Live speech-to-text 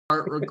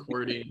Start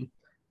recording.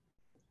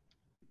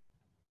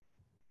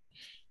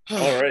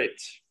 All right.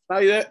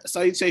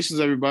 Salutations,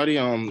 everybody.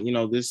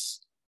 This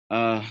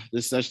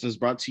session is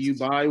brought to you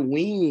by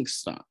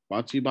Wingstop.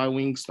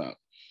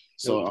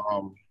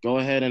 So go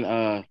ahead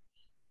and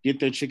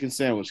get their chicken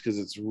sandwich because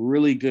it's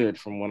really good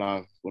from what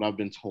I've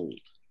been told.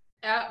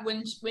 At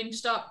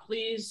Wingstop,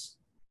 please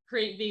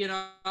create vegan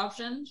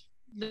options.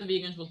 The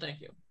vegans will thank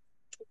you.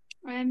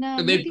 And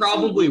they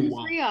probably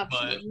won't. Free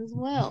options as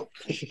well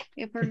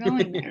if we're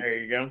going there.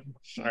 There you go.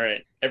 All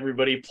right,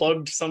 everybody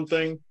plugged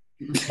something.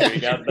 There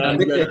you got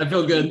that. I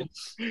feel good.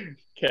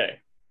 Okay.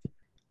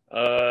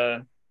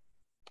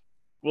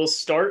 We'll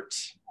start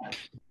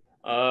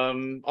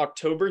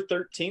October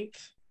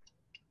 13th.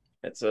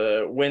 It's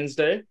a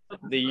Wednesday,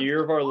 the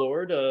year of our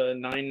Lord,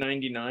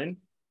 999.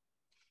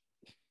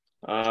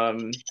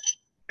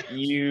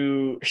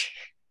 You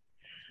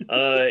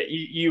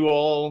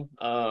all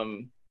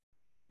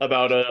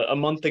about a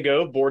month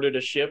ago boarded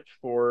a ship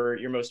for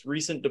your most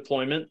recent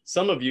deployment.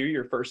 Some of you,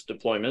 your first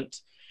deployment.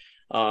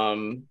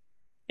 And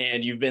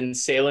you've been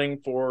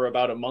sailing for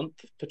about a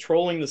month,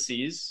 patrolling the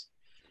seas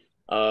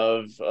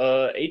of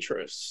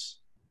Aetros.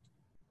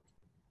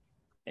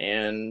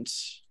 And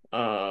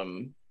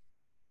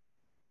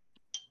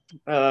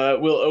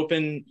we'll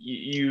open.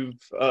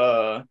 You've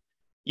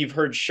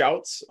heard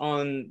shouts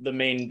on the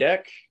main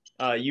deck.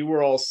 You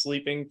were all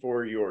sleeping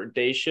for your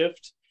day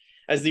shift.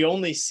 As the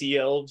only sea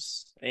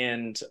elves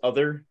and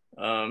other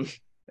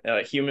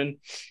human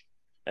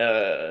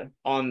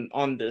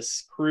on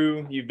this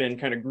crew, you've been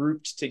kind of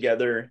grouped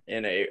together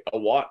in a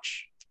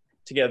watch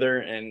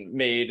together and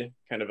made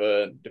kind of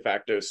a de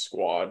facto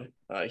squad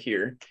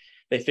here.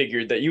 They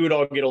figured that you would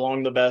all get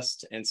along the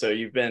best, and so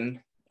you've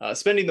been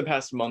spending the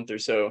past month or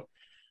so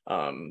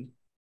kind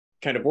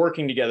of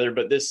working together,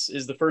 but this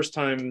is the first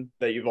time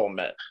that you've all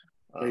met.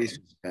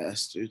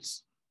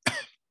 Bastards.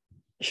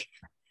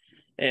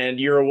 And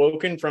you're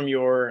awoken from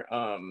your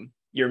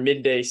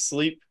midday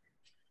sleep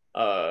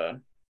to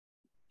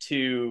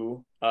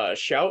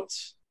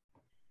shouts.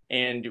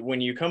 And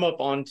when you come up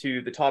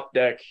onto the top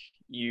deck,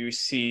 you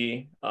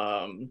see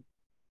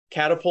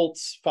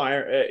catapults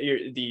fire,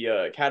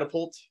 the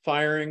catapult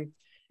firing,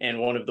 and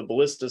one of the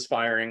ballistas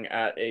firing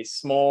at a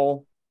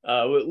small,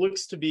 what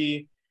looks to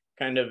be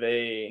kind of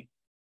a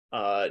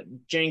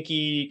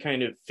janky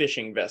kind of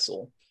fishing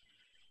vessel.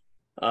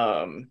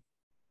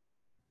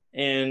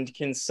 And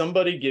can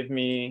somebody give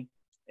me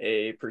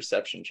a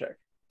perception check?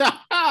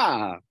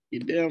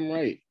 You're damn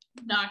right.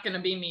 Not gonna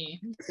be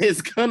me.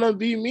 It's gonna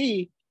be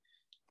me.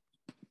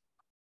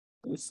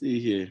 Let's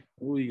see here.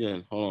 What we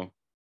got? Hold on.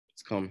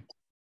 It's coming.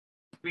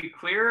 To be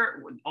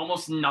clear,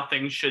 almost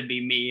nothing should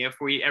be me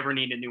if we ever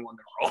need a new one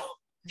to roll.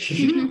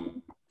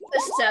 The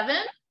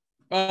 7?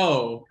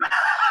 Oh.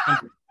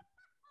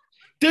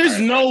 There's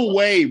no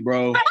way,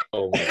 bro.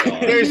 Oh my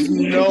god. There's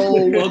no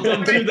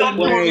Welcome to the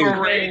way.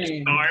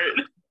 Great start.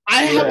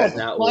 I have a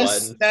Not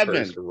plus one 7.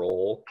 first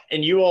roll.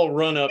 And you all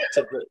run up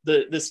to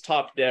this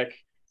top deck,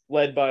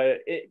 led by,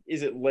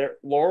 is it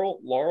Laurel?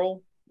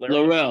 Laurel. Fuck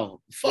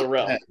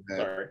Laurel. that, man.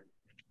 Sorry.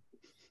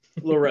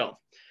 Laurel.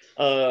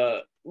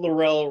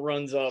 Laurel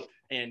runs up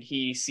and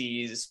he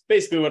sees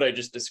basically what I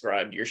just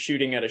described. You're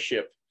shooting at a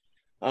ship.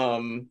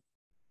 You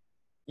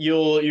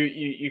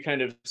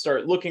kind of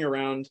start looking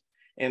around,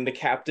 and the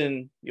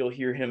captain, you'll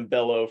hear him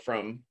bellow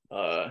from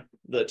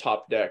the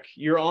top deck.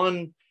 You're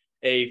on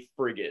a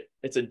frigate.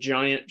 It's a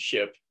giant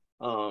ship.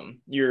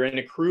 You're in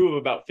a crew of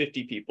about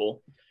 50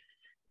 people,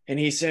 and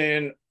he's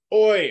saying,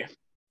 "Oi,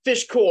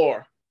 fish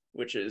corps,"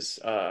 which is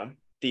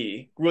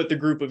what the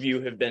group of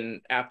you have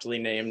been aptly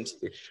named.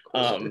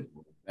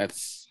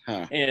 That's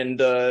And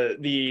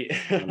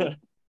the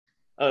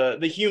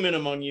the human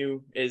among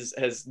you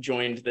has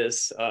joined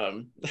this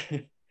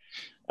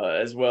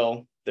as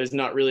well. There's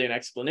not really an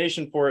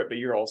explanation for it, but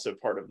you're also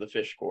part of the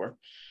fish corps.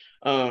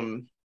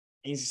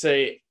 He's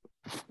say,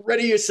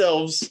 "Ready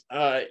yourselves.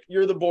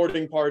 You're the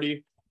boarding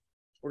party.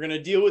 We're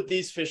gonna deal with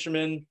these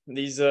fishermen,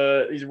 these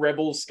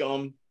rebel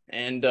scum,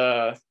 and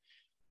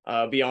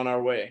be on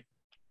our way."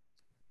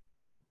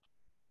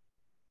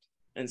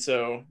 And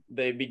so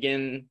they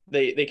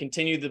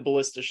continue the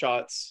ballista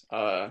shots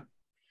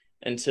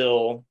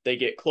until they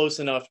get close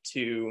enough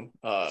to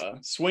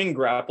swing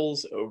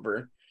grapples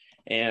over,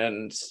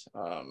 and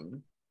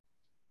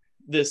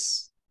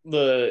this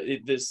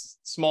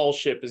small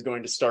ship is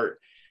going to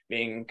start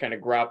being kind of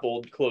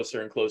grappled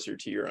closer and closer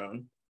to your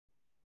own.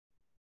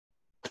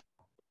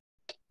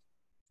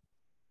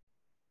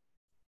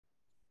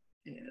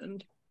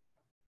 And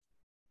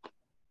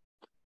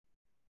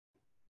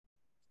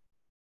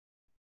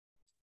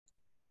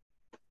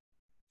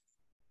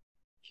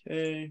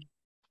okay.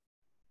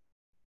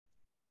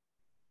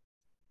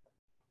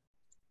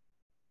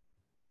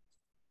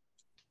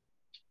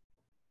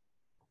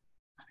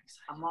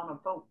 I'm on a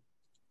boat.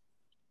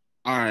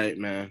 all right,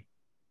 man.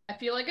 I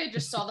feel like I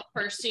just saw the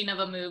first scene of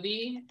a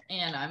movie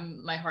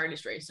and my heart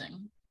is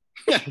racing.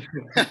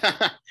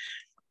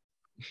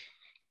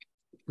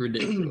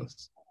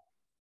 Ridiculous.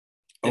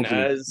 And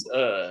Okay.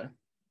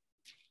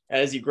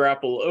 as you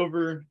grapple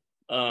over,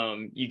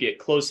 you get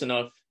close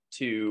enough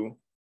to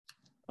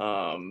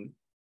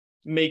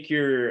make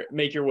your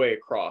way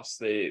across.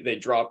 They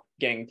drop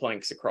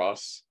gangplanks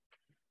across.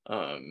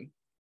 And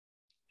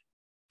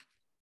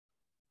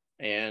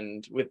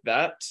with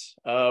that,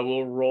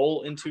 we'll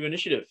roll into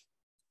initiative.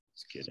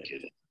 Let's get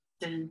it.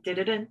 Oh,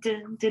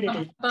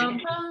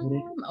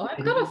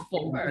 I've got a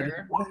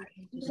 4.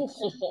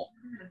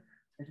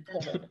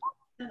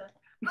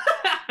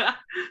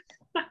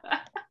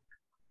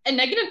 And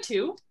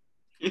 -2?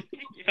 Yep.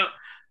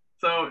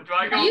 So do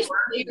I How go do you first?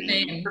 say your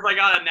name? Because I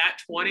got a nat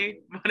 20,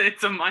 but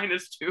it's a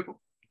 -2.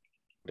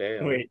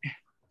 Damn. Wait,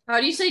 How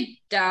do you say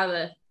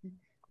Dava?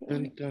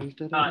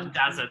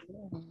 Dazeth.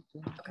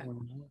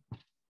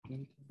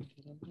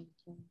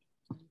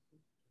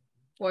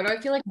 Why do I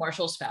feel like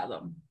Marshall's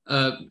Fathom?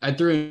 I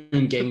threw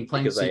in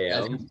gangplank Because so I you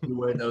guys am. can see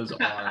where those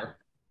are.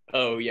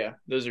 oh yeah,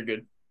 those are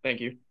good. Thank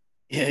you.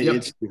 Yeah,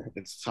 Yep.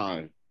 it's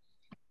time.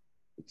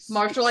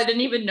 Marshall, I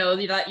didn't even know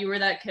that you were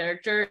that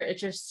character. It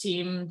just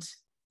seemed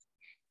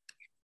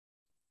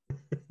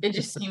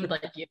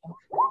like you.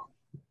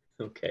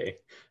 Okay.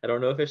 I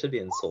don't know if I should be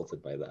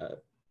insulted by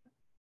that.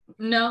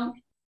 No,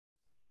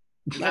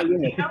 Not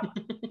yet.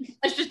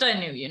 it's just I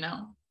knew, you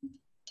know.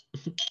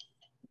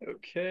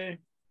 Okay.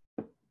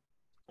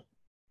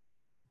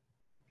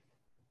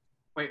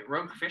 Wait,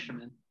 rogue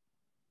fisherman.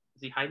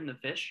 Is he hiding the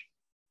fish?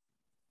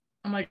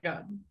 Oh my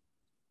god.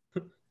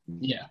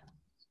 Yeah,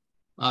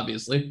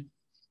 obviously.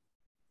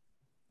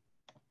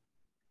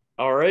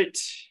 All right.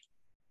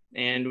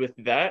 And with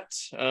that,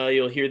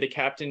 you'll hear the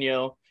captain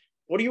yell,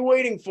 "What are you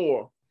waiting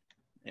for?"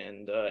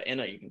 And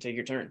Anna, you can take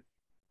your turn.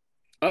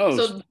 Oh,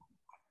 So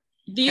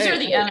these Hey, are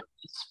the hey, enemies,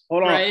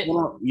 hold on, right? hold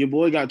on. Your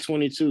boy got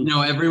 22.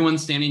 No,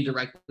 everyone's standing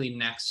directly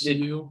next to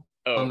you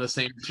Oh, on the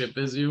same ship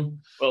as you.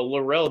 well,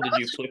 Laurel, did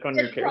you click on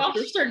your character?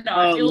 Crossed or not?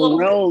 I feel a little-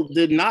 Laurel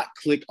did not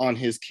click on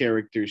his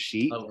character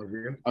sheet Oh, over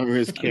here. over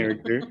his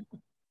character.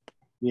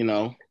 You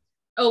know,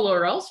 Oh,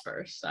 Laurel's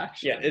first,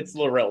 actually. Yeah, it's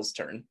Laurel's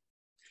turn.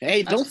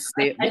 hey, don't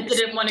say it. I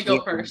didn't want to go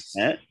Don't say first.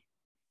 that.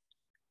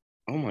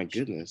 Oh my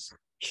goodness.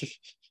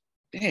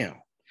 Damn.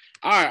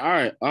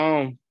 All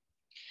right.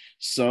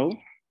 So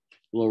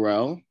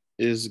Laurel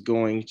is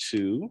going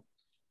to.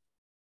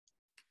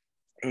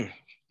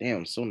 Damn,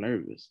 I'm so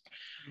nervous.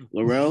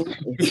 Laurel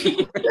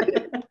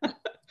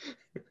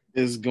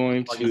is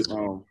going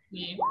to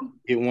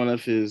get one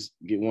of his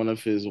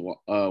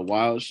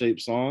wild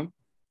shapes on.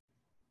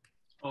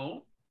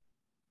 Oh.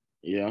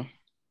 Yeah.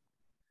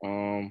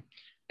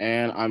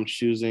 And I'm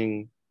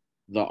choosing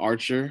the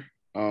archer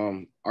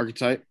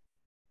archetype.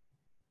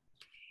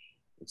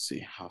 Let's see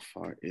how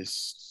far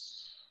is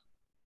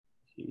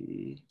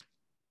he.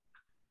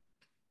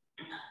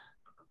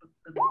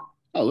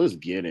 Oh, let's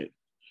get it.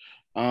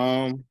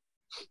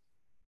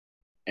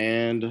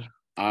 And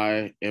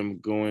I am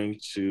going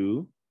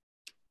to,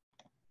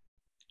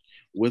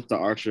 with the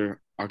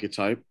archer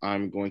archetype,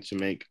 I'm going to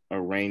make a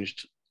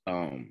ranged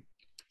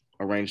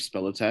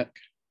spell attack.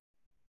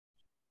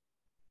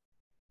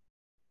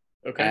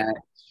 Okay. At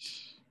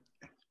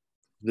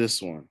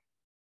this one.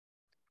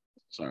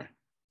 Sorry,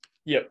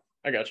 Yep,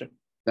 I got you.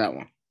 that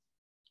one.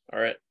 All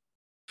right.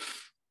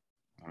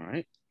 All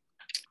right.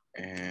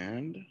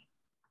 And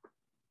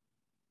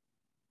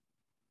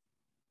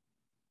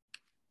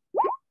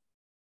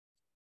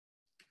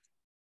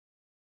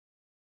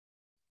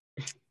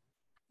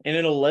And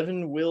an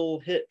 11 will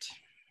hit.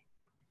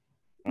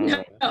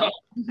 No.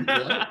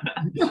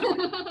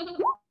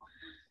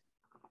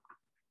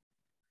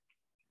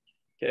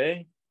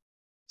 Okay.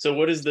 So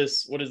what does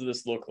this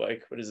look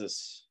like? What is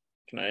this?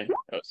 Can I?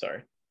 Oh,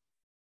 sorry.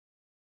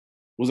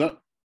 what's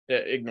up? Yeah,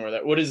 ignore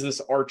that. What is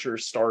this archer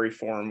starry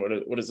form?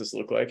 What does this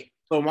look like?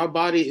 So my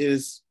body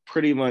is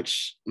pretty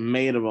much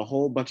made of a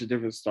whole bunch of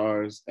different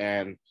stars,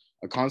 and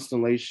a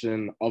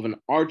constellation of an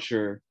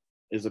archer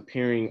is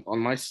appearing on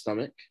my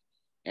stomach,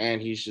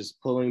 and he's just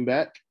pulling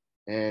back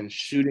and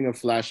shooting a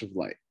flash of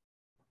light.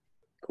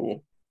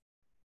 Cool.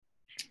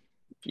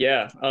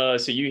 Yeah.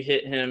 So you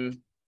hit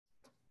him,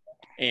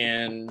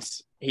 and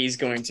he's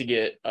going to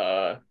get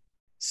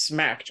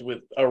smacked with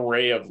a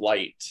ray of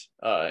light,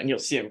 and you'll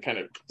see him kind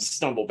of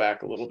stumble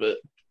back a little bit.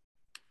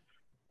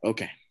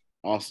 Okay,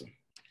 awesome.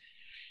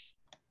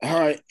 All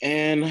right,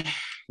 and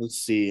let's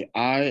see.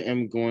 I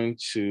am going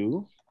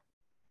to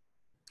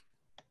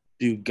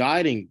do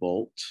guiding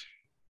bolt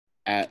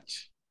at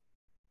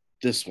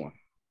this one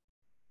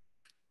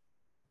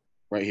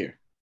right here.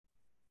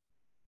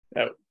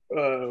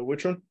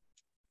 Which one?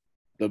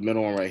 The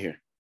middle one right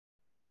here.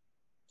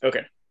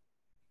 Okay.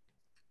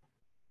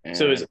 And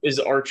So is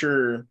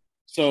Archer?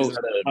 so Is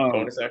that a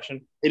bonus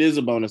action? it is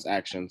a bonus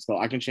action. So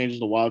I can change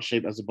the wild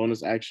shape as a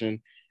bonus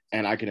action,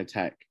 and I can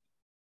attack.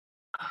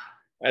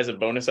 As a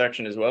bonus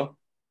action as well?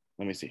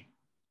 Let me see.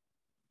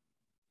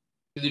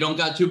 Because you don't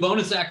got 2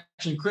 bonus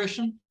action,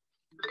 Christian.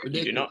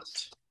 You do not.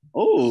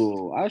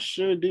 Oh, I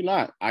sure do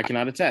not. I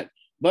cannot attack,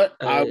 but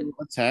I will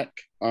attack.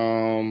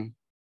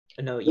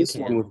 No, you This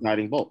one can. with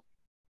guiding bolt.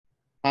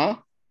 Huh?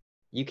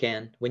 You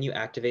can when you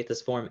activate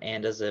this form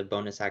and as a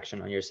bonus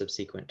action on your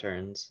subsequent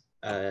turns.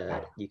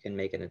 you can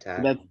make an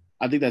attack.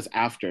 I think that's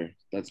after.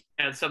 That's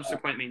And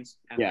subsequent means.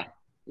 yeah.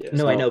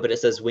 No, I so- know, but it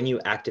says when you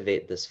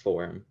activate this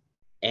form,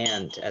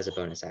 and as a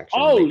bonus action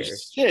Oh later.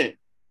 shit,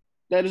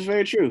 that is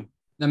very true.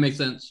 That makes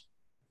sense.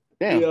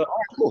 Damn. Yeah. All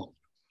right, cool.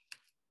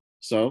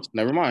 So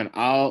never mind.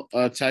 I'll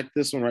attack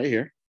this one right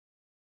here.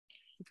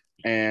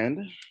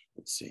 And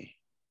let's see.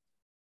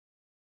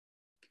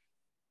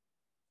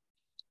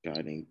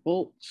 Guiding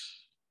bolt.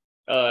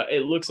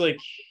 It looks like.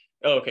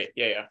 Oh, okay.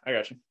 Yeah. I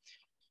got you.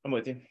 I'm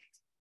with you.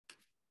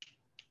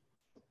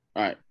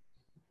 All right.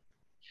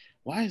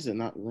 Why is it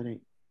not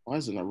rolling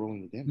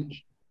the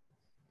damage?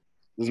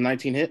 Does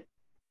 19 hit?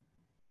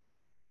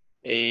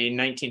 A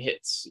 19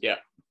 hits. Yeah.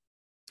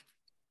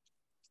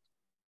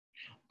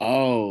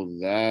 Oh,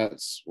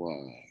 that's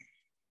why.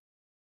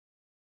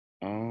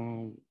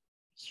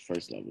 It's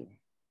first level.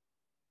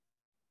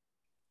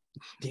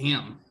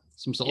 Damn.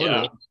 Some solid Yeah.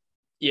 roll.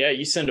 Yeah.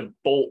 You send a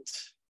bolt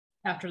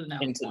After the now.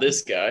 into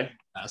this guy.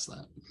 Past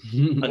that.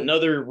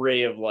 Another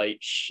ray of light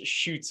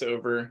shoots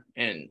over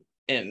and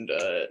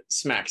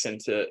smacks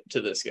into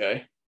this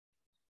guy.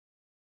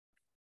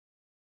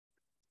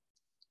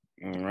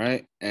 All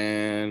right.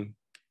 And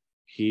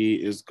he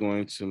is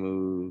going to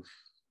move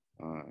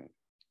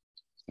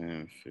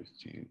 10,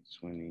 15,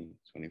 20,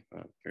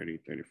 25, 30,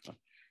 35.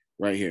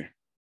 Right here.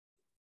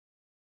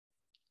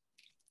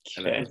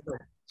 Okay.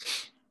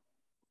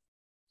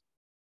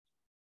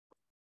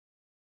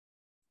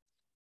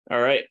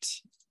 All right.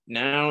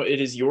 Now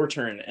it is your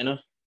turn,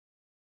 Enna.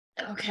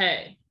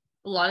 Okay,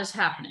 a lot is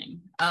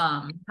happening.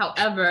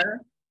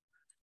 However,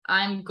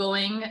 I'm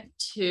going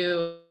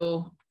to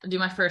do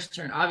my first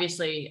turn.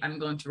 Obviously, I'm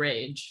going to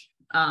rage.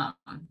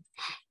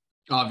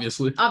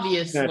 Obviously.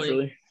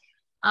 Naturally.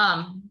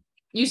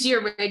 You see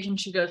her rage and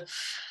she goes,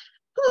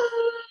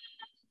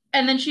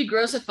 and then she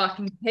grows a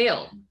fucking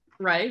tail,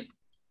 right?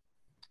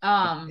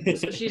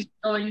 So she's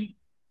going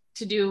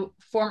to do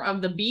form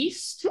of the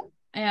beast,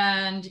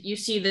 and you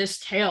see this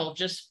tail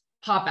just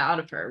pop out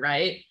of her,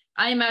 right?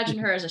 I imagine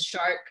her as a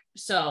shark,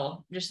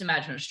 so just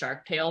imagine a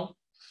shark tail.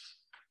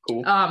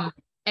 Cool.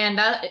 And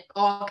that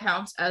all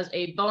counts as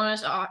a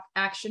bonus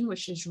action,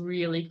 which is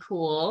really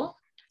cool.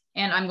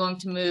 And I'm going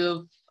to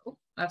move, oh,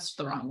 that's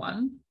the wrong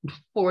one,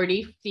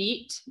 40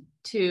 feet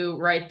to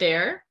right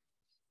there.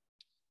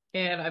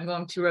 And I'm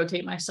going to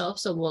rotate myself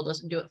so Will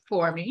doesn't do it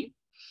for me.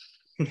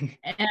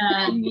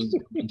 And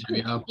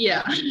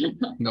yeah.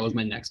 That was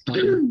my next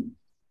plan.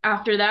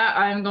 After that,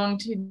 I'm going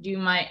to do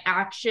my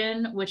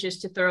action, which is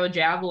to throw a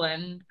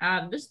javelin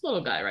at this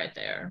little guy right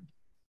there.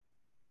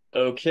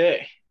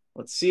 Okay.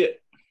 Let's see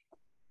it.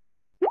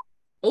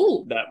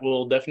 Ooh. That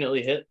will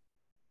definitely hit.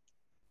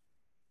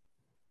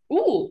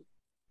 Ooh.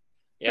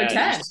 Yeah, For you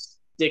 10. just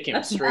stick him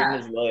That's straight in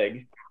bad. his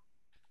leg.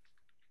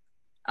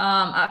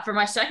 For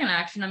my second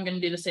action, I'm going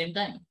to do the same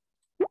thing.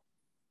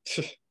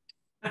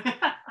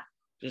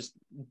 Just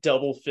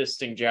double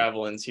fisting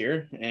javelins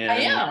here. And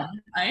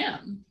I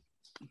am.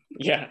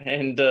 yeah,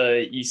 and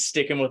you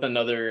stick him with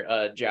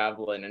another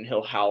javelin and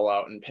he'll howl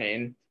out in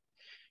pain.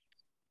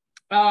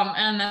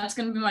 And that's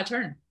going to be my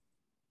turn.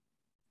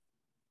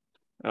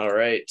 All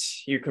right.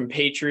 Your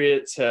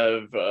compatriots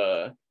have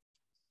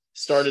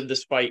started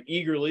this fight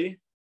eagerly.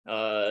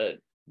 Dazeth?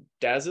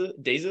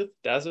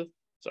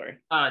 Sorry.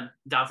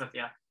 Dazeth,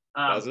 yeah.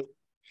 Dazeth?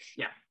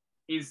 Yeah.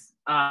 He's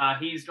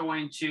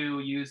going to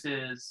use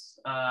his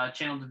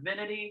channel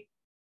divinity.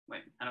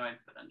 Wait, how do I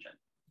put that in chat?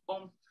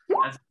 Boom.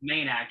 As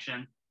main action.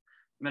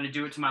 I'm going to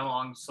do it to my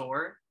long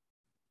sword.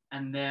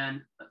 And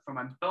then for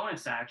my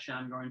bonus action,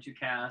 I'm going to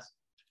cast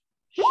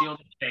Shield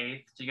of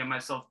Faith to give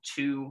myself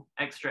 2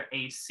 extra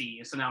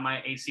AC. So now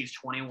my AC is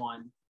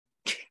 21.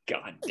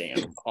 God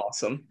damn.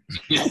 Awesome.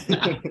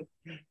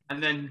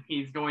 And then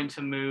he's going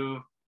to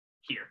move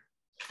here.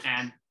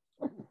 And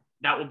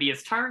that will be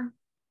his turn.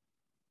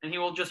 And he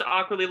will just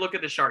awkwardly look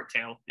at the shark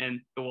tail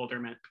in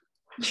bewilderment.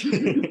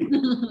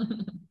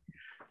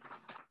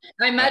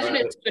 I imagine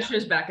it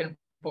switches back and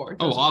forth.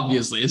 Oh,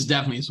 obviously. It's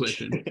definitely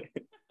switching.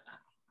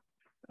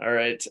 All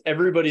right.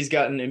 Everybody's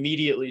gotten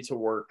immediately to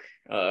work,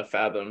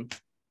 Fathom.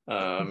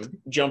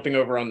 Jumping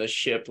over on this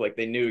ship like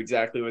they knew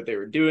exactly what they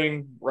were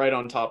doing, right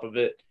on top of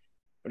it.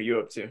 What are you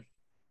up to?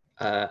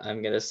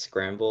 I'm going to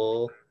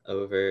scramble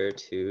over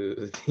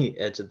to the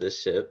edge of the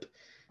ship.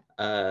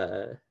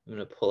 I'm going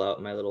to pull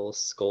out my little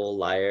skull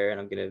lyre and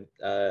I'm going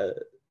to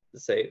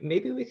say,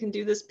 maybe we can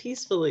do this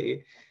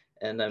peacefully.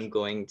 And I'm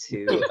going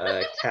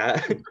to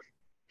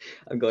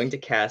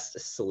cast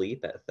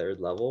Sleep at 3rd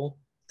level.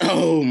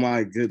 Oh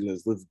my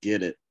goodness, let's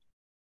get it.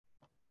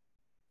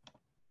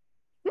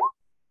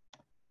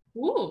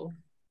 Ooh,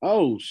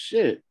 Oh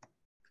shit.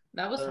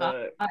 that was hot.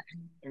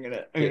 I'm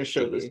gonna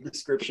show this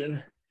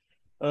description.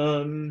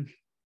 So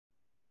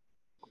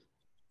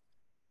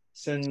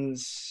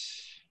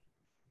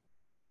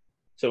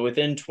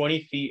within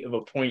 20 feet of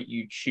a point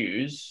you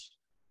choose,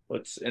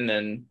 and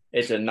then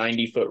it's a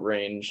 90-foot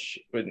range.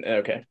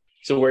 Okay,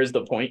 so where's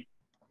the point?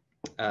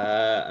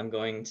 I'm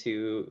going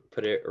to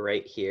put it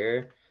right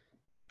here,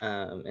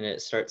 and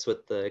it starts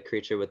with the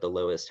creature with the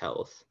lowest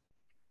health.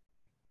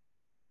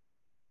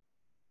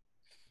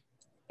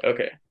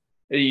 Okay.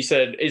 You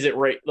said, is it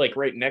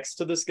right next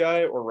to this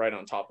guy or right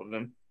on top of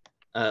him?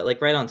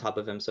 Like right on top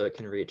of him, so it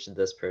can reach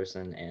this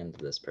person and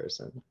this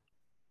person.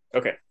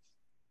 Okay.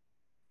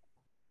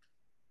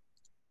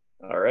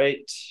 All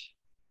right.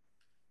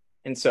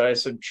 And so I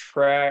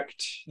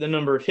subtract the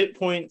number of hit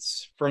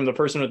points from the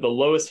person with the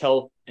lowest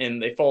health,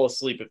 and they fall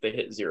asleep if they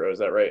hit 0. Is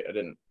that right? I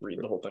didn't read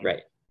the whole thing.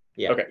 Right.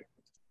 Yeah. Okay.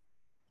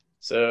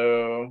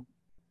 So,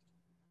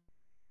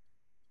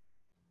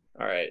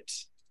 all right.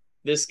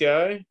 This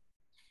guy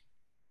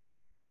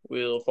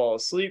will fall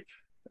asleep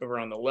over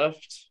on the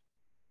left.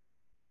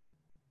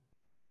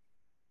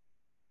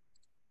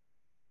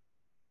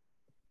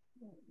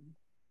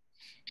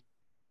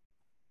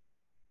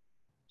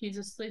 He's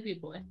a sleepy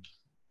boy.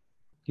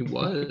 He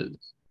was.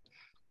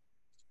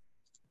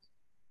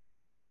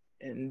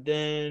 And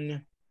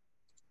then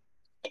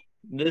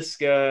this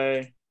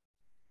guy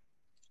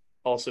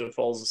also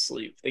falls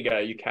asleep. The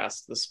guy you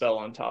cast the spell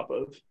on top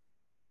of.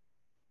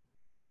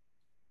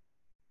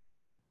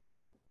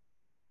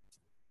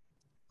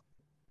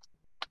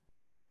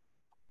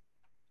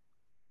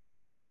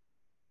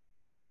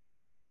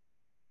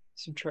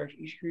 Subtract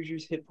each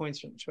creature's hit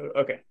points from the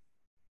total. Okay.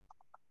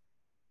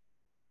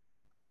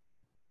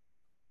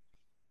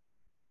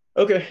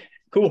 Okay,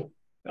 cool.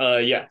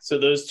 Yeah, so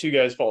those two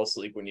guys fall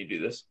asleep when you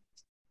do this.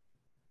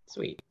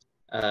 Sweet.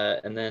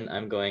 And then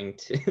I'm going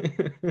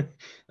to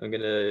I'm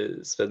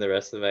gonna spend the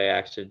rest of my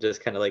action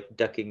just kind of like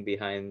ducking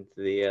behind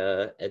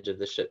the edge of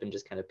the ship and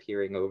just kind of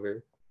peering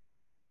over.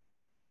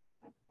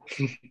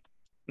 Okay.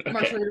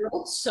 Marshall, you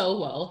rolled so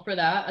well for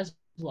that as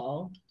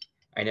well.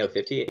 I know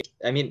 58.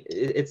 I mean,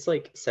 it's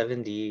like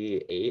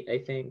 78, I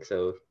think.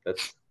 So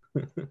that's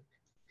oh,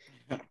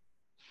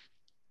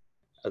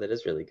 that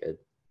is really good.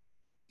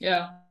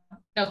 Yeah.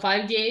 No,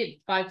 5d8,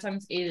 5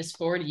 times 8 is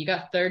 40. You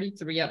got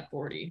 33 at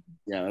 40.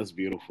 Yeah, that's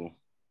beautiful.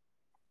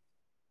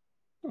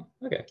 Oh,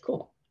 okay,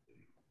 cool.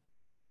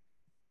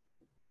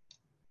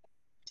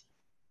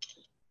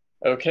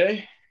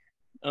 Okay.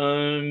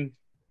 And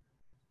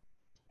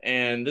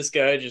this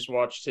guy just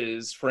watched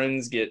his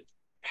friends get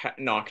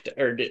knocked out.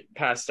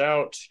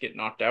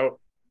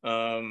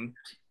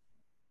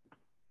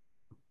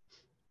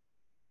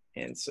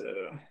 And so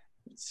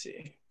let's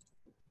see.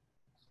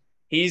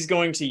 He's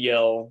going to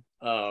yell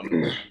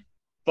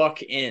fuck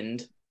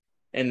end,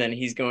 and then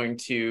he's going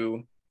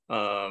to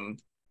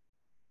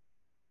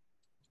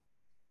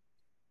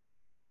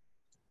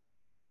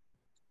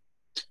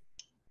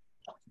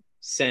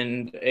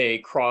send a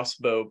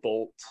crossbow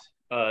bolt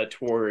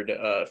toward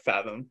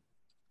Fathom.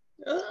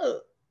 Oh.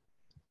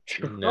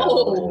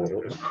 No.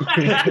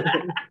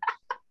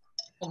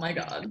 Oh my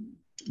god.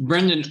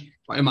 Brendan,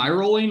 am I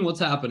rolling? What's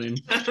happening?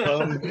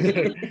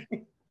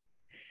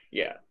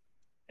 Yeah.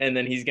 And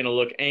then he's going to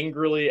look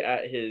angrily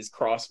at his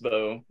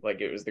crossbow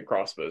like it was the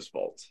crossbow's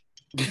fault.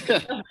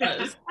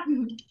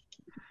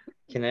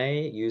 Can I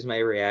use my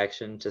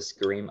reaction to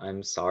scream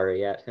I'm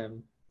sorry at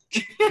him?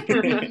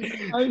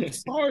 I'm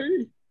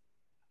sorry.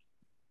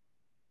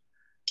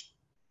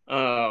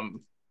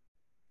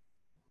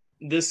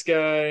 This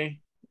guy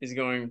is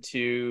going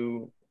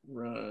to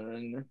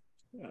run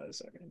a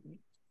second.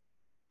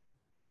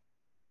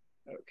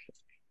 Okay.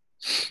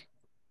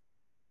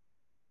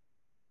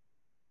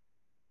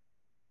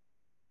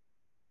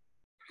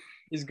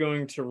 Is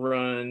going to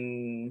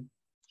run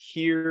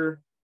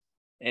here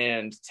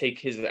and take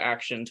his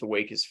action to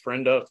wake his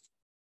friend up.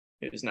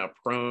 He is now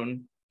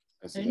prone.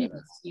 I didn't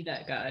even see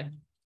that guy.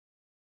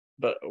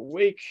 But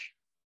awake.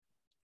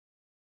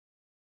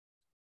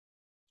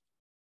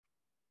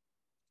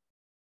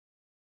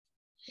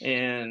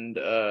 And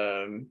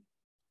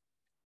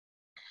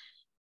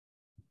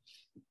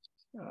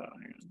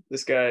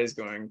this guy is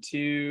going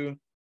to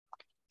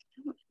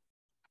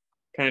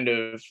kind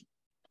of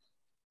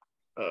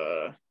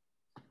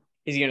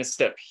he's going to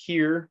step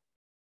here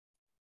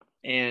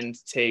and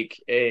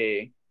take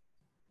a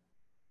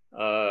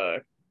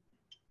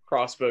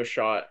crossbow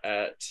shot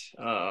at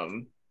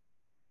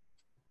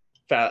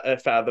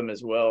Fathom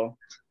as well.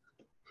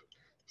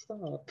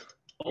 Stop.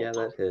 Yeah,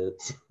 that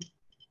hits.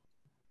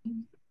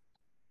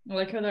 I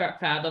like how they're at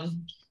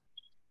Fathom.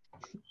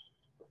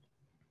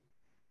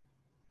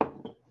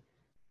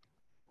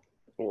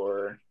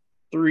 For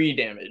 3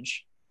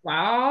 damage.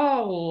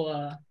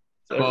 Wow.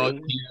 Fuck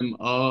him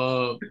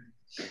up.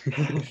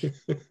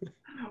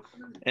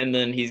 And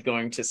then he's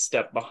going to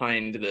step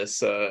behind this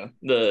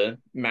the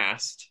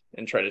mast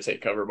and try to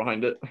take cover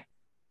behind it.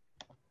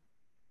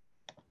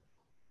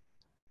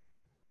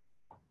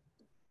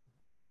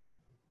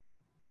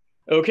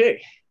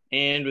 Okay,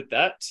 and with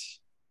that,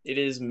 it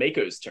is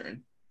Mako's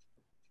turn.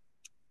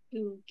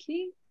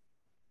 Okay.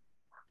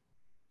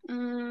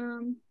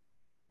 I'm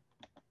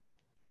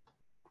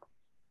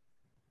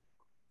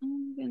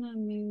gonna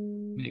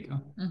move.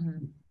 Mako.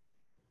 Mm-hmm.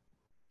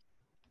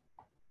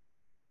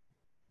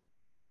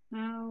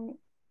 How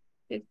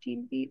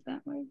 15 feet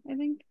that way, I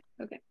think.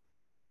 Okay.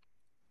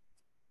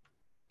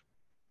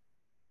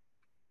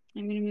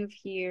 I'm gonna move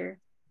here,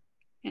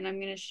 and I'm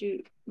gonna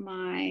shoot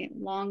my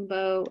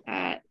longbow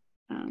at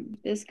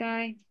this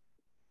guy.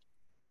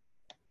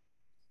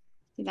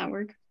 Did that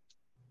work?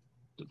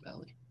 The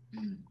belly.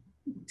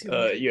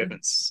 You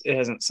haven't. It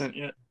hasn't sent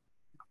yet.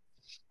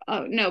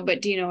 Oh no,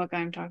 but do you know what guy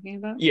I'm talking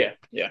about? Yeah.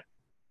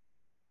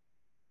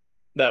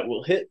 That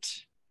will hit.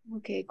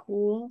 Okay,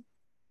 cool.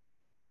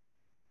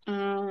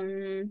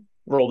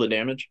 Roll the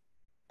damage.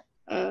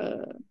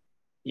 Uh,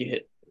 You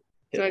hit.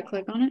 do I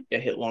click on it? Yeah,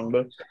 hit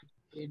longbow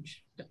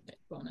Huge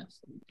bonus.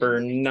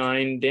 for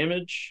 9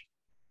 damage.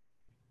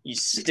 You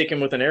stick him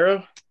with an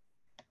arrow.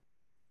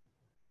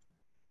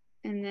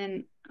 And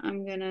then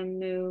I'm gonna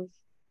move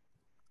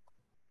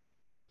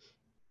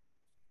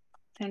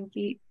 10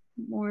 feet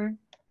more,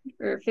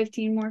 or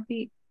 15 more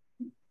feet.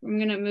 I'm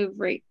gonna move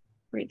right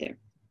there.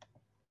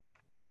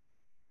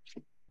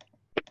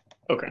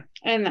 Okay.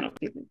 And that'll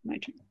be my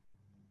turn.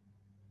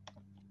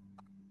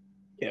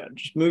 Yeah,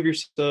 just move your.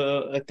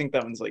 I think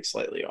that one's like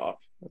slightly off.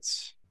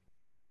 That's.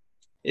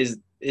 Is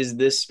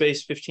this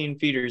space 15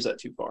 feet or is that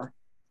too far?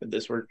 Would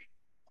this work?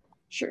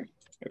 Sure.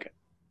 Okay.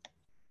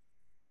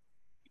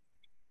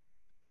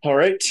 All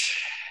right.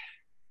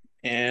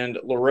 And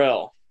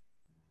Laurel.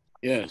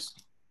 Yes.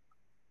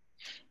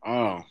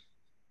 Oh,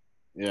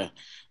 yeah.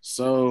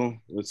 So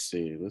let's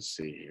see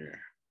here.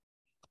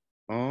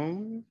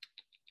 All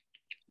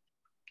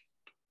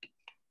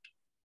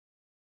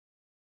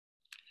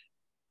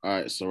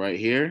right, so right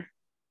here,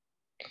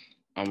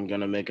 I'm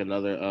gonna make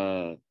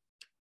another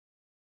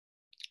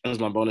as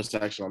my bonus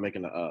action, I'm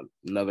making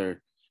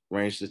another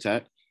ranged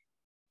attack.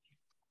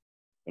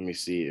 Let me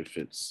see if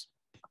it's,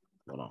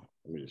 hold on,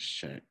 let me just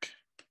check.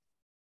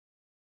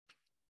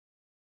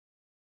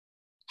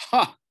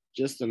 Ha!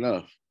 Just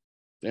enough.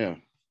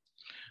 Damn.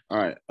 All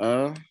right,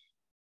 where's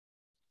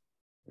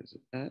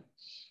it at?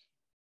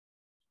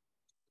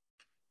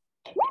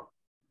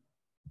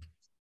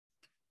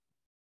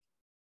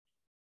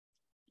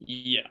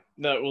 Yeah,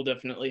 that will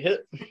definitely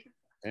hit.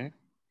 Okay.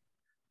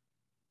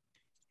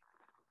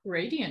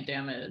 Radiant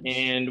damage.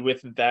 And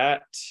with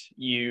that,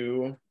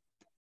 you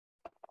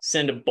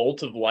send a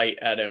bolt of light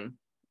at him,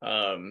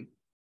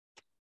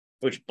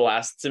 which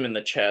blasts him in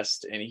the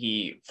chest, and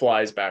he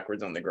flies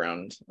backwards on the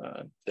ground,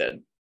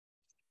 dead.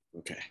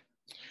 Okay.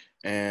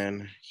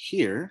 And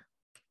here,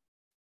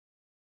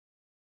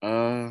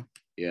 yeah,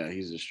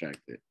 he's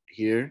distracted.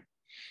 Here,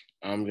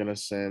 I'm gonna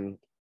send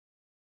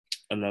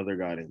another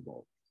guiding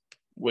bolt.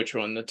 Which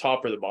one, the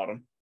top or the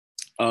bottom?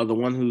 The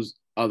one who's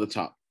the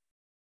top.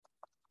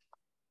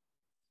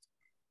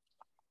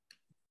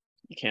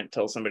 You can't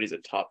tell somebody's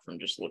at top from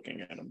just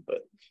looking at them,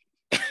 but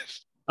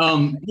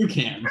You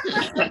can.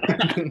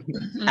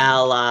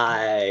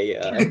 Ally.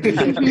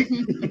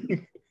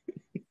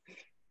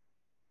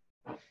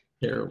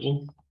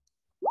 Terrible.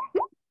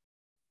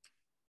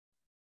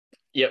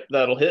 Yep,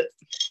 that'll hit.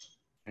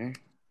 Okay.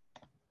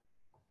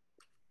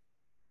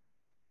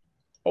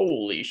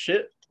 Holy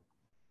shit.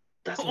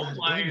 That's a Oh lot of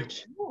my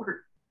damage. lord.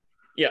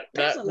 Yeah,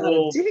 That's that a lot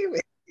will. of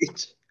damage.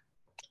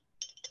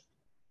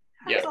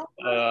 Yeah,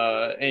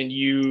 and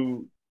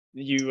you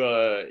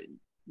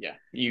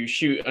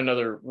shoot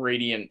another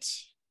radiant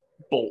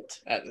bolt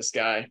at this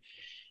guy,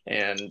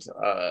 and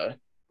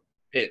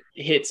it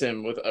hits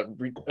him with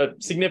a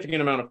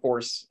significant amount of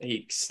force.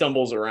 He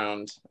stumbles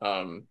around.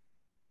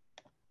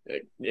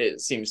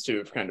 It seems to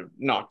have kind of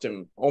knocked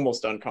him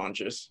almost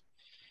unconscious.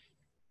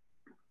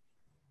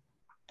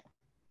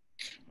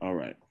 All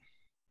right.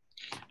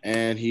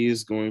 And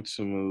he's going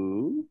to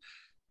move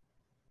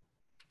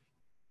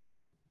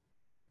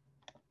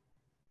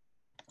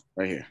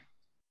right here.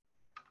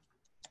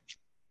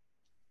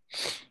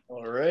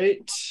 All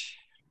right.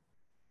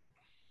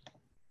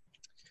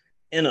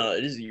 Anna,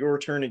 it is your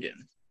turn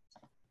again.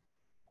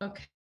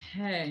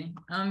 Okay,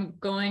 I'm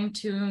going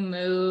to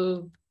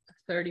move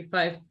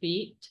 35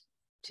 feet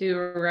to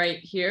right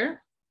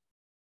here.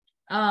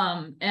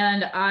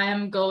 And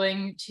I'm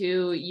going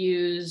to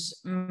use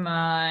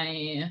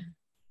my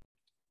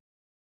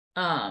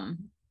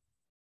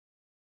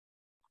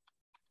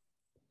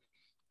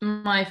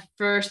my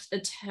first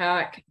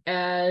attack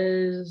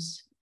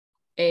as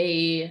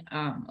a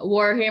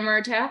Warhammer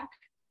attack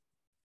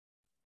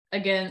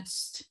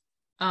against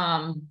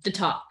the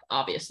top,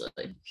 obviously.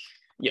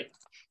 Yep.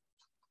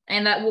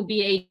 And that will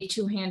be a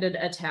two-handed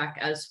attack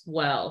as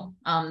well.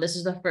 This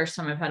is the first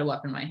time I've had a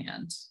weapon in my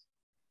hands.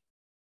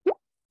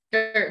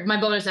 My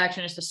bonus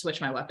action is to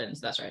switch my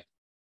weapons. That's right.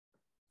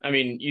 I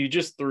mean, you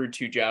just threw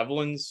 2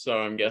 javelins, so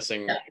I'm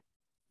guessing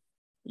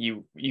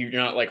you're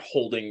not like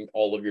holding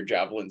all of your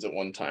javelins at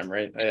one time,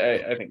 right?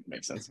 I think it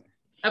makes sense.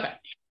 Okay.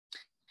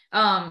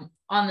 On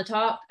the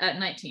top at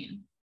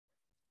 19.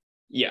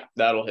 Yeah,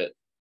 that'll hit.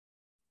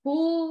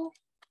 Cool.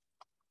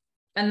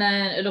 And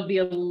then it'll be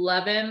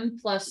 11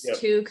 plus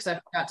 2 because I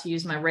forgot to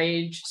use my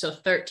rage. So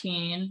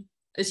 13.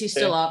 Is he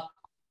still up?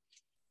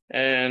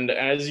 And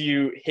as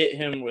you hit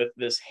him with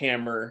this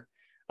hammer,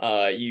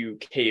 you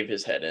cave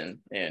his head in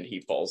and he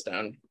falls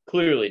down,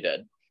 clearly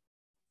dead.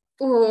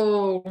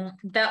 Oh,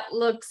 that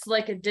looks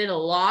like it did a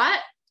lot.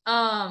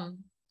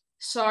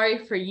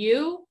 Sorry for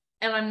you.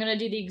 And I'm going to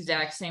do the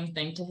exact same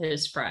thing to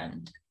his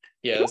friend.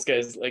 Yeah, this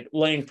guy's like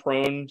laying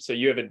prone, so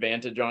you have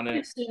advantage on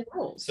it.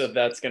 So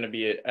that's going to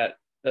be at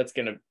That's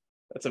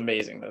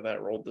amazing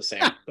that rolled the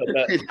same. But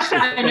that,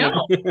 I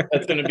know.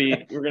 that's gonna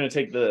be, we're gonna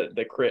take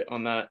the crit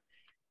on that,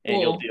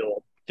 and you'll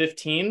deal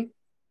 15,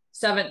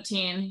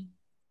 17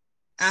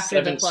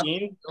 after the plus.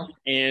 17,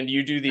 and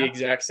you do the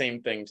exact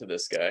same thing to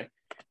this guy,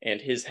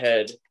 and his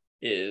head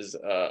is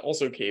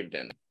also caved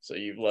in. So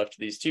you've left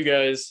these two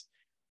guys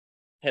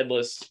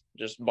headless,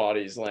 just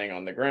bodies laying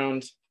on the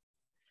ground,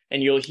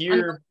 and you'll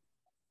hear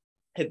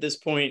at this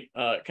point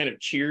kind of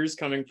cheers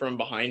coming from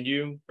behind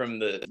you from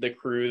the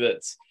crew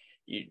that's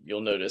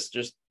you'll notice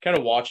just kind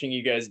of watching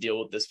you guys deal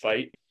with this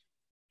fight.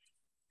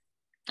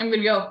 I'm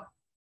gonna go,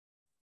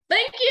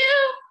 thank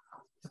you.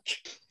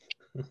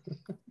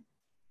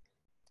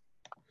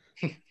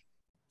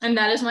 And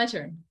that is my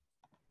turn.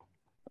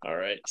 All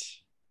right.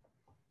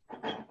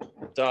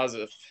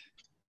 Dazeth.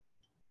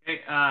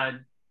 Okay,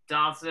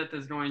 Dazeth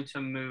is going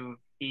to move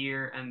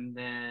here and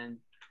then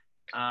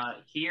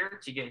here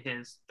to get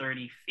his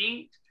 30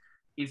 feet.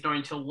 He's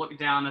going to look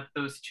down at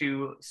those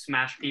two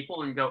smash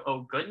people and go,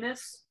 oh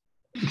goodness.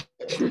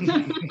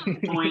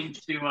 Going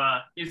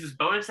to use his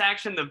bonus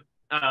action to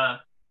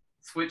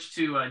switch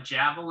to a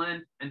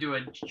javelin and do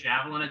a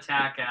javelin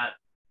attack at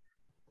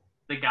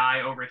the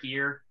guy over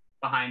here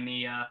behind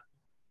the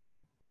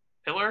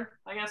pillar,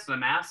 I guess, the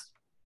mast.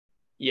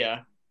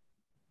 Yeah.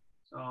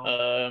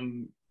 So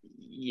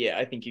yeah,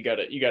 I think you got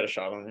a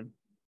shot on him.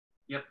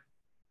 Yep.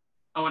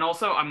 Oh, and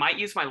also I might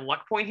use my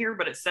luck point here,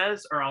 but it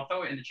says, or I'll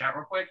throw it in the chat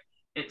real quick.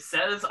 It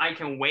says I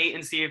can wait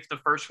and see if the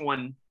first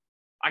one,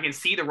 I can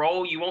see the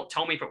roll. You won't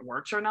tell me if it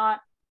works or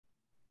not,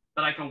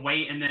 but I can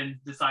wait and then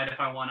decide if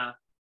I want to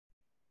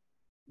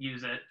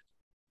use it.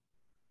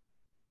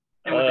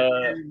 And with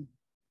the 10,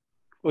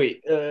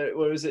 wait,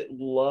 what was it?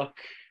 Luck.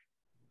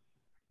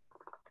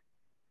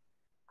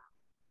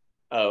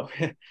 Oh,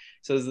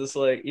 so is this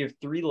like you have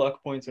 3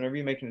 luck points whenever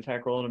you make an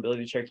attack roll and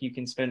ability check, you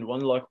can spend 1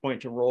 luck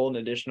point to roll an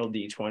additional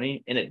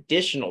d20. An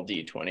additional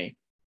d20.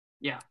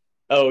 Yeah.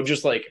 Oh,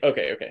 just like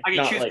okay. I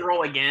can choose to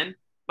roll again,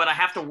 but I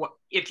have to.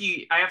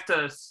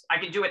 I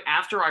can do it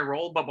after I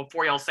roll, but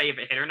before y'all say if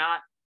it hit or not.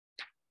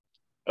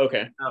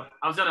 Okay.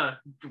 I was gonna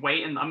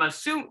wait, and I'm gonna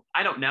assume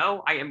I don't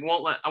know. I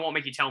won't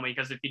make you tell me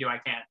because if you do, I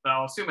can't. But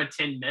I'll assume a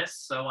 10 miss.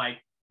 So like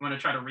I'm gonna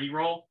try to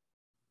re-roll.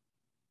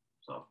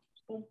 So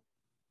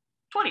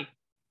 20.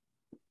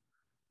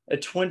 A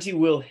 20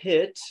 will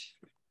hit.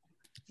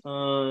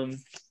 Okay.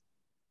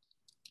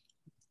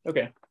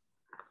 Okay.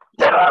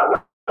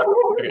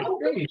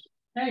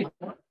 Hey,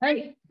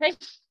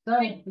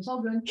 sorry, it's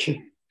all good.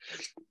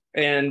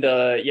 And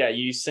yeah,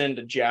 you send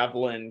a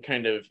javelin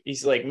kind of,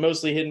 he's like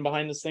mostly hidden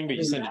behind this thing, but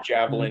you send a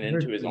javelin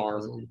into his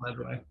arm.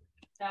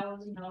 That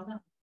was no.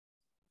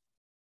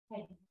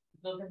 Hey,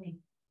 look at me.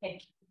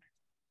 Hey.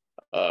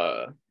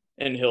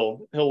 And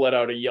he'll let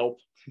out a yelp.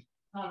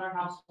 Not our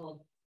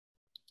household.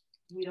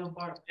 We don't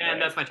bark.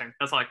 And that's my turn.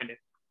 That's all I can do.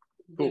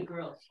 Cool. Good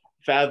girls.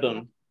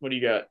 Fathom, what do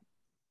you got?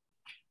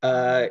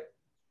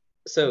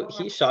 So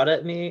he shot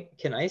at me.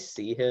 Can I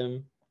see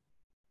him?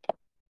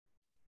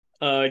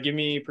 Give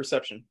me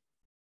perception.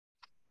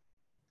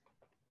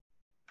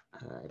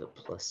 I have a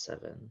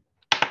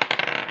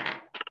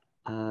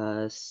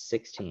 +7.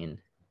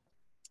 16.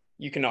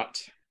 You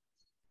cannot.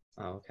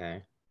 Oh,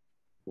 okay.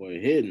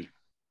 Boy, hidden.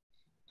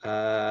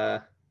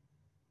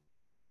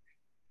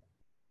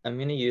 I'm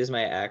gonna use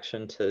my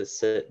action to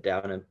sit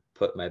down and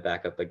put my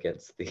back up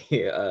against the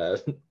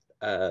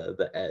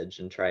edge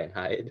and try and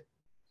hide.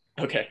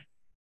 Okay.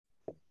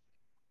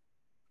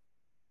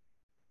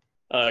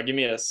 Give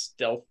me a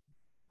stealth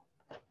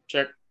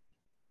check.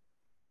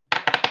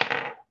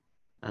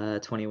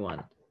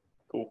 21.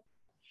 Cool.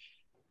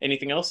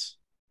 Anything else?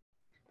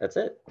 That's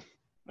it.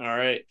 All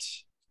right.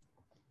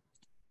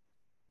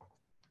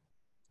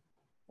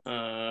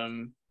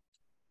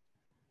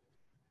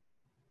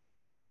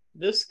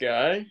 This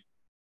guy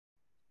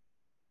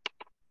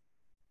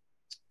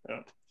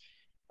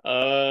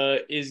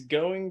is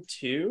going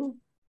to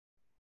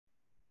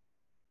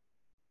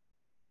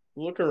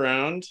look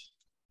around.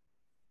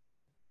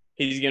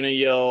 He's gonna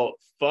yell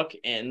 "fuck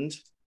end,"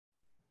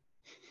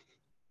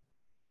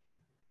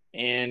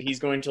 and he's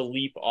going to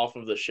leap off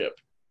of the ship.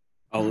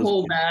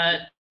 Hold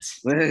that.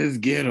 Let's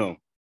get him.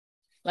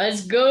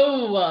 Let's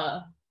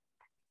go.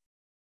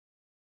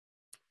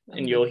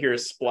 And you'll hear a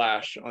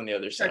splash on the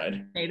other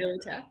side. Tornado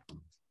attack.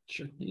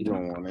 Sure. You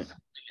don't want it.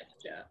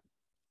 Yeah.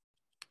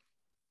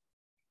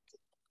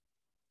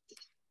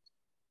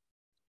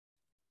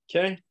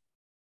 Okay.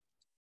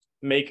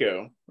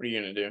 Mako, what are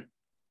you gonna do?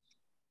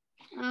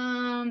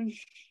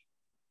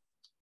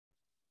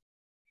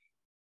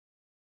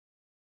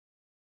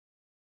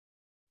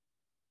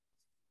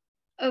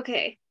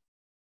 Okay.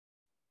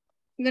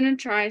 I'm gonna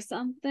try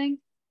something.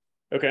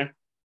 Okay.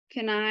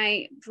 Can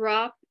I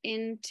drop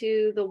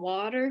into the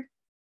water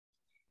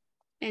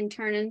and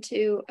turn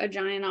into a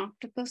giant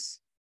octopus?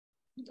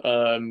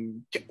 Yeah,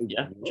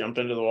 jump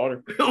into the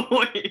water.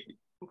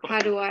 How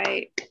do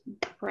I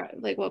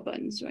like what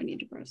buttons do I need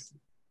to press?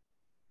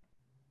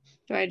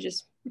 Do I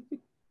just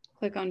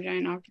click on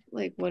giant octopus?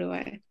 Like what do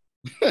I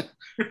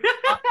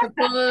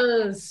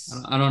Octopus.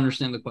 I don't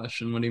understand the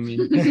question. What do you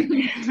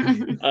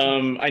mean?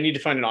 I need to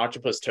find an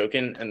octopus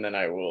token, and then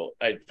I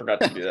forgot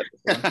to do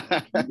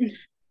that before.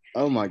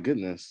 Oh my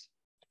goodness.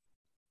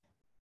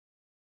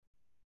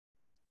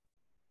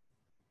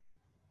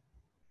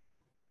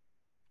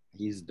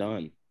 He's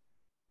done.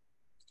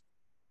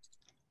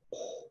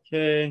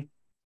 Okay.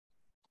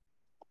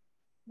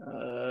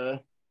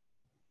 Let's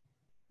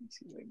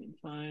see if I can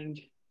find.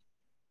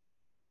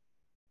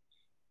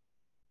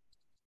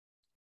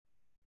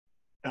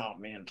 Oh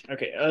man.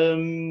 Okay.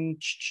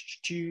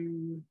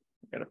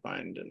 Gotta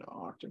find an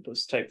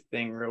octopus type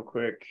thing real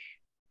quick.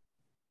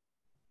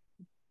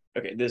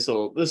 Okay,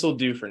 this'll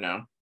do for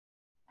now.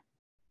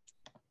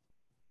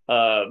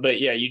 But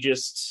yeah, you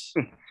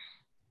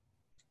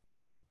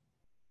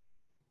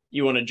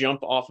want to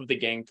jump off of the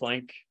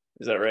gangplank,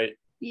 is that right?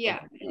 Yeah,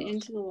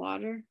 into the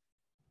water.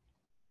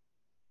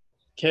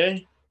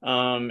 Okay.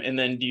 And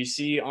then do you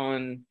see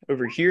on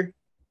over here?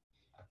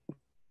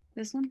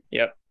 This one?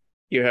 Yep.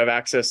 You have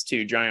access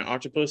to giant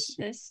octopus.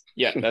 This?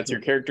 Yeah, that's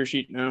your character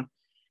sheet now.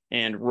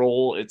 And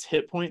roll its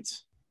hit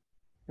points,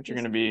 which are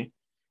gonna be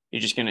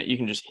you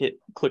can just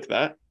click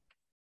that.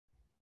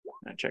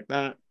 I check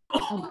that.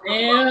 Oh,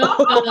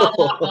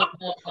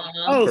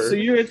 so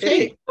you're a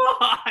tank.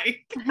 My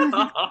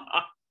God.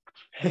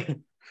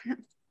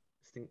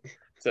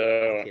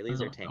 So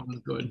Achilles are tank. That was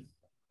good.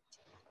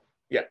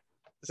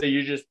 so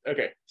you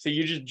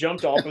just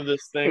jumped off of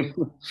this thing.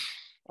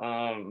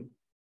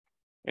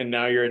 And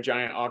now you're a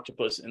giant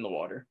octopus in the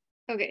water.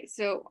 Okay,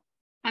 so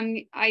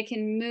I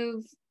can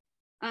move,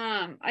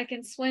 I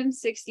can swim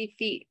 60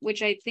 feet,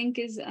 which I think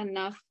is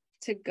enough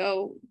to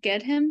go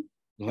get him.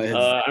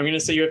 I'm gonna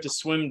say you have to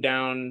swim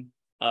down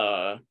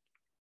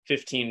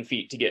 15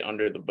 feet to get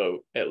under the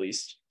boat at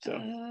least. So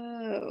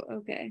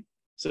Okay.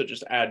 So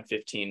just add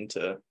 15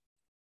 to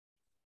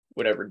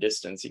whatever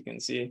distance you can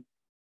see.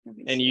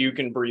 Okay, And so- you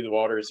can breathe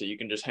water, so you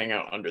can just hang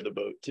out under the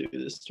boat too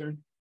this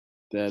turn.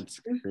 That's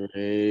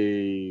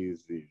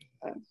crazy.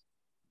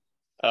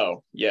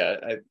 Oh, yeah,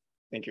 I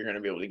think you're gonna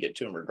be able to get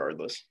to him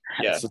regardless.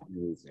 Yeah. That's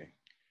amazing.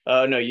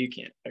 No, you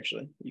can't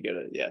actually. You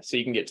gotta, yeah, so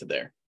you can get to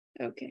there.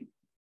 Okay.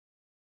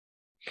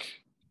 I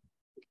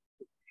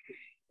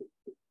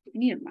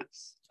need a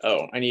mouse.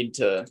 Oh, I need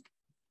to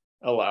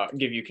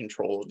give you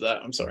control of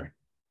that. I'm sorry.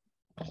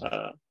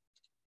 Yeah,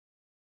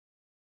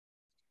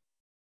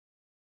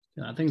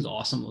 that thing's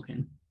awesome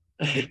looking.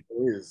 It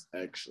is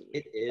actually.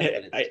 It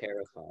is, and it's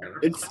terrifying.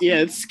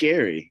 It's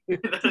scary.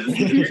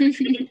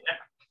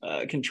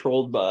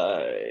 Controlled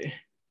by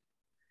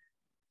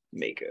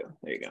Mako.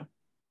 There you go.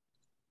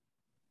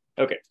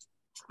 Okay,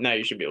 now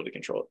you should be able to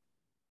control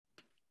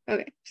it.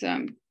 Okay, so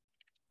I'm,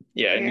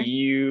 Yeah, Where? and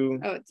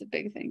you. oh, it's a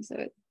big thing, so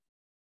it,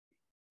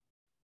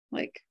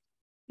 like,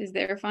 is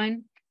there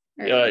fine?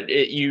 Or-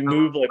 You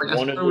move like That's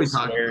one of what we the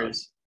talked about.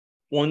 squares,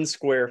 one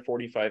square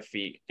 45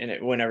 feet,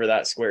 and whenever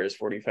that square is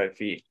 45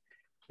 feet,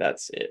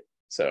 that's it.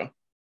 So,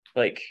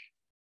 like,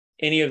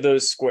 any of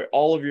those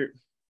all of your,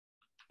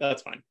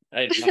 that's fine.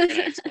 I'm not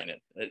gonna explain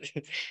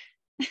it.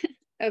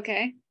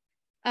 Okay.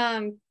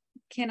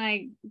 Can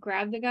I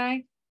grab the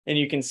guy? And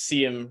you can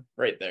see him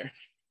right there,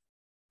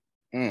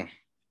 Mm.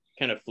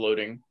 kind of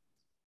floating.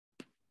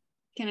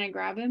 Can I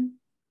grab him?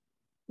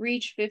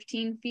 Reach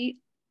 15 feet?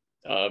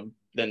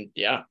 Then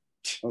yeah.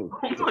 Oh,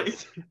 Oh my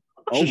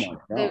oh my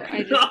So god. I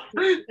just God.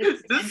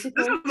 it's This is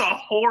tentacle. a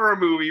horror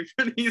movie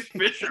for these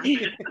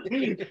fishermen.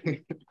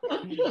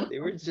 They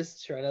were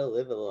just trying to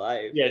live a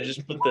life. Yeah,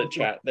 just put the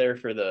chat there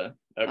for the.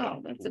 Okay.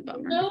 Oh, that's a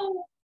bummer.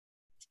 No.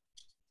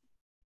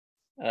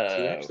 So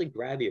you actually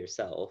grab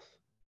yourself.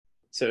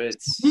 So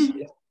it's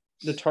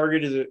the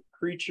target is a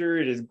creature.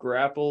 It is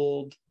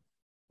grappled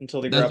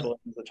until the That's- grapple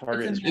ends. The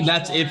target is.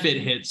 That's if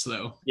it hits,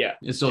 though. Yeah.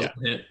 It still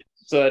doesn't hit.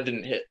 So that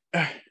didn't hit.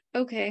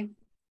 Okay.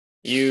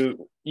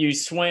 You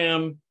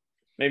swam.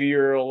 Maybe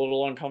you're a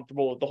little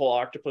uncomfortable with the whole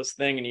octopus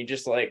thing, and you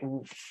just like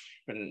woof,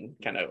 and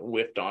kind of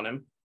whiffed on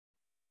him.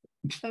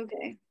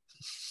 Okay.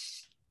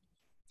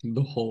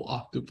 The whole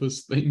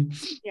octopus thing.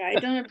 Yeah, I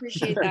don't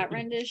appreciate that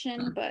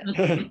rendition, but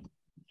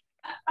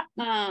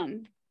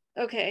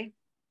okay.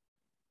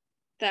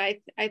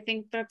 I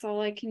think that's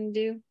all I can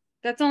do.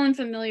 That's all I'm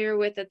familiar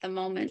with at the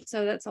moment,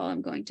 so that's all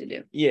I'm going to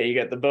do. Yeah, you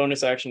got the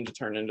bonus action to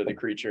turn into the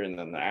creature, and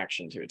then the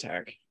action to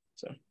attack.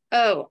 So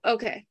Oh,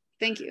 okay.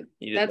 Thank you.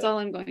 you did That's that. all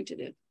I'm going to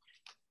do.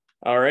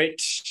 All right,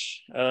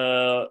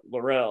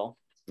 Laurel.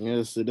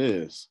 Yes, it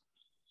is.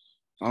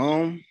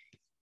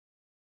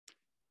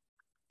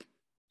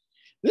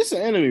 This is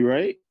an enemy,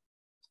 right?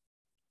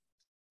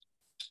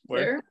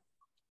 Where?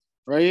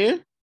 Right here?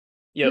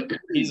 Yep,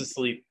 he's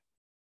asleep.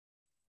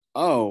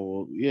 Oh,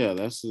 well, yeah,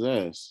 that's his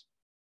ass.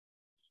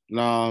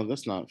 No,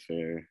 that's not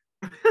fair.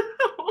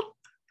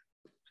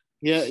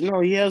 Yeah,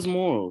 no, he has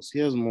morals. He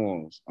has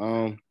morals.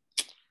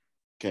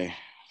 Okay.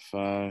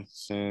 5,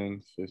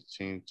 10,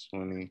 15,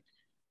 20,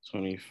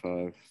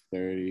 25,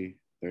 30,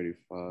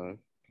 35.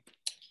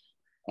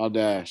 I'll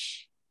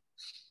dash.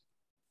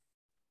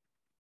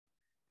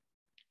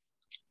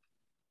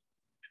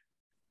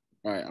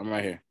 All right, I'm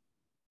right here.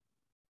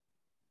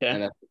 Yeah.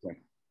 And that's the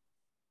thing.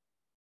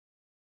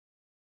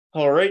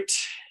 All right,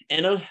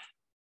 Anna.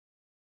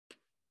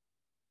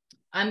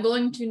 I'm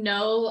going to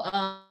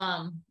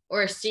know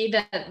or see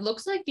that it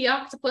looks like the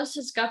octopus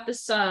has got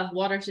this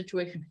water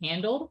situation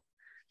handled.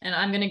 And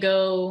I'm gonna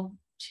go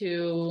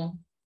to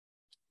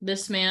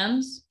this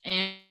man's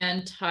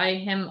and tie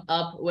him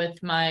up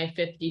with my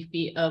 50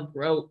 feet of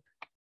rope.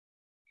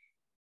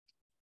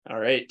 All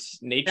right,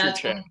 nature That's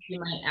check going to be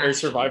my or action.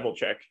 survival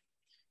check.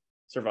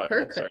 Survival.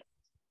 Perfect. Sorry.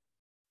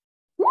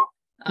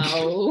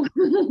 Oh.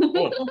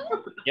 Cool.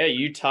 Yeah,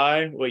 you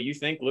tie what you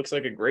think looks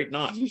like a great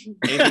knot.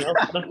 Anything else?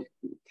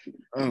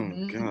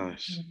 Oh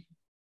gosh.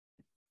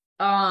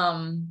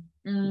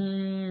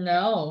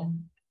 No.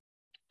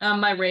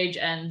 My rage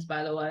ends,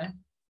 by the way.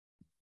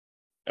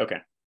 Okay.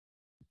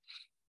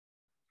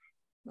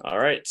 All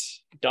right,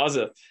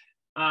 Dazeth.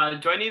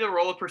 Do I need to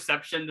roll a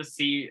perception to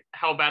see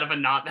how bad of a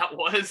knot that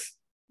was?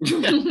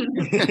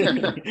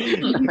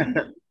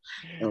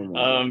 Oh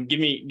my Give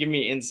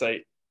me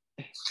insight.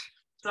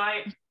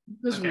 Sight.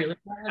 was Okay. really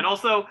bad. And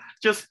also,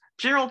 just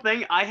general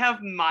thing, I have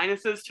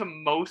minuses to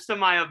most of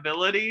my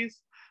abilities.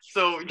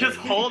 So just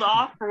hold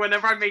off for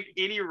whenever I make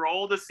any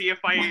roll to see if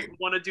I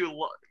want to do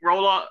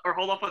roll off or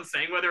hold off on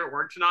saying whether it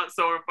works or not.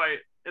 So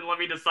and let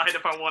me decide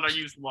if I want to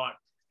use luck,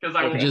 because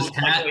I will Just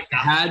most likely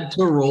have had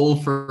to roll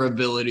for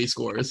ability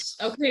scores.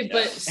 Okay,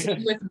 but stick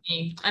with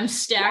me. I'm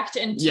stacked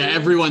and Yeah,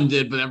 everyone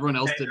did, but everyone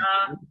else Okay, did.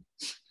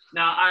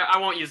 no, I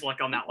won't use luck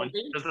on that one.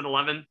 Is it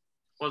 11?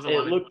 Was it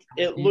 11?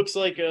 It looks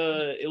like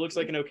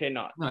an okay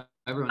knot. No,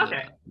 everyone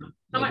Okay. did.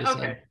 I'm like, Like I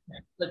okay. said,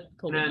 But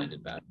Colby And and I then-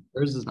 did bad.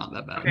 Yours is not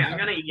that bad. Okay, I'm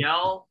gonna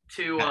yell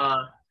to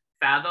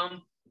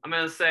Fathom. I'm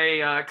gonna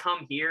say,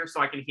 come here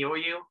so I can heal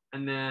you.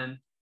 And then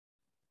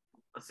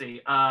let's see.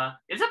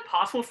 Is it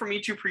possible for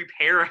me to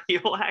prepare a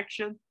heal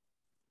action?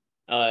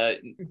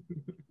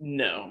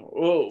 No.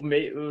 Oh,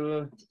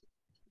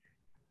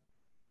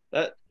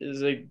 that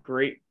is a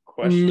great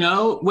question.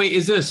 No, wait,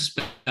 is it a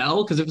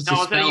spell? Because if it's No, I a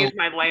was gonna spell, use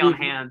my lay on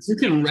hands. you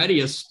can ready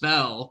a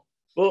spell.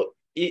 Well,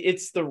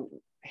 it's the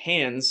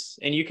hands,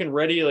 and you can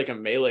ready like a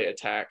melee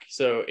attack.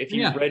 So if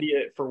you Yeah. ready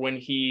it for when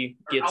he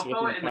gets I'll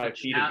throw it within in the 5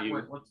 feet of chat. you.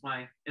 What's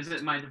my? Is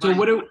it my? So divine-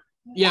 what do?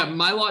 Yeah,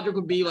 my logic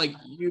would be like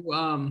you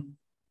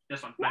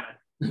This one. My bad.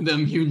 the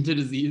immune to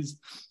disease.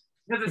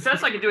 Because it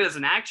says I can do it as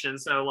an action,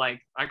 so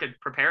like I could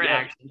prepare an Yeah.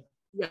 action.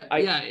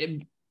 Yeah,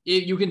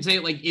 you can say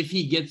like if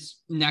he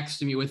gets next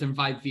to me within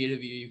 5 feet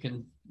of you, you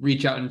can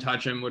reach out and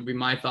touch him. Would be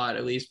my thought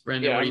at least.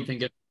 Brandon, Yeah, what do you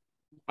think?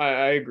 I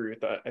agree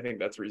with that. I think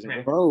that's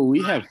reasonable. Bro,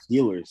 we have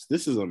healers.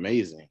 This is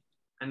amazing.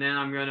 And then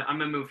I'm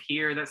gonna move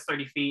here. That's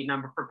 30 feet, and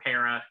I'm gonna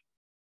prepare a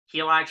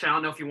heal action. I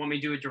don't know if you want me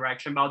to do a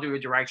direction, but I'll do a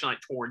direction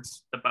like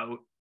towards the boat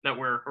that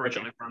we're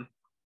originally from.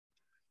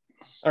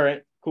 All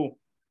right, cool.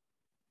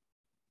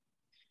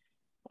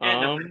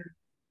 And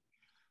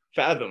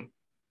Fathom,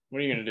 what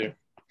are you gonna do?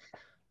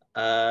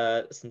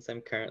 Since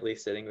I'm currently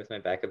sitting with my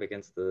back up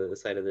against the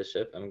side of the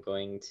ship, I'm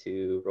going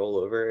to roll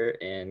over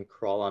and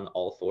crawl on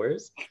all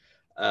fours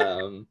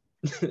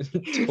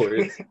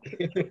towards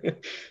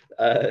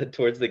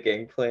towards the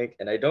gangplank,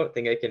 and I don't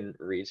think I can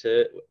reach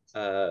it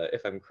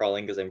if I'm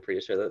crawling, because I'm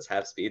pretty sure that's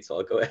half speed. So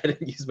I'll go ahead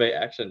and use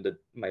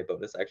my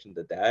bonus action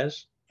to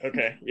dash,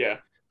 Okay, yeah.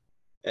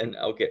 and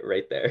I'll get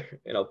right there,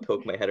 and I'll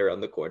poke my head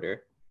around the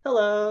corner.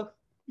 Hello.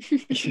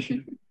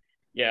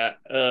 Yeah.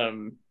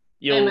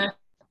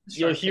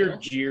 You'll hear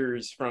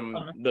jeers from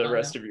the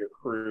rest of your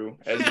crew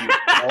as you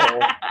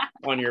fall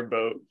on your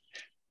boat.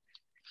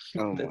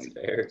 Oh my That's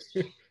fair.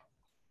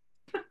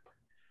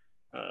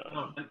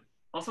 and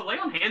also, lay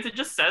on hands. It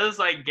just says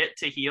I get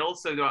to heal.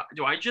 So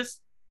do I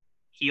just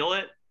heal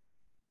it?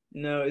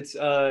 No, it's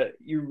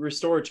you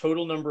restore a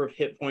total number of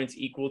hit points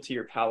equal to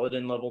your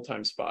paladin level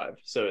times 5.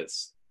 So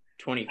it's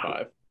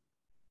 25.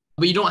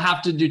 But you don't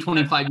have to do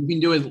 25. You can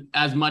do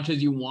as much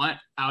as you want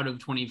out of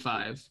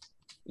 25.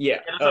 Yeah. Yeah,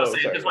 that's what I'm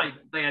saying. sorry. Just like,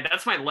 yeah,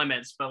 that's my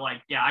limits. But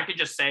like, yeah, I could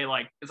just say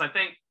like, because I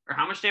think, or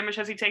how much damage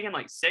has he taken?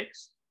 Like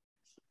 6?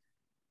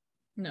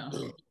 No.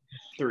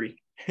 3.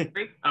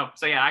 3? Oh,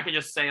 so yeah, I could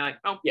just say like,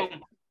 oh, Yeah.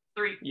 boom,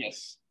 3.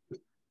 Yes.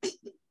 There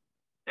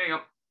you go.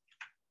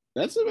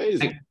 That's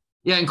amazing.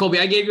 Yeah, and Colby,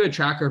 I gave you a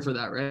tracker for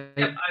that, right?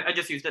 Yep, I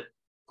just used it.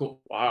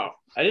 Cool. Wow.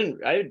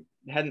 I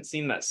hadn't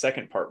seen that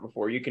second part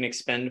before. You can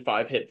expend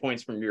 5 hit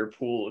points from your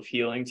pool of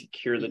healing to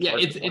cure the Yeah,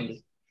 target.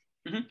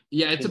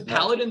 it's a paladins are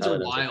Paladins are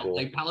wild. cool.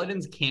 Like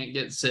paladins can't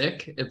get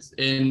sick.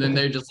 And then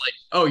they're just like,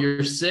 oh,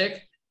 you're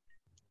sick.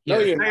 No,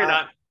 Here. you're No, you're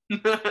not.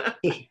 not.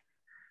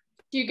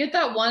 Do you get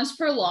that once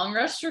per long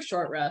rest or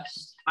short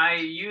rest? I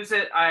use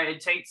it.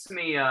 It takes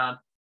me.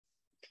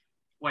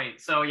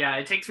 Wait. So yeah,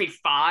 it takes me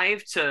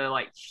 5 to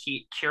like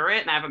cure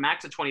it, and I have a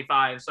max of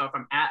 25. So if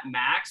I'm at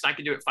max, I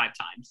can do it 5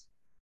 times.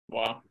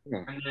 Wow.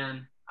 And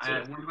then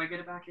when do I get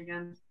it back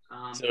again?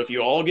 So if you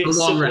all get The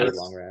long sick, rest.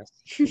 Long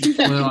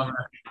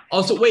rest.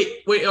 Also,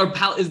 wait,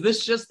 is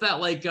this just that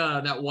like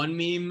that one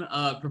meme,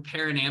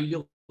 prepare an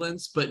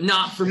ambulance, but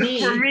not for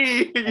me? For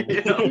me.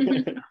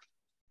 Yeah.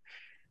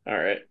 all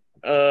right.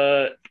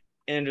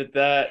 And with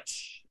that,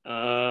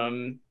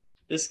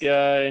 this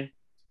guy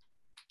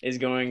is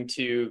going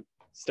to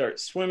start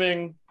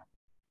swimming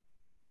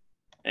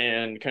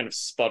and kind of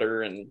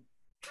sputter and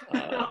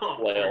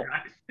flail.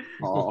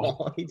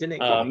 Oh, he didn't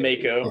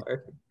Mako.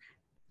 far.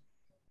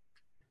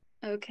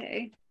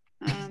 Okay.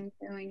 I'm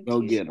going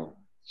Go to get him.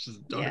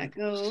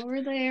 go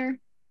over there.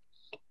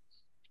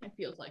 It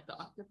feels like the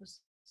octopus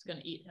is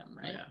gonna eat him,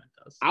 right? Yeah,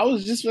 it does. I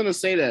was just gonna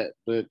say that,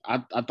 but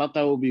I thought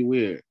that would be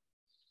weird.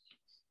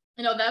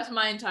 You know, that's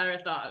my entire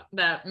thought,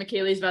 that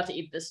Michaeli's about to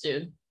eat this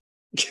dude.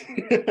 Eat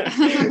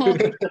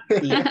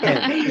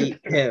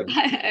him.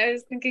 I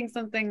was thinking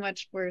something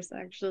much worse,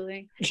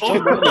 actually.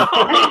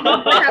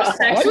 Have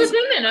sex with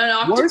him in an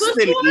octopus? Worse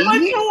than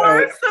eating?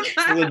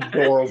 It's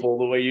adorable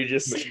the way you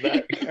just said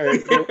that. All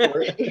right, go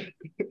for it.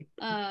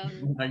 Oh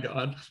my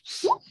god.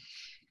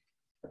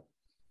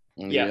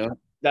 Yeah,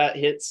 that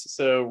hits.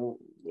 So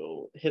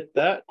we'll hit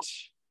that.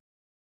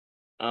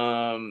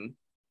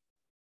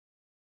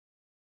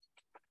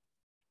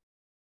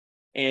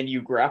 And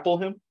you grapple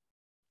him.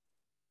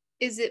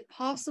 Is it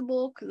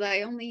possible, because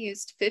I only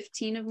used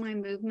 15 of my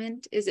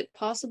movement, is it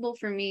possible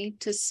for me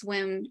to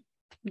swim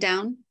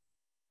down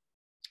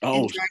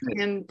Oh, and drag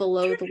him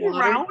below the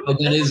water? Oh,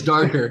 that is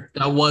darker.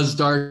 That was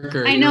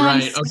darker. I know, You're I'm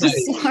right. so Okay.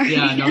 sorry.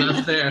 Yeah, no,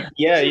 that's fair.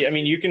 Yeah, I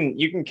mean you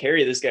can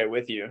carry this guy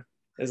with you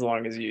as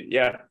long as you.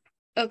 Yeah.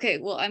 Okay,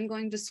 well, I'm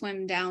going to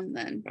swim down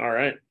then. All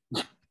right.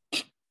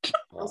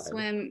 I'll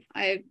swim.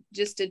 I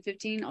just did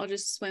 15. I'll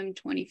just swim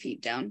 20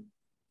 feet down.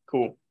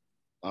 Cool.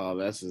 Oh,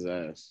 that's his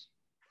ass.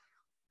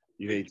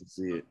 You hate to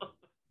see it.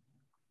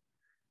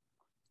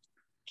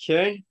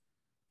 Okay.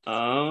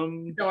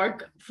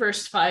 Dark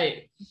first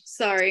fight.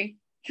 Sorry.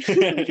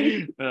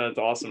 That's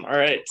awesome. All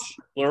right,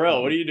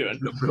 Laurel, what are you doing?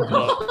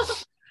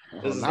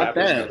 This is Not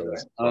happening.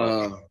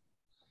 that.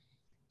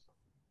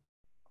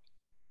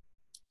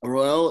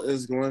 Roel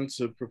is going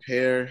to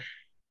prepare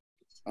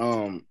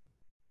to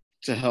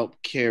help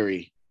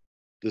carry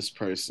this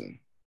person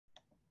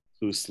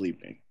who's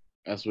sleeping.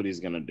 That's what he's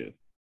gonna do.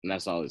 And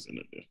that's all he's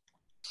gonna do.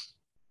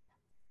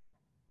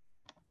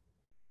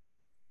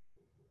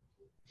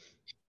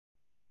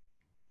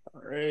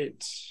 All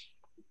right.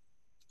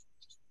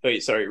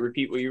 Wait, sorry,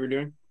 repeat what you were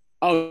doing.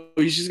 Oh,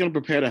 he's just gonna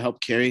prepare to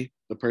help carry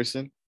the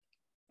person.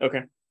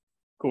 Okay,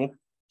 cool.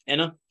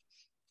 Anna?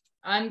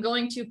 I'm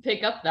going to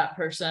pick up that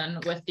person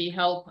with the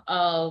help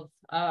of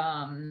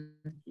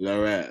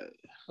Laurel.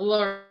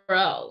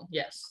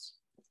 Yes.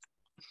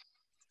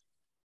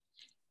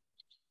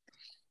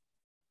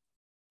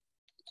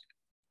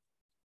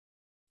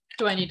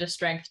 Do I need a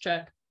strength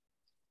check?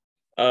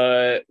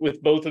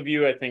 With both of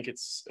you, I think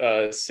it's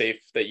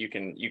safe that you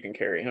can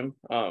carry him.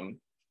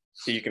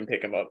 So you can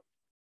pick him up.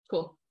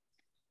 Cool.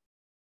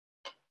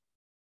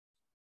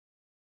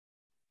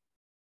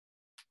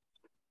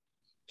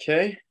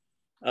 Okay.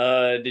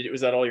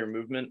 Was that all your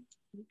movement?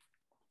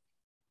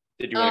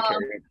 Did you want to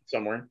carry him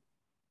somewhere?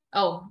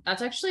 Oh,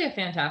 that's actually a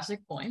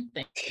fantastic point.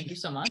 Thank you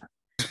so much.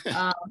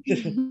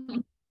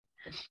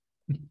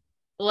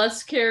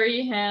 Let's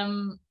carry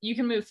him. You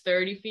can move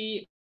 30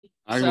 feet.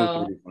 I can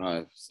move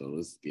 35, so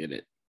let's get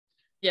it.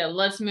 Yeah,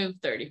 let's move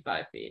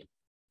 35 feet.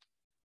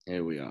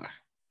 Here we are.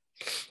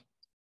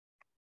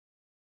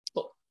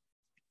 Cool.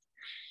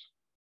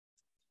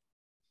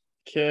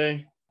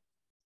 Okay.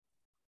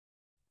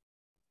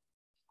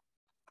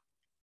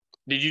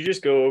 Did you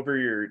just go over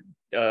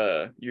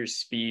your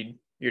speed,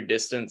 your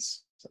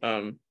distance,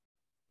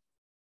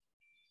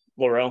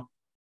 Laurel?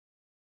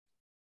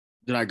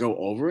 Did I go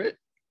over it?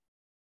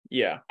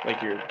 Yeah,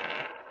 like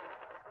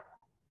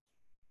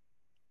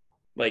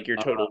your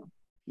total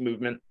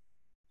movement.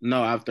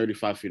 No, I have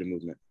 35 feet of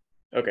movement.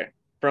 Okay.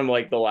 From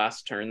like the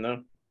last turn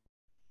though.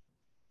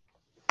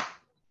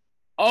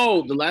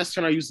 Oh, the last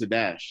turn I used the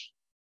dash.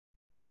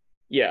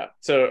 Yeah.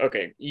 So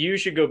okay, you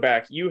should go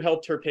back. You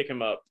helped her pick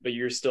him up, but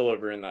you're still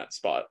over in that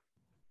spot.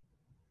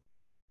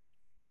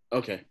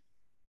 Okay.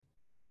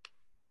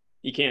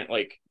 You can't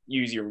like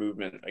use your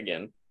movement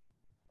again.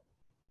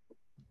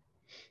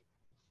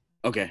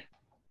 Okay.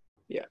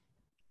 Yeah.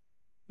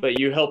 But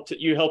you helped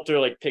her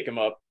like pick him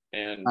up,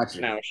 and Gotcha.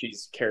 now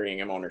she's carrying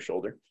him on her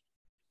shoulder.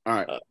 All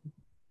right.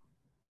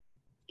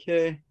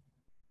 Okay.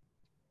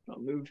 I'll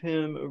move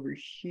him over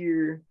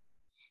here.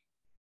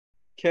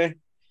 Okay.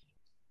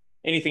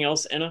 Anything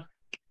else, Anna?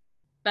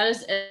 That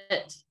is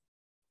it.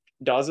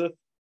 Dazeth?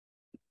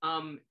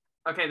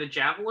 Okay, the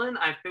javelin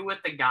I threw with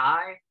the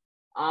guy.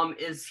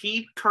 Is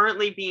he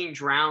currently being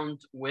drowned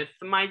with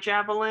my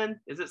javelin?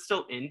 Is it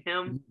still in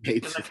him?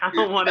 Because I kind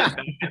of want it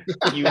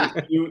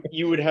back.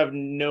 You would have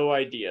no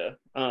idea.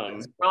 Or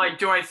like,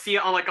 do I see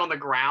it on the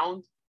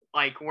ground,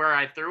 like where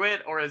I threw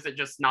it, or is it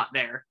just not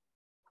there?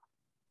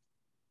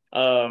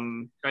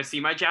 Do I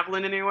see my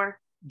javelin anywhere?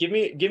 Give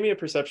me a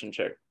perception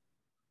check.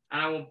 And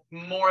I will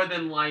more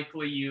than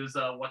likely use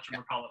a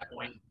whatchamacallit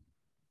point.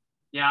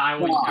 Yeah, I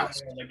will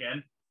use it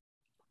again.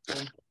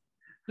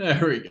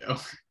 There we go.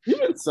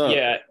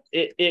 Yeah,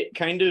 it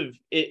kind of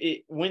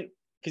it went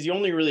because you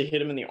only really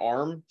hit him in the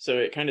arm, so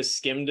it kind of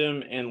skimmed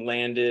him and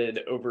landed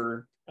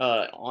over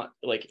on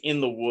like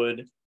in the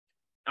wood.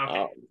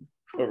 Okay.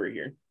 Over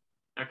here.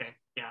 Okay,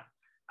 yeah.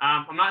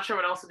 I'm not sure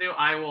what else to do.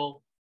 I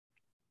will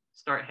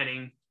start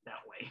heading that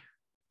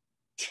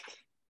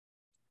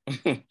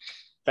way.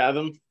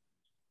 Fathom.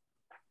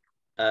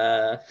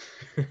 I'm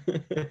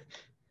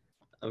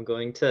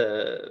going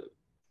to.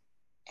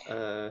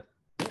 Where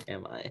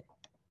am I?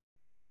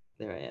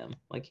 There I am.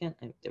 Why can't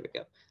I? There we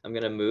go. I'm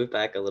gonna move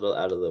back a little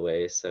out of the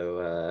way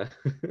so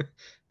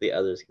the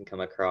others can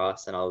come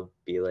across, and I'll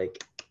be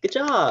like, "Good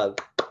job!"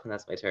 And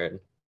that's my turn.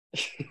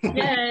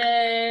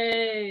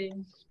 Yay!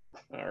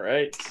 All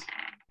right.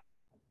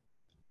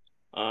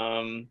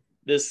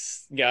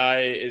 This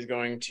guy is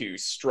going to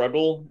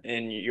struggle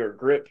in your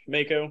grip,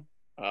 Mako,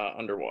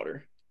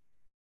 underwater.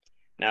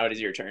 Now it is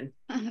your turn.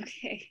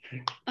 Okay.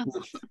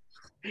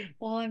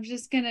 Well, I'm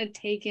just gonna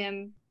take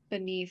him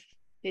beneath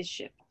his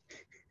ship.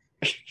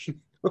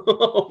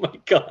 Oh my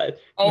god!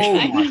 Oh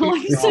I my know,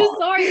 I'm so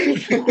sorry.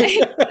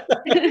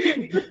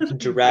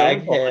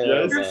 Drag Don't him.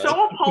 apologize. You're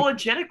so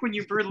apologetic when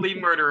you brutally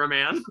murder a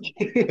man.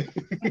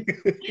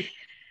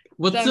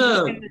 What's So I'm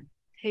just gonna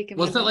take him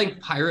what's that above. like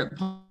pirate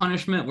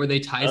punishment where they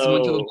tie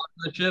someone to the Oh. bottom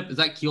of the ship? Is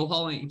that keel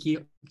hauling?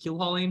 Keel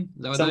hauling?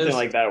 Is that what that Something is?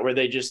 like that, where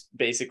they just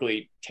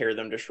basically tear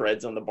them to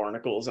shreds on the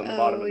barnacles on the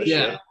bottom of the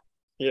yeah. ship.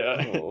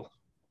 Yeah. Oh.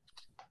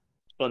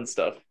 Fun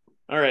stuff.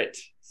 All right.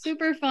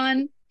 Super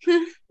fun.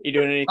 You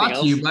doing anything Brought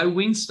else? to you by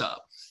Wingstop.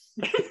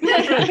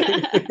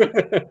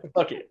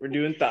 Fuck it. We're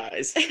doing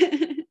thighs.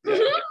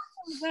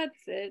 That's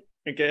it.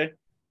 Okay.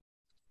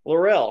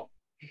 Laurel.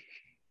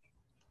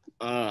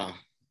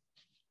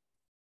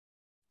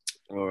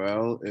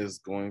 Laurel is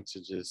going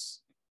to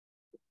just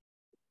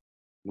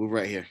move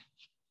right here.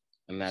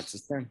 And that's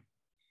his turn.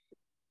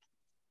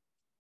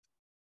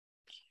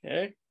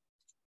 Okay.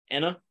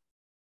 Anna.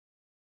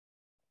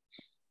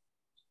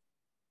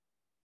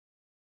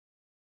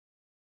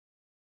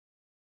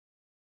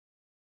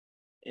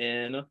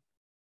 Anna.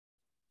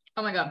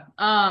 Oh my god.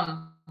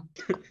 I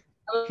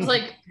was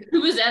like,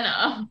 who is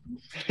Enna?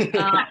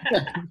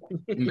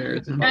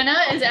 Embarrassing. Enna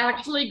is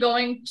actually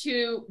going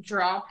to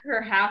drop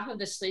her half of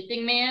the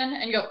sleeping man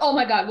and go, oh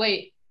my god,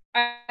 wait,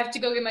 I have to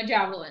go get my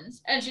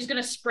javelins. And she's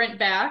gonna sprint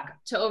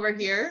back to over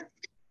here.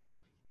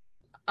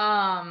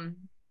 So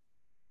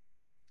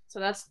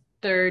that's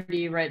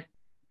 30 right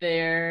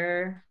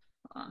there.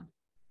 Hold on.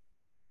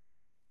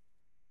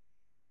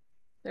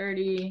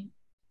 30.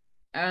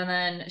 And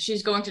then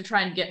she's going to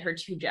try and get her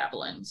 2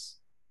 javelins.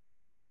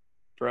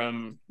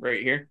 From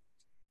right here.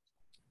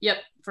 Yep,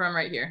 from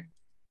right here.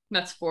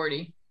 That's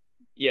 40.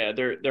 Yeah,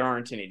 there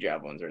aren't any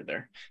javelins right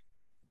there.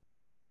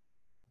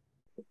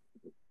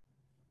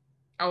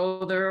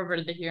 Oh, they're over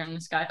here in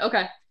the sky.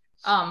 Okay.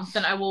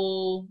 Then I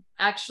will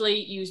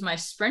actually use my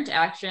sprint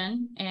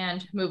action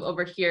and move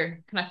over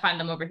here. Can I find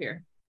them over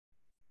here?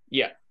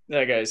 Yeah,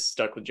 that guy's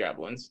stuck with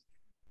javelins.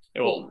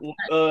 Cool.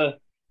 Well,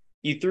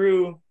 you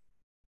threw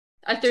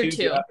I threw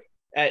 2.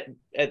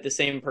 At the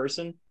same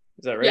person.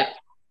 Is that right? Yeah.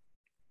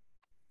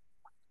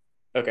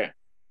 Okay.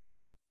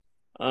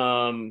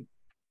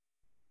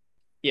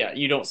 Yeah,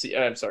 you don't see.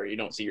 I'm sorry, you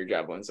don't see your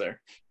javelins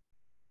there.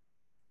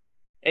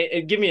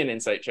 Hey, give me an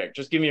insight check.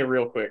 Just give me a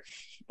real quick,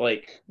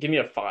 give me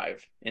a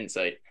 5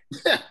 insight.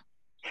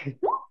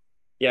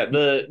 Yeah,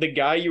 the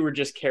guy you were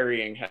just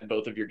carrying had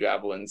both of your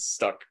javelins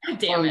stuck God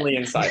damn firmly it.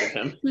 inside of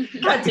him.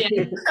 God damn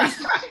it.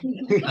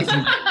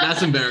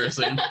 That's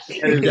embarrassing.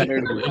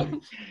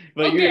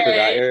 But You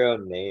forgot Okay. your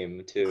own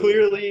name too.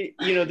 clearly,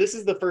 this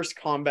is the first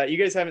combat. You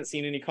guys haven't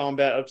seen any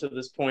combat up to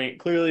this point.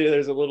 Clearly,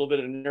 there's a little bit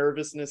of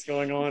nervousness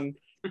going on.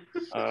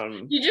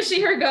 You just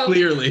see her go.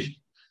 Clearly.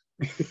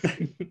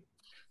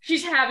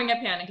 She's having a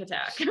panic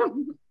attack.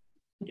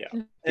 Yeah.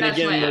 And That's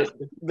again,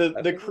 my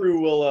the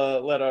crew will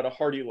let out a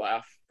hearty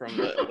laugh from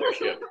their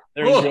ship.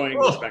 They're enjoying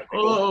the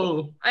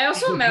spectacle. I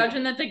also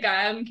imagine that the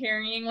guy I'm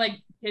carrying like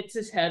hits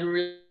his head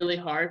really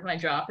hard when I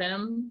drop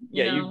him.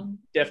 You Yeah, know? you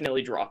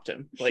definitely dropped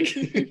him. Like,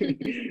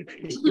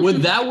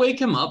 Would that wake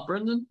him up,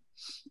 Brendan?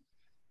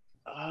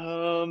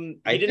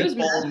 he didn't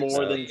fall max.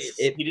 more than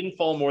It- he didn't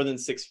fall more than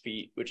 6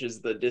 feet, which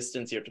is the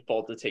distance you have to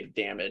fall to take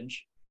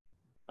damage.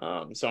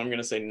 So I'm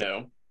gonna say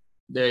no.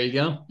 There you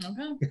go.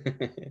 Okay.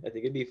 I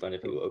think it'd be fun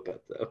if he woke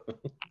up though.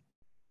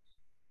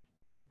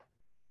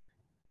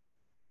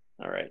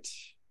 All right.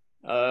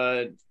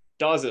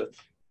 Dazeth.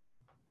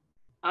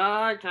 Can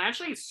I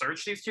actually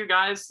search these 2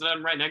 guys that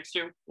I'm right next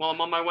to while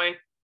I'm on my way?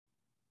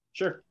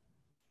 Sure.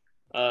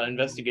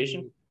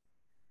 Investigation.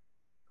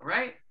 All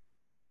right.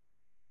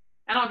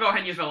 And I'll go ahead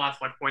and use my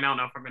last luck point. I don't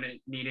know if I'm going to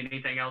need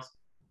anything else.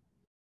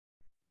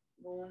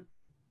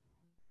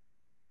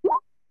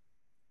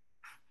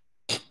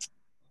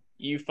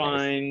 You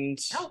find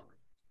Help.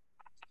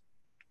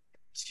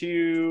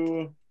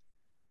 2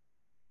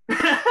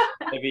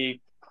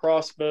 heavy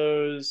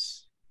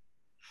crossbows.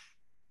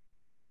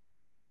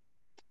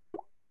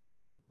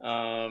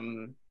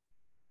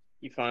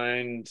 You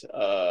find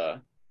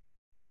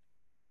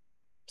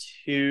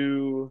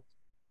 2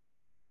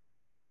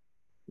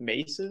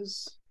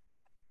 maces.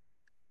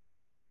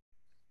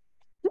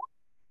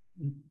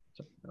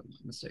 Sorry, that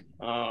was a mistake.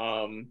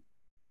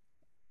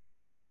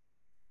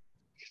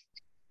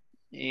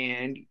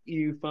 And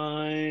you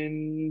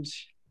find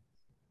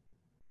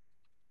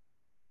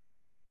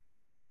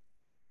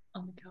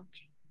on the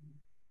couch.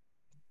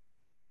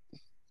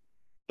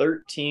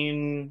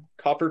 13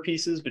 copper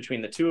pieces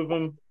between the two of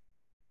them.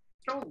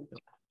 Oh,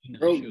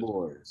 Broke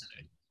boys.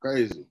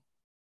 Crazy.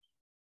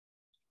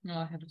 No,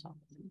 I have a top.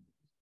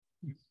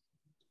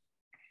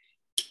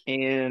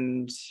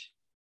 And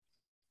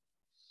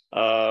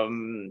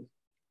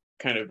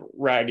kind of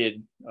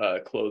ragged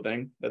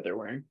clothing that they're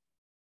wearing.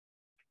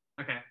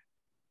 okay.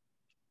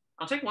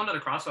 I'll take one of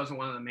the crossbows and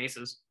one of the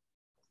maces.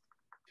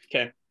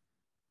 Okay.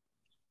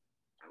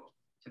 I will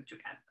attempt to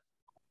add.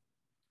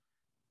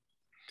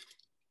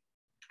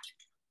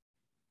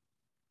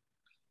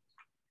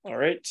 All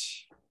right.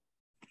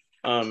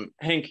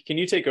 Hank, can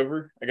you take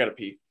over? I gotta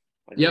pee.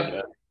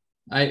 Yep.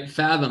 I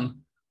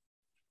fathom.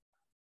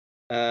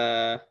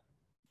 I'm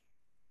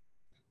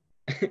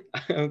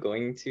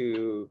going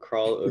to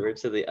crawl over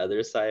to the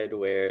other side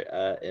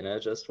where Inna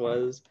just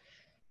was.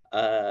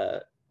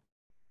 And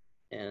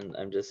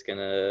I'm just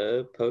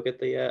gonna poke at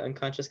the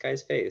unconscious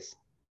guy's face.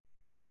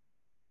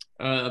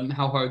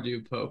 How hard do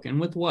you poke, and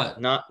with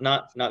what? Not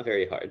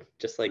very hard.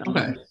 Just like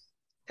Okay.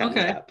 tap,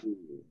 Okay. tap.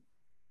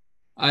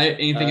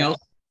 Anything else?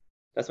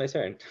 That's my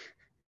turn.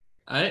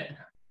 All right.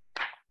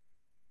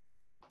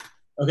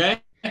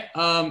 Okay.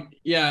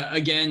 Yeah.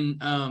 Again.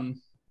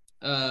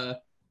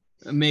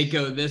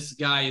 Mako, this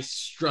guy is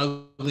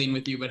struggling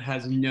with you, but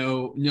has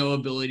no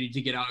ability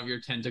to get out of your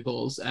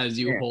tentacles as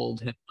you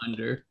hold him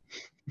under.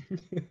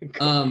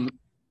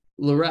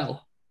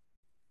 Laurel.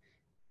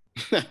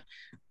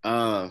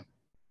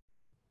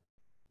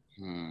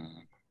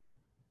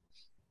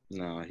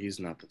 No, he's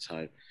not the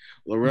type.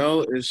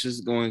 Laurel is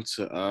just going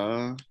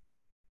to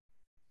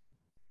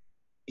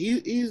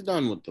he's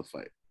done with the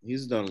fight.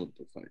 He's done with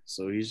the fight.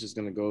 So he's just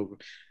gonna go over.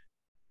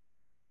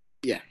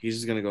 Yeah, he's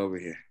just gonna go over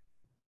here.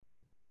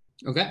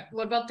 Okay.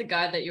 What about the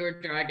guy that you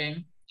were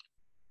dragging?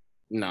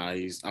 Nah,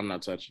 I'm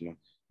not touching him.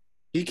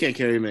 He can't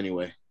carry him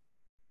anyway.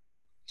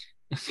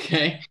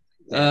 Okay.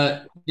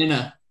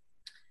 Inna.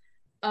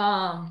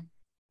 I'm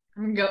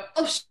gonna go,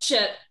 oh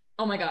shit.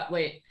 Oh my god,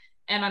 wait.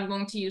 And I'm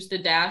going to use the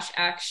dash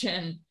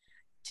action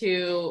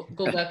to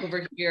go back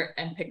over here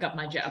and pick up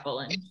my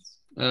javelins.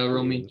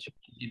 Roll me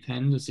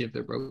 2d10 to see if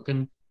they're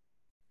broken.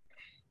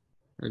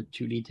 Or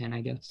 2d10,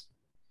 I guess.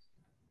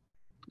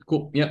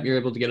 Cool. Yep, you're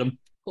able to get them.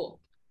 Cool.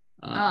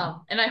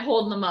 And I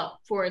hold them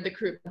up for the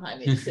crew behind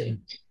me to see.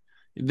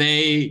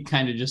 They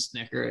kind of just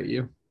snicker at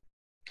you.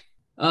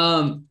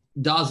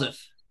 Dazeth.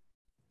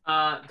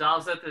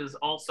 Dalzeth is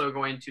also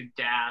going to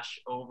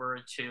dash over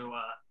to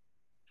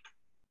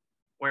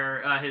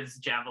where his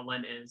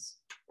javelin is,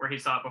 where he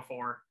saw it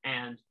before,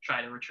 and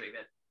try to retrieve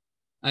it.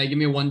 Give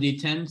me a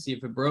 1d10, see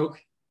if it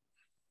broke.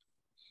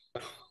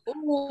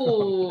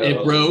 Ooh.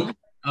 It broke.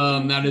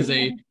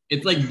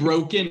 It's like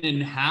broken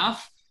in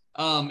half.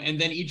 And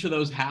then each of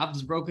those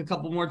halves broke a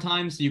couple more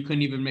times, so you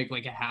couldn't even make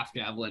like a half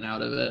javelin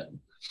out of it.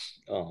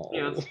 Oh.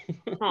 Yeah.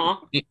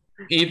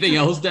 Anything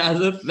else,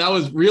 Dazeth? That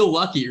was real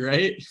lucky,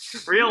 right?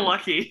 Real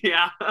lucky,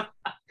 yeah.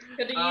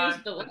 Could have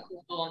used the lucky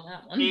roll on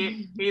that one.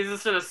 He's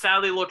just gonna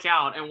sadly look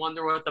out and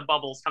wonder what the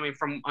bubbles coming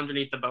from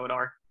underneath the boat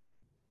are.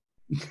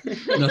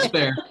 No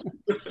spare.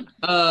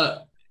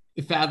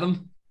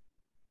 Fathom.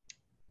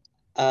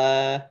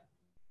 I'm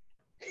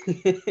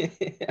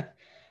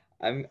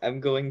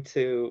going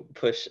to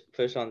push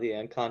on the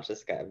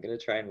unconscious guy. I'm gonna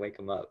try and wake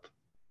him up.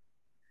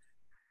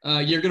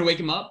 You're gonna wake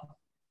him up?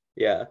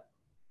 Yeah.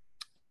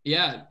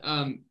 Yeah.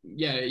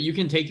 Yeah. You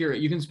can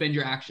spend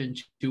your action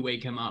to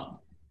wake him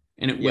up,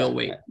 and it will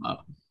wake him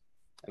up.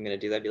 I'm gonna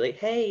do that. Be like,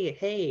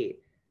 hey,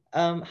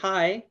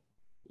 hi,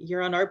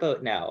 you're on our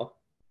boat now,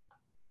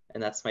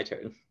 and that's my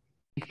turn.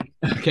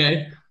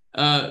 Okay.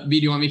 B, do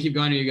you want me to keep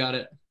going, or you got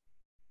it?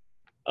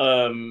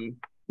 I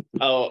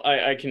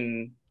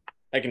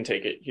can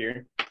take it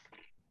here.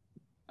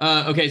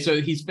 Okay,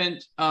 so he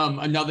spent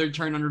another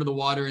turn under the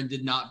water and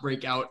did not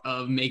break out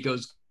of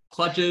Mako's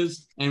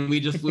clutches, and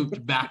we just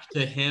looped back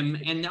to him.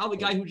 And now the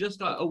guy who just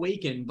got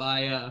awakened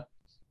by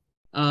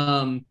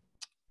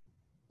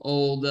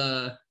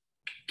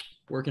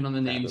working on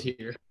the names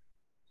here.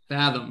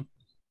 Fathom.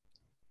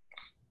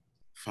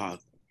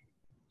 Father.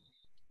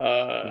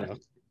 No.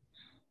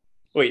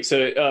 Wait,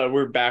 so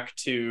we're back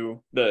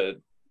to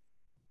the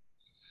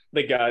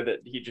guy that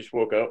he just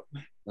woke up.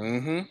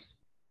 Mm-hmm.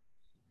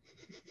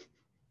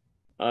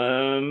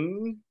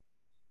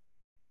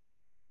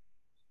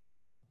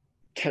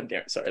 God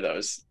damn, sorry, that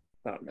was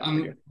not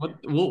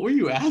what were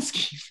you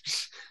asking?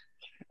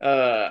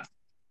 I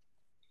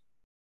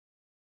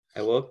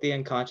woke the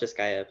unconscious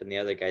guy up, and the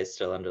other guy's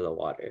still under the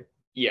water.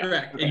 Yeah,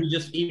 correct. Okay. And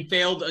he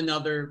failed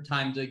another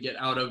time to get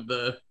out of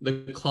the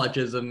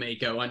clutches of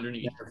Mako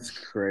underneath. That's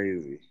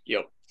crazy.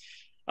 Yep.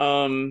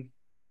 Oh.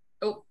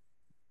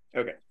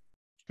 Okay.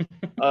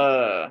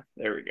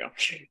 There we go.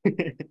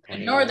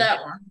 Ignore that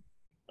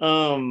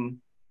one.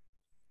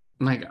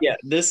 My God. Yeah,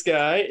 this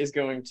guy is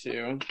going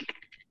to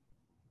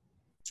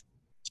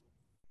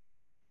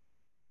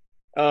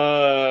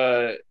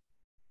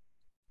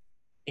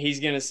he's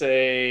gonna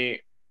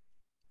say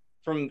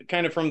from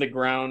the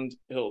ground,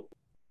 he'll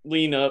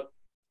lean up,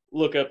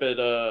 look up at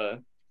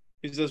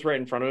Who's this right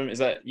in front of him? Is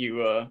that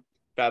you,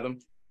 Fathom?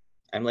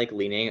 I'm like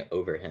leaning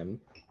over him.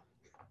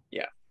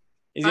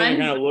 He's gonna I'm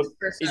kind of look. first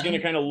person. He's gonna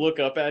kind of look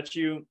up at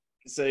you,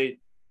 say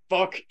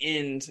 "fuck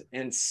end"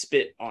 and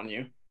spit on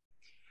you.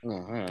 Oh,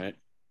 all right.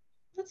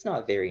 That's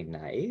not very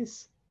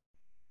nice.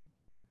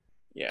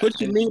 Yeah. Put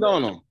your meat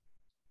on him.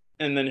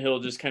 And then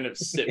he'll just kind of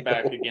sit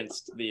back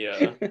against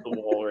the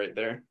wall right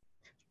there.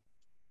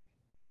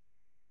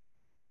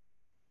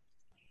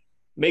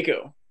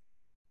 Mako.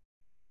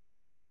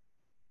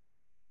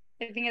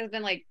 I think it's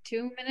been like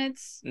 2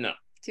 minutes, No.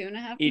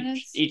 2.5 Each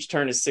minutes. each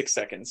turn is 6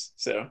 seconds.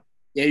 So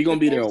Yeah, you're gonna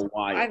be there a Five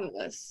while. of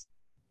us.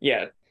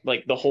 yeah,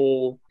 like the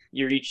whole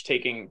you're each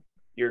taking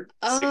your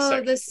 6 Oh,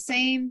 seconds. the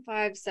same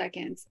 5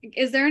 seconds.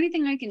 Is there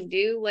anything I can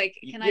do? Like,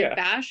 can I Yeah.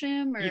 bash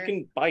him, or You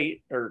can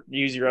bite or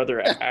use your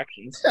other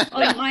actions.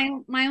 like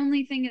my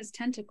only thing is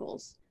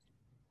tentacles.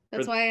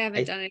 That's For- why I haven't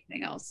I- done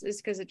anything else. Is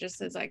because it just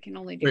says I can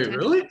only do Wait,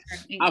 tentacles. really? or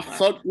an ink I blast.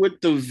 fuck with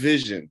the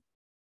vision.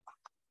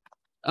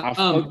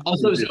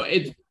 Also, so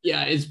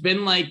it's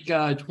been like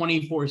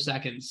 24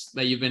 seconds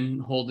that you've been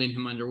holding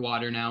him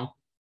underwater now.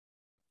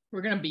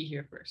 We're gonna be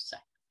here for a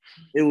second.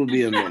 It would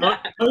be a minute.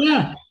 Oh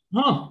yeah.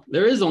 Huh.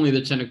 There is only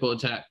the tentacle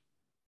attack.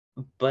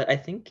 But I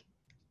think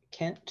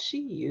can't she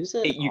use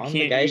it You on can't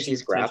the guy use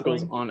she's your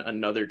tentacles grappling? on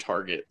another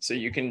target, so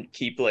you can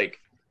keep like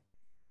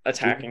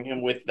attacking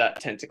him with that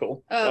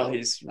tentacle while Oh,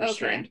 he's okay.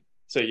 restrained.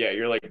 So yeah,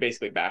 you're like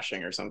basically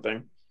bashing or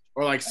something.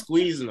 Or like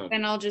squeezing them.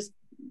 Then I'll just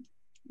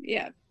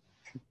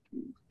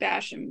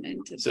bash him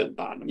into So, the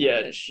bottom yeah.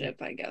 of the ship,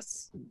 I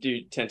guess.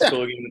 Do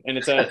tentacle again, and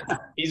it's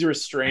he's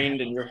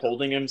restrained and you're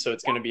holding him, so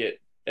it's going to be at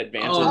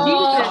advantage.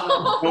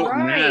 Oh. Don't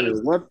Right.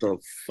 matter. What the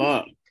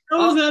fuck?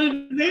 How is that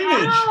an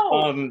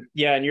advantage?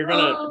 Yeah, and you're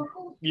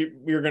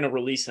gonna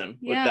release him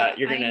with Yeah, that.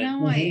 You're I gonna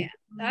know I am.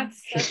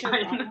 That's such a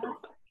I bummer.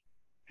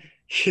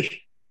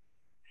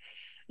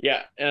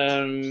 yeah.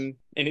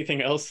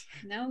 Anything else?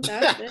 No,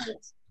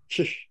 that's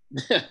it.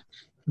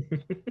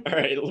 All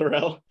right,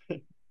 Laurel.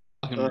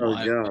 Fucking Oh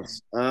wild.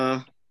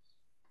 gosh.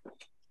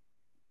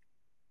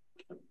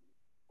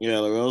 Yeah,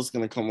 Laurel's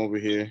gonna come over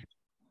here.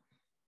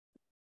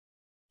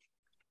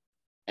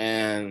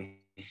 And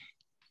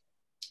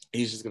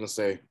he's just gonna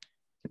say,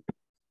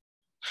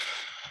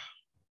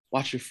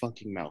 watch your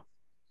fucking mouth.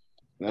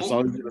 And that's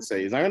all he's gonna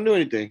say. He's not gonna do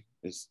anything.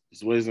 It's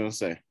what he's gonna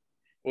say.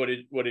 What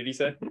did he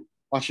say?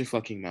 Watch your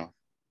fucking mouth.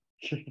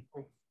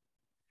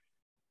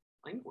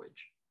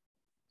 Language.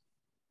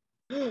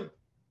 All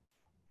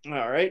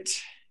right,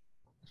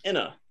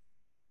 Inna.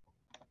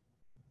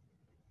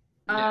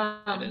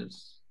 Yeah, Um, it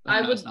is.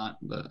 I No, it's would- not,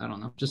 but I don't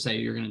know. Just say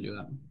you're gonna do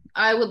that.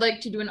 I would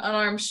like to do an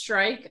unarmed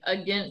strike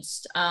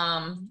against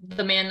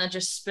the man that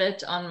just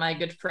spit on my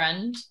good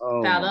friend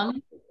Oh,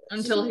 Fathom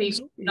until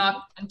he's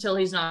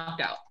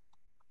knocked out.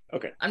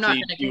 Okay. I'm not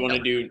So gonna you want to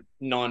kill do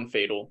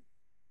non-fatal?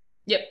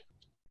 Yep.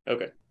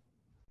 Okay.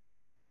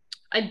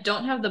 I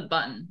don't have the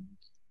button.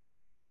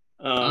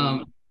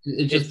 It's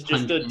It's just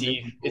just a punching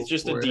D. It's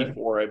just a for it.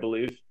 D4, I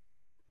believe.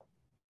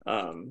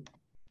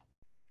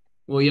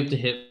 Well, you have to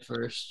hit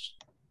first.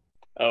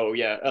 Oh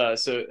yeah.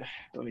 So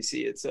let me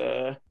see. It's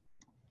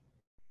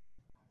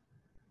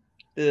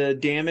the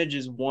damage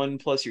is 1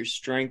 plus your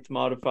strength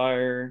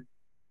modifier.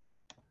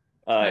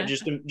 Okay.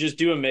 Just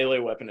do a melee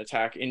weapon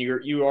attack, and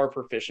you are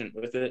proficient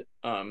with it.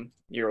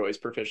 You're always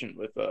proficient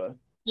with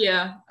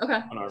Yeah. Okay.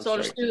 Unarmed So I'll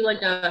just strike. do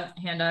like a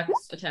hand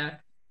axe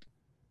attack.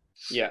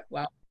 Yeah.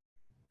 Wow.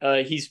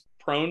 He's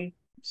prone,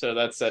 so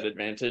that's at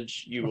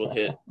advantage. You will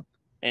hit,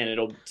 and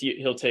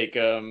he'll take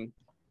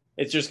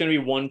it's just gonna be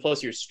 1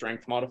 plus your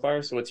strength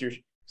modifier. So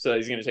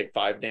he's gonna take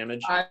 5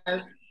 damage.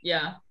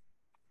 Yeah.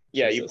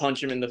 Yeah, you Jesus.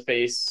 punch him in the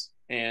face,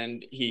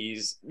 and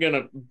he's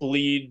gonna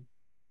bleed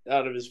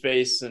out of his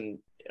face and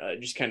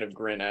just kind of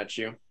grin at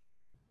you.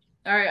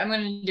 All right. I'm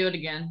gonna do it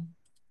again.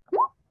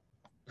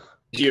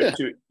 You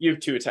have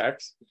two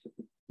attacks.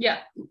 Yeah.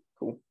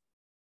 Cool.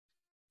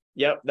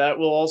 Yep, that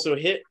will also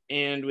hit,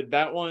 and with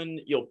that one,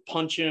 you'll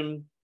punch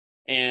him,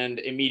 and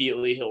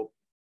immediately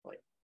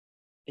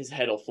his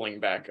head will fling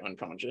back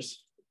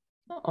unconscious.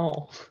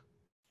 Oh.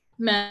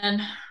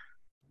 Man.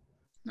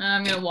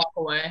 I'm gonna walk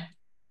away.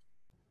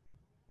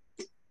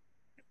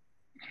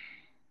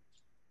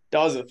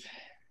 Dazeth.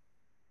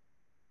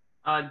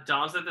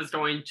 Dazeth is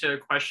going to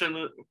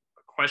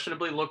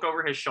questionably look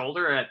over his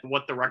shoulder at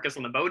what the ruckus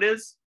on the boat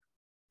is.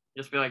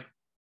 Just be like,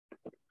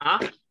 huh?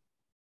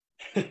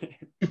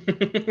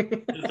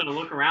 Just gonna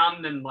look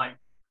around and like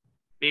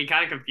being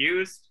kind of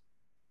confused.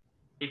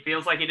 He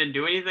feels like he didn't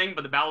do anything,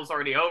 but the battle's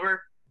already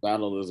over.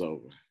 Battle is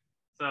over.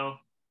 So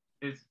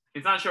he's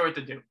not sure what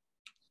to do.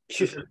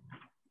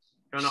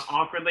 Gonna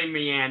awkwardly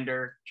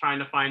meander, trying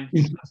to find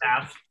a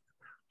path.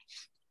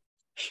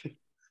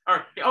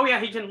 Or oh yeah,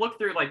 he can look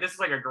through like this is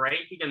like a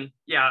grate. He's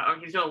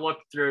gonna look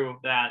through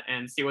that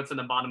and see what's in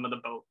the bottom of the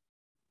boat.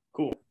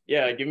 Cool.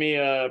 Yeah, give me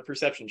a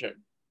perception check.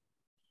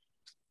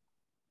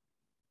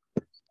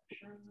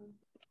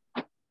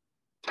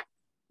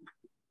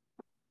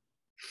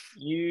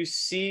 You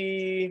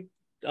see,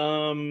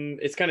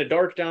 it's kind of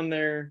dark down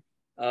there.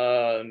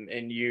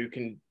 and you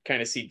can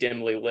kind of see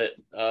dimly lit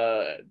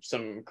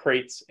some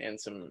crates and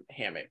some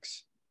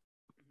hammocks,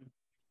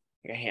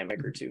 like a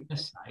hammock or two. A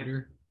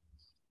cider.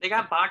 They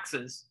got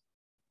boxes.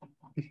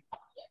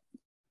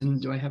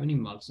 And do I have any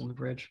mugs in the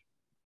fridge?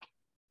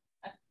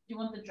 Do you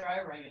want the dry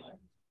or regular?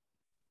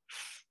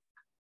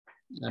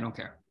 I don't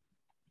care.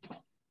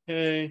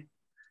 Okay.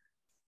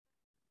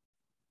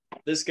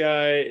 This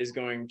guy is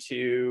going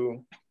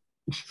to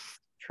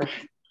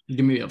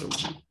Give me the other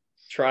one.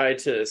 try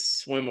to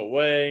swim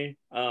away,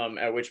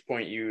 at which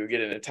point you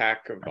get an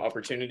attack of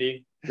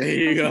opportunity. There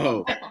you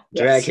go.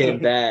 Drag him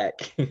back.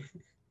 Thank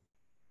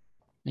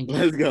you.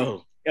 Let's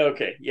go.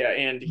 Okay, yeah,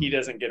 and he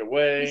doesn't get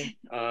away.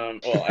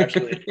 Well,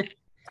 actually,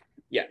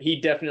 yeah,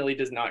 he definitely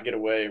does not get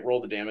away.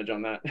 Roll the damage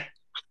on that.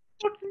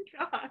 Oh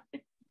my god.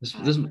 This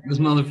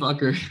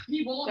motherfucker.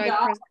 He won't Do I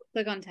die. press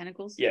click on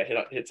tentacles? Yeah,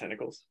 hit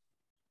tentacles.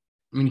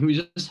 I mean, he was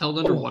just held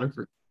underwater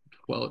for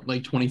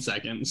 20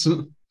 seconds.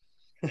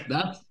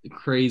 That's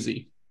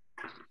crazy.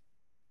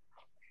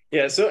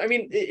 Yeah, so I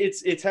mean,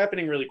 it's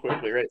happening really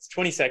quickly, right? It's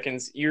 20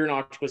 seconds. You're an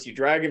octopus. You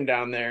drag him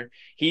down there.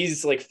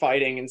 He's like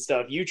fighting and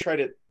stuff. You try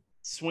to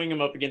swing him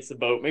up against the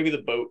boat. Maybe the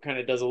boat kind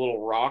of does a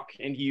little rock,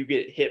 and you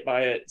get hit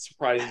by it.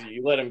 Surprises you.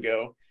 You let him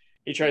go.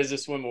 He tries to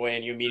swim away,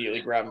 and you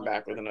immediately grab him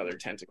back with another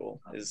tentacle.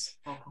 Is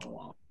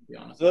To be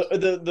honest.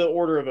 the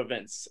order of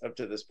events up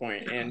to this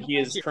point, and he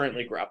is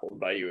currently grappled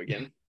by you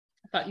again.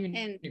 I thought you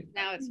And knew.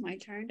 now it's my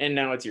turn. And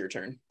now it's your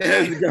turn.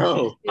 Let's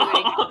go.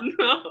 Oh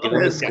no. Give him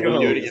a Let's Yeah, go.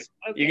 do it again.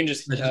 Okay. You can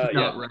just That's just yeah,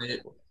 not right.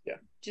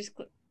 Just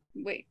click.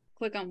 Wait,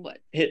 click on what?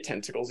 hit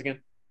tentacles again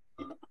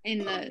In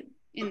the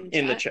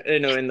in the chat?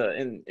 no in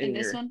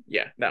this your one?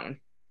 yeah, that one.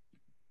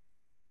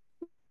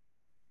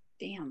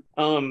 Damn.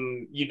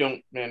 You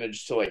don't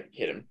manage to like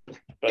hit him,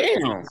 but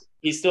Damn.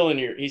 he's still in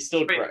your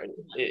Wait.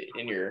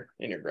 in your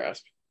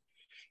grasp.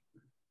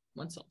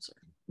 One seltzer.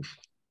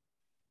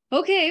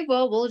 Okay,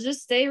 well, we'll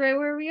just stay right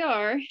where we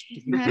are.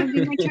 That'll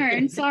be my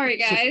turn. Sorry,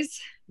 guys.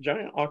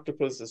 Giant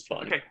octopus is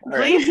fun. Okay, All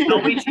right. please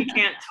tell me she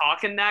can't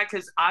talk in that,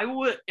 because I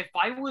would, if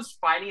I was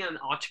fighting an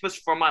octopus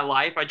for my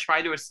life, I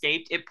tried to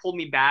escape, it pulled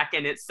me back,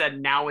 and it said,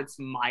 now it's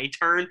my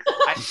turn.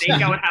 I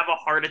think I would have a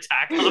heart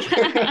attack. That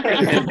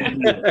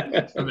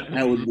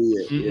would be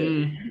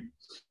it.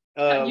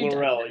 Yeah. You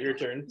Laurel, your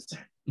turn.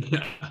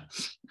 Yeah.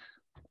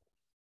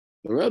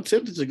 Well,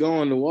 tempted to go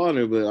on the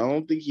water, but I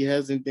don't think he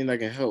has anything that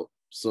can help.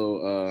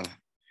 So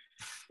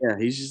yeah,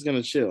 he's just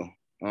gonna chill.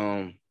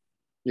 Yeah,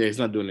 he's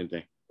not doing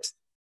anything.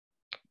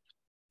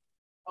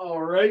 All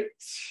right.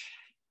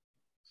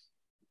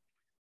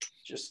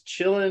 Just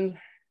chilling.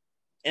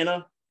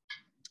 Anna.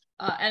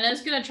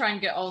 Anna's gonna try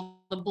and get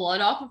all the blood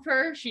off of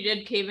her. She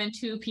did cave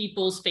into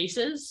people's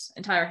faces,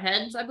 entire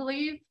heads, I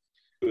believe.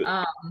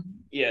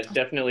 Yeah,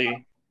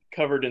 definitely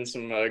covered in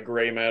some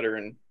gray matter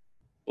and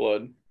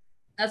blood.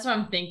 That's what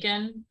I'm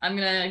thinking. I'm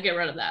gonna get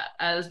rid of that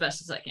as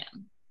best as I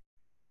can.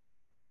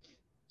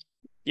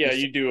 Yeah,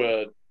 you do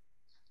a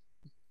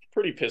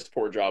pretty piss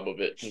poor job of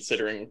it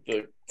considering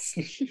the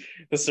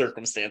the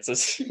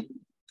circumstances.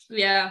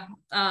 Yeah.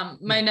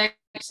 My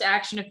next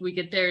action, if we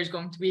get there, is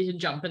going to be to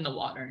jump in the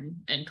water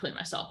and clean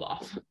myself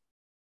off.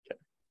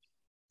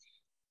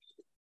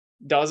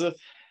 Dazeth.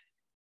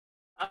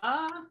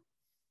 I'll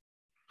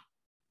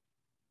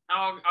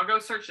go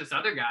search this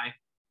other guy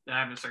that I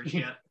haven't searched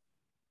yet.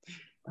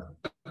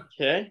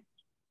 Okay.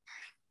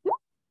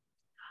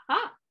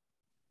 Ah,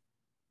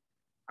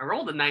 I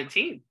rolled a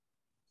 19,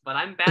 but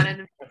I'm bad at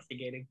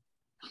investigating.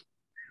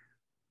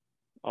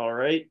 All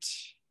right.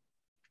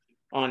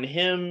 On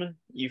him,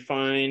 you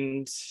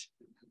find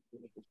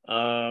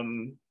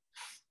the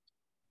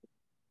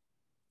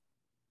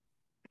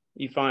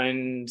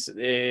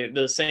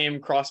same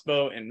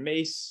crossbow and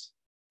mace.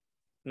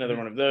 Another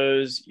one of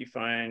those. You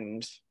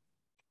find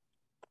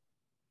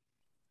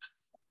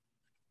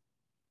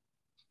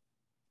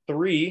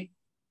 3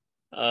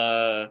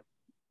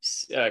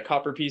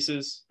 copper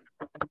pieces.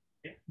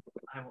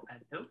 I will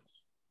add those.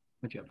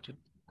 What you up to?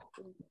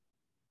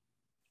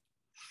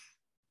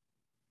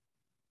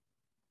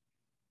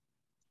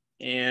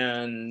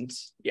 And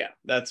yeah,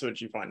 that's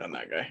what you find on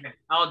that guy. Okay,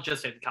 I'll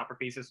just say the copper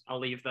pieces. I'll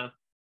leave the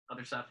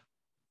other stuff.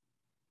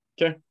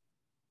 Okay.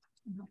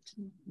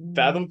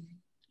 Fathom.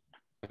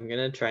 I'm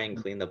gonna try and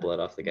clean the blood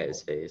off the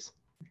guy's face.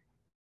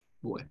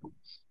 Boy.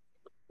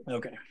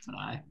 Okay.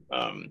 I.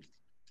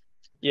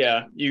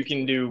 Yeah, you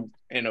can do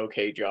an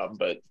okay job,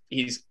 but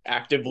he's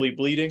actively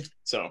bleeding,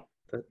 so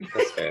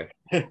That's fair.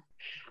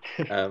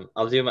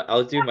 I'll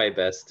do my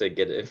best to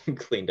get it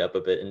cleaned up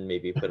a bit and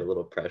maybe put a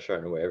little pressure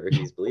on wherever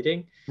he's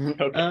bleeding.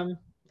 okay.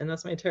 And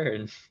that's my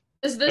turn.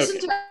 Is this Okay.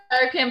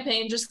 entire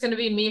campaign just going to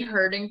be me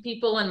hurting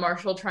people and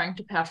Marshall trying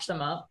to patch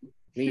them up?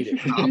 Need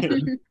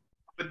it.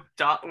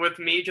 With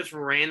me just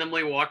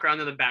randomly walk around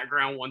in the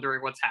background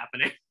wondering what's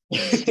happening.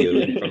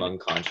 Stealing from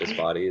unconscious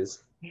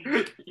bodies.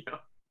 Yeah.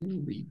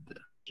 Read the.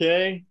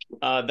 Okay.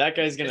 That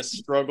guy's gonna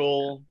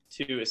struggle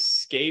to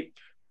escape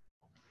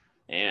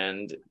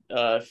and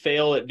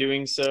fail at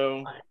doing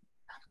so.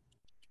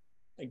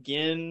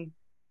 Again.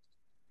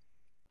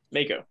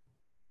 Mako.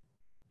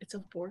 It's a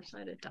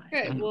 4-sided die.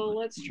 Okay, well,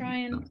 let's try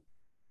and,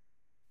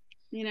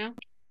 hit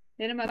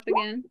him up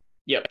again.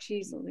 Yep.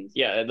 Jeez Louise.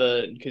 Yeah,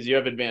 because you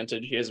have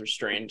advantage. He has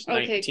restrained.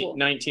 Okay, 19, cool.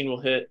 19 will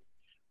hit.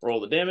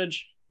 Roll the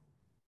damage.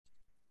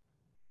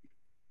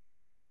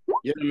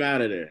 Get him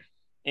out of there.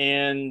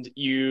 And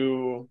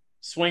you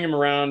swing him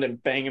around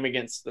and bang him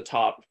against the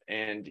top,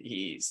 and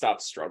he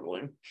stops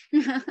struggling.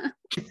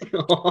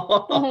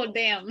 Oh,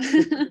 damn.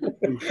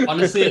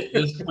 Honestly, at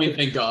this point,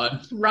 thank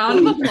God.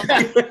 Round of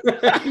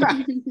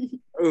applause.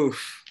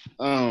 Oof.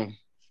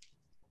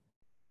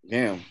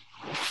 Damn.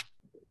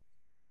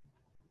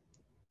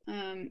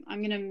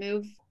 I'm gonna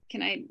move.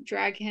 Can I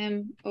drag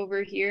him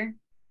over here?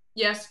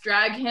 Yes,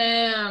 drag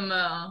him.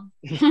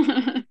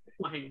 I'm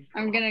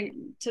gonna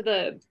to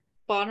the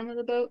bottom of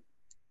the boat,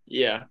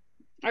 Yeah.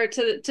 or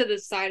to the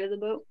side of the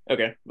boat.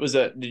 Okay.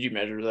 Did you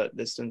measure that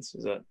distance?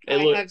 Is that I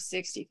have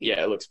 60 feet.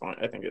 Yeah, it looks fine.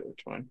 I think it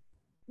looks fine.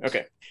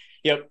 Okay.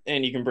 Yep.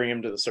 And you can bring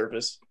him to the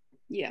surface.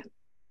 Yeah.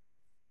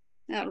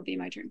 That'll be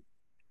my turn.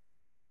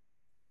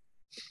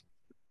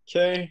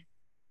 Okay.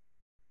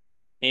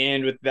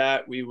 And with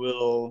that, we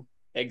will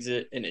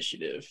exit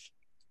initiative.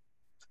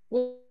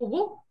 Whoa,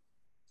 whoa.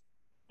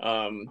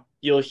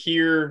 You'll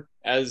hear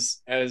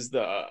as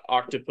the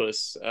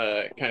octopus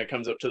kind of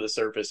comes up to the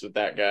surface with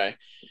that guy,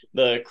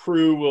 the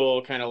crew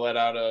will kind of let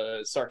out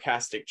a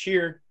sarcastic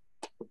cheer.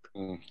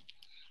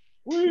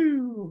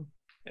 Woo!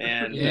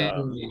 And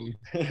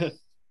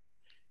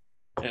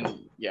and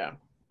yeah,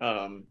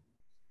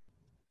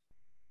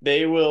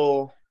 they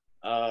will.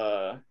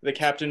 The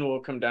captain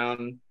will come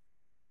down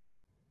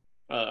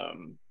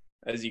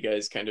as you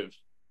guys kind of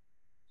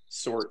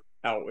sort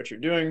out what you're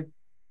doing.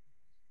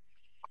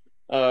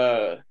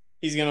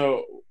 He's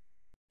gonna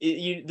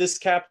this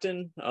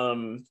captain,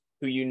 who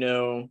you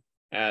know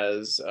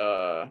as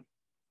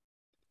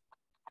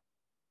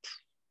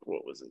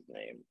what was his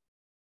name?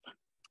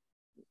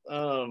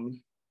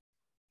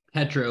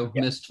 Petro,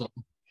 yeah. Mistful.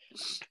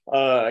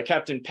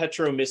 Captain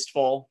Petro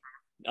Mistfall.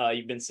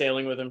 You've been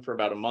sailing with him for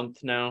about a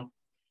month now.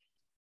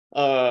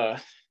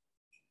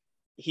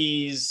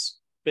 He's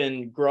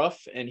been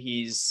gruff, and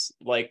he's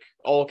like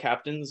all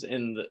captains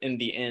in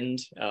the end.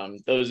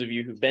 Those of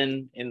you who've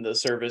been in the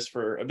service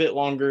for a bit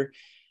longer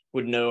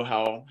would know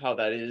how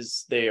that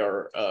is. They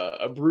are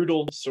a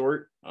brutal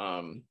sort.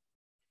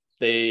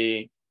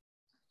 They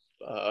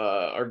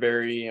are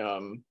very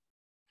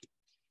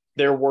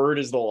their word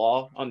is the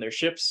law on their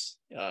ships.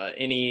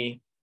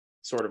 Any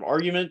sort of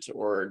argument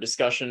or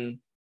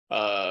discussion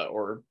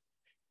or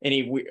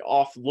any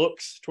off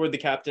looks toward the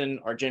captain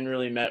are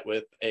generally met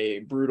with a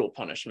brutal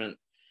punishment.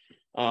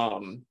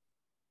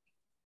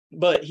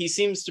 But he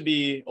seems to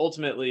be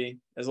ultimately,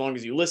 as long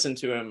as you listen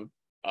to him,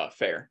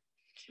 fair.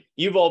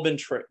 You've all been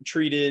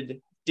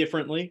treated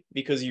differently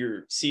because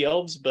you're sea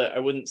elves, but I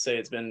wouldn't say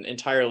it's been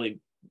entirely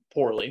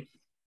poorly.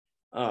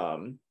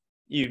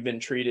 You've been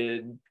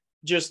treated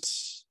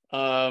just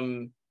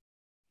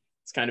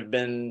it's kind of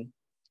been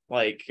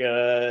like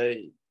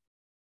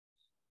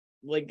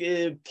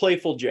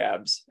playful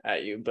jabs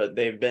at you, but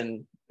they've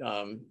been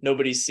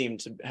nobody seemed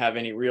to have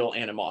any real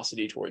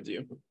animosity towards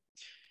you.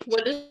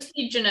 What is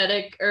the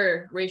genetic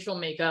or racial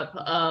makeup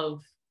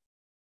of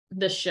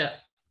the ship?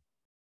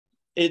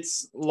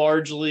 It's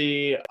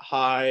largely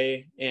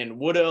high in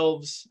wood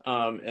elves,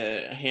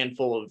 a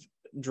handful of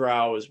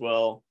drow as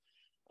well.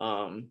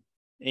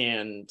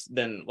 And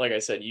then, like I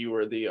said, you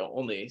were the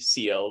only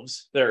sea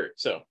elves there.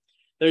 So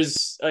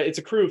there's it's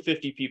a crew of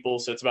 50 people,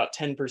 so it's about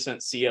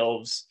 10% sea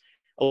elves,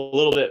 a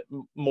little bit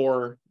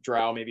more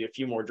drow, maybe a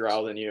few more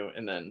drow than you,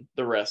 and then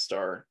the rest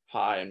are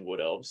high and wood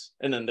elves.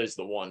 And then there's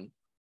the one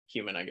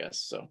human, I guess.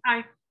 So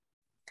hi.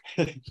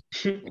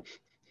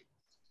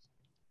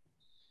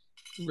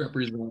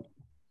 Represent.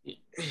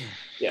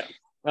 Yeah.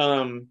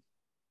 And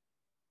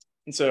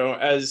so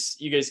as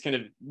you guys kind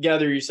of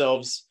gather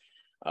yourselves,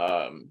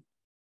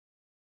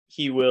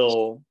 he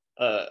will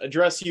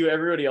address you.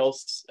 Everybody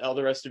else, all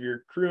the rest of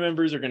your crew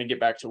members are going to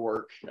get back to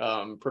work,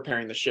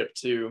 preparing the ship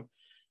to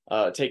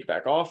take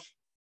back off.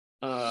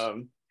 He's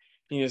going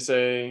to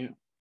say,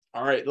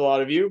 all right, a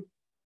lot of you,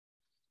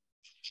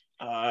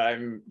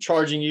 I'm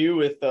charging you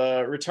with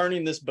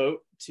returning this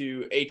boat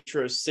to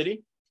Aetros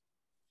City.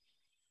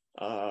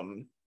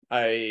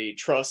 I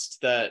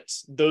trust that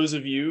those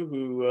of you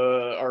who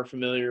are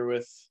familiar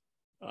with,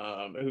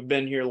 who've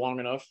been here long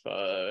enough,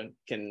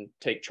 can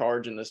take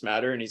charge in this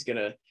matter. And he's going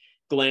to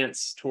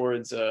glance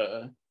towards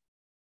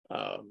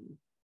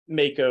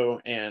Mako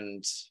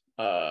and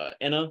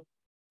Enna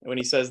when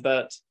he says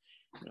that.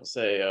 He'll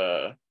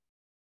say,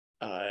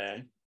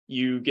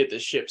 you get the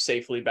ship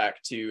safely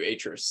back to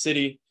Aetros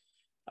City,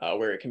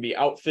 where it can be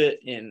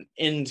outfit in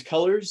end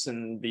colors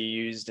and be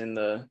used in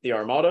the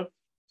Armada.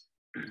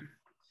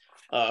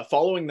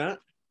 Following that,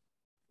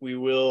 we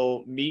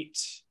will meet.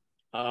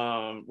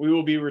 We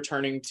will be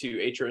returning to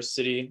Aetros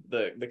City.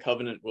 The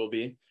Covenant will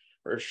be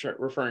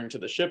referring to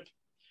the ship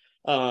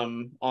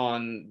on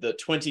the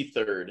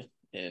 23rd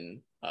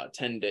in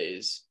 10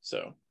 days.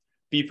 So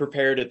be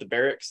prepared at the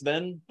barracks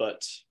then.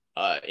 But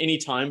any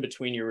time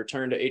between your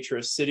return to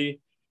Aetros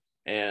City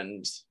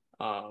and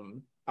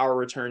our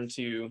return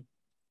to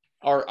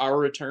our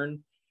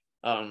return,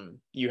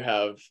 you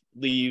have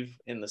leave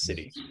in the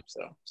city.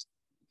 So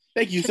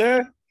Thank you,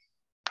 sir.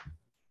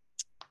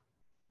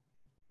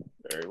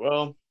 very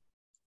well.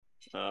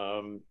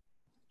 Are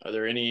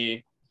there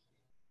any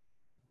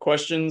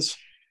questions?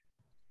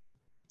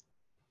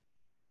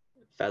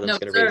 Fathom's No,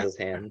 gonna sir. raise his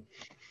hand.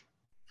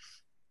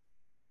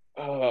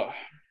 And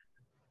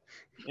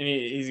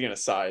he's gonna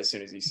sigh as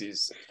soon as he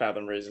sees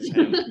Fathom raise his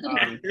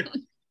hand.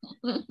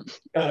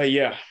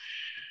 Yeah.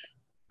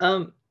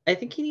 I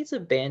think he needs a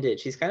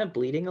bandage. He's kind of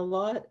bleeding a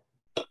lot.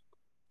 Do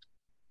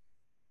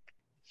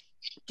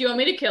you want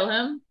me to kill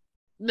him?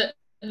 The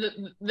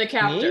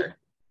captor.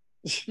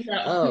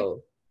 No.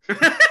 Oh,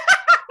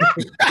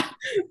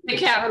 The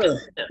captor.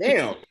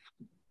 Damn.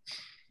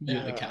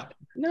 You're the captain.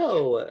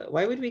 no.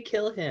 Why would we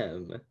kill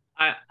him?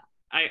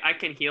 I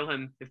can heal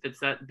him if it's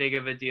that big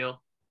of a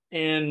deal.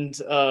 And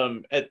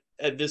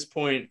at this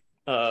point,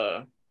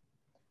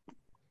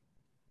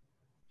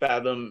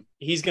 Fathom,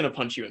 he's gonna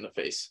punch you in the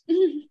face.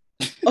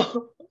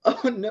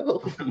 Oh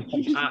no.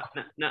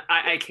 No,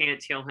 I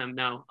can't heal him.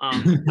 No.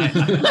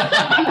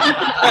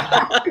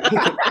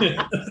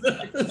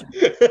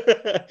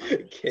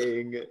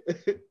 King.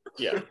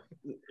 Yeah.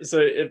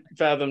 So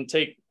Fathom,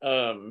 take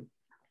 4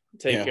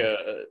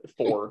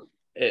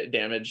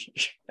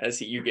 damage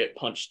as you get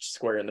punched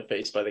square in the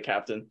face by the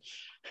captain.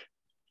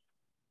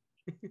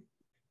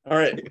 All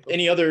right.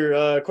 Any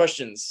other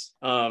questions?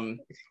 And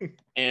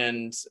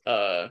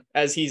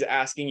as he's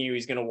asking you,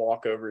 he's going to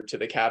walk over to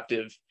the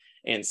captive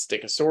and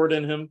stick a sword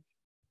in him,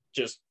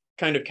 just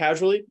kind of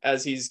casually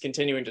as he's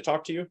continuing to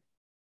talk to you.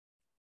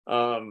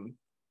 Are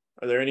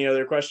there any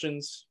other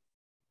questions?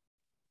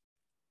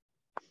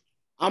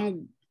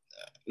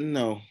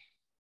 No.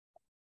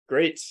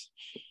 Great.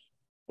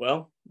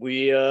 Well,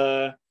 we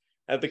at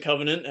the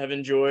Covenant have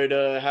enjoyed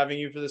having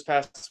you for this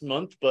past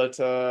month, but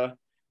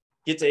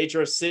get to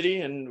Aetros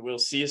City and we'll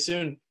see you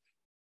soon.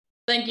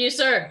 Thank you,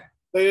 sir.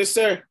 Yes,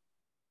 sir.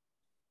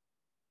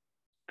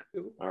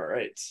 All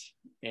right.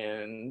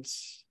 And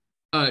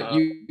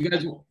you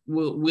guys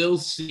will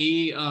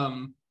see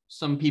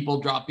some people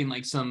dropping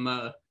like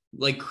some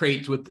like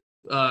crates with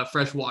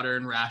fresh water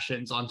and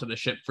rations onto the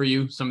ship for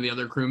you, some of the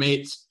other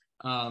crewmates.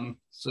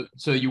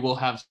 So you will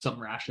have some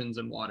rations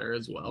and water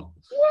as well.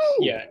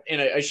 Yeah,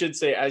 and I should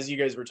say, as you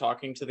guys were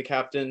talking to the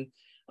captain,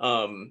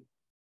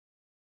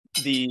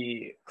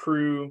 the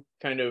crew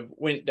kind of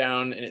went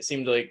down, and it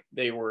seemed like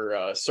they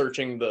were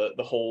searching the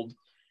hold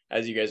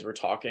as you guys were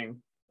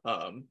talking.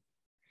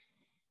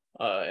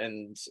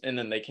 And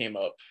then they came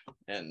up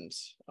and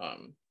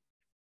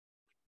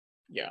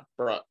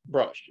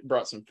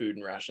brought some food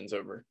and rations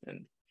over,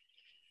 and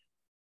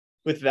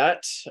with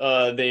that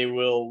they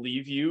will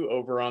leave you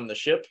over on the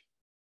ship,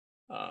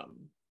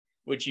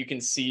 which you can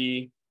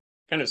see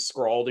kind of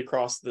scrawled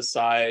across the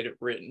side,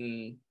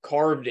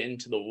 carved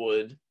into the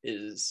wood,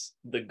 is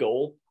the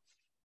Gull,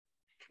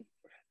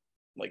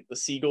 like the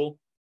seagull.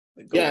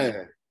 The Gull.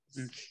 Yeah.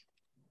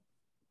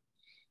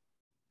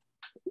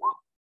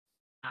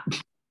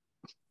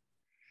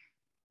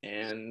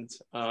 And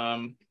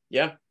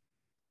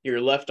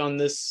you're left on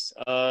this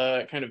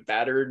kind of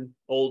battered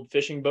old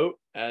fishing boat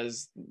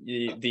as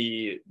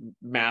the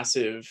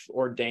massive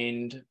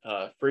ordained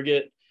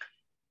frigate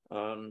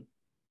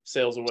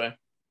sails away.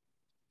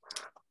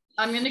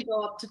 I'm gonna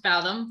go up to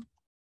Fathom.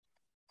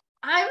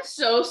 I'm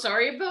so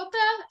sorry about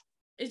that.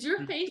 Is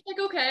your face like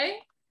okay?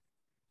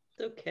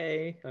 It's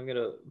okay. I'm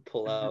gonna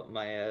pull out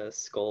my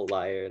skull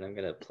lyre and I'm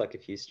gonna pluck a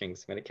few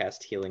strings. I'm gonna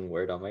cast healing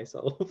word on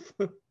myself.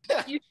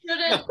 You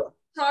shouldn't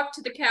talk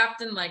to the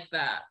captain like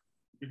that.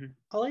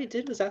 All I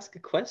did was ask a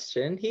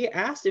question. He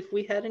asked if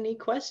we had any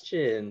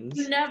questions.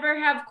 You never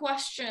have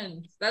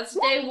questions. That's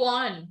day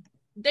one.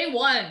 Day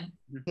one.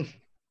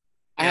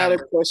 I had a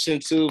question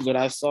too, but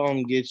I saw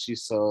him get you,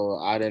 so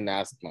I didn't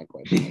ask my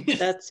question.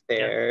 That's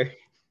fair.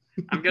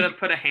 I'm gonna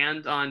put a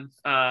hand on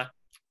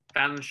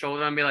Fathom's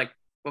shoulder and be like,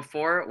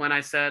 before when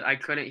I said I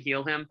couldn't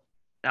heal him,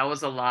 that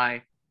was a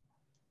lie.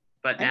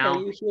 But I now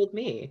know you healed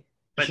me.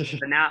 but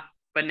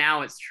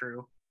now it's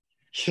true.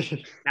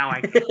 Now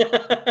I can.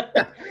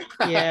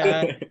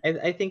 Yeah,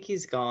 I think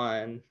he's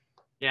gone.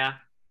 Yeah.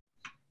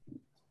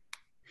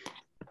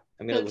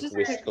 I'm gonna So look just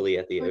wistfully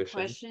at the quick ocean.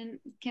 question.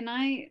 Can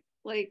I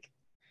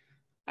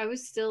I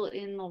was still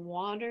in the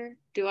water.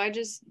 Do I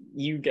just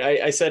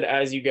I said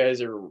as you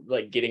guys are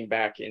like getting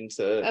back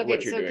into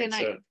what you're doing.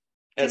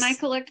 Can I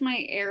collect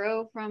my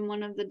arrow from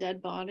one of the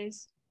dead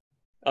bodies?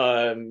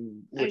 I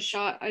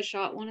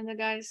shot one of the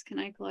guys. Can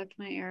I collect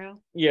my arrow?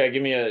 Yeah,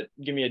 give me a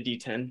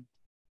D10.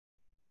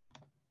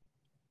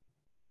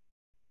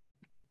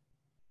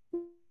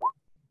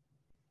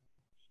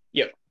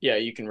 Yep. Yeah,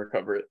 you can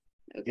recover it.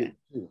 Okay.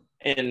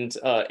 And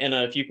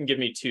Anna, if you can give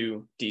me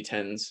 2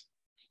 D10s.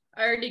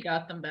 I already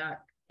got them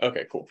back.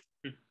 Okay, cool.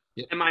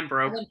 And mine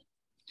broke.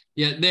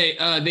 Yeah,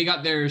 they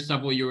got their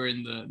stuff while you were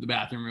in the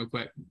bathroom real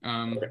quick.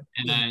 And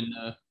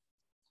then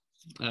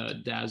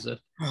Dazza.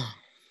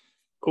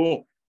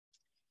 Cool.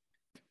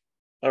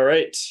 All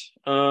right.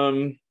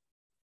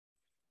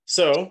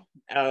 So,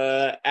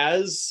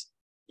 as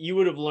you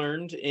would have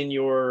learned in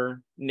your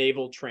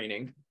naval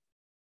training,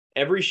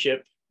 every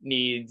ship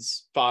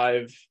needs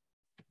five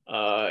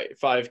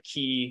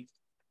key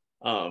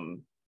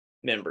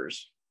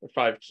members, or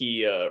 5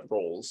 key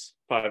roles,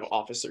 5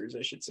 officers,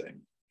 I should say.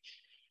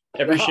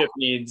 Every ship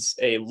needs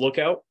a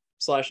lookout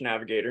 /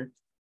 navigator,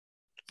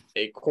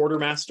 a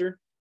quartermaster,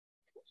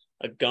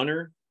 a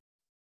gunner,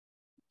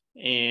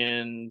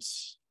 and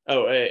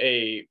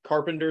a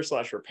carpenter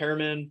 /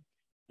 repairman,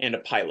 and a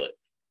pilot.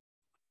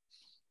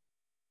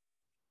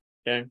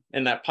 Okay,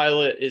 and that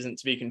pilot isn't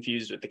to be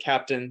confused with the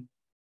captain.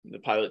 The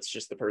pilot's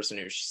just the person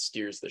who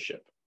steers the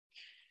ship.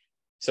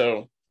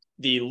 So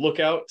the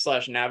lookout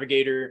 /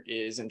 navigator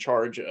is in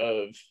charge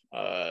of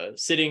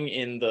sitting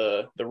in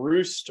the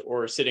roost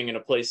or sitting in a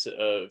place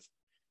of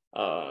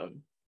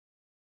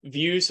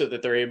view so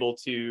that they're able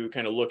to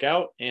kind of look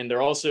out. And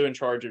they're also in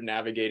charge of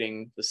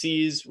navigating the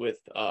seas with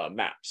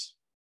maps.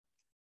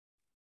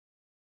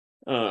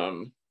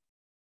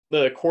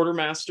 The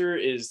quartermaster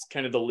is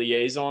kind of the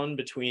liaison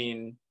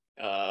between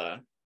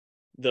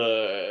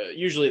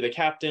usually the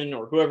captain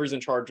or whoever's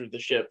in charge of the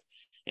ship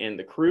and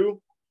the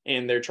crew,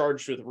 and they're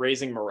charged with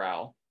raising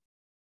morale.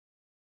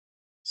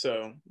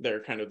 So they're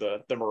kind of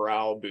the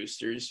morale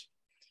boosters.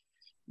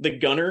 The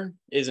gunner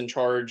is in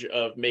charge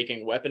of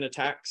making weapon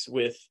attacks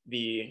with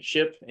the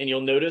ship, and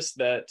you'll notice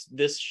that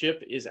this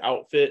ship is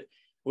outfit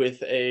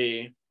with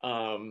a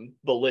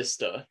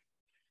ballista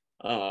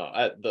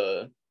at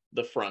the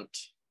front.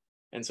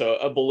 And so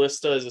a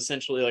ballista is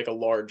essentially like a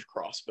large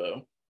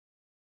crossbow.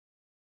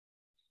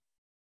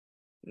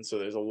 And so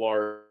there's a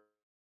large,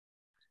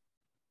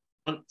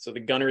 so the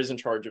gunner is in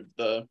charge of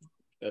the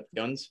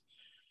guns.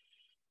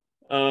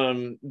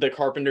 The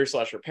carpenter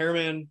 /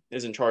 repairman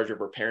is in charge of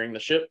repairing the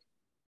ship,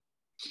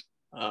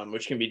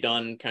 which can be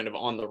done kind of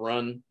on the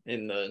run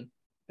in the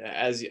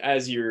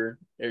as you're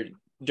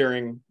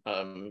during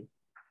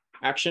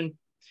action.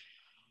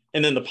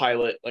 And then the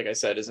pilot, like I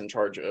said, is in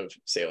charge of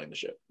sailing the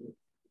ship.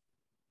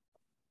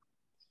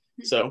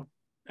 So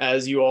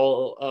as you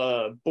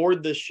all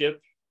board the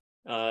ship,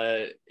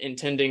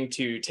 intending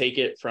to take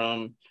it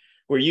from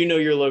where you know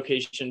your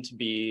location to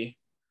be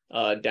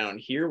down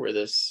here where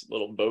this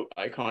little boat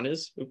icon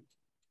is.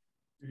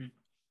 Mm-hmm.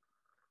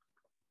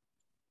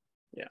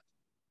 Yeah.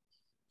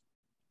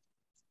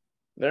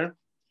 There.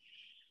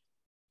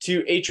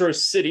 To Aetros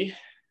City,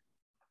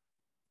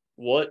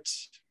 what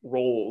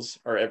roles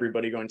are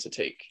everybody going to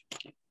take?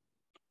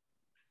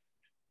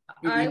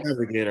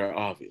 Navigator,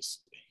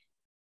 obviously.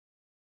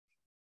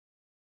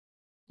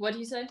 What do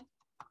you say?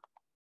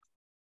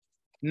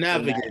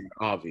 Navigator,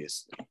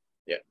 obviously.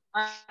 Yeah.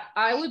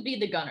 I would be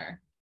the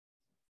gunner.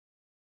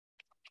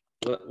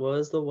 What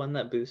was the one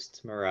that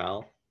boosts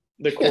morale?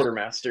 The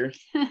quartermaster.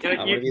 I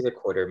want to be the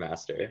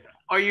quartermaster.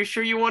 Are you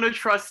sure you want to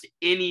trust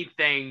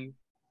anything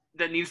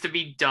that needs to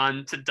be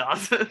done to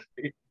Dawson?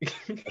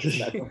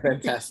 That's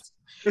fantastic.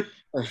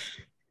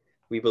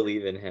 We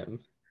believe in him.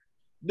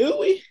 Do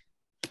we?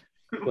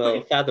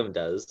 Well, Fathom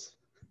does.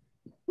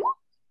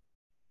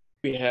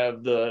 We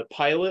have the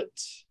pilot.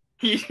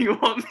 You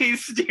want me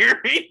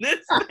steering this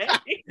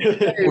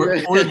thing? or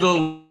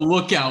the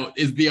lookout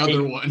is the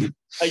other one.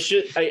 I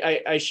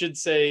should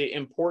say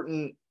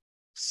important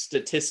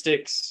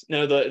statistics.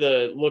 No,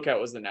 the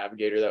lookout was the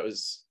navigator. That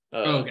was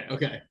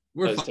okay.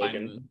 We're fine.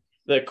 Taken.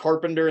 The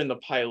carpenter and the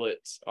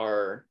pilot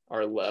are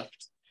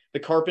left. The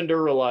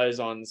carpenter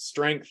relies on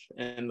strength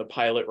and the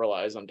pilot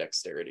relies on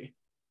dexterity.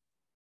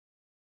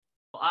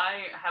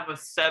 I have a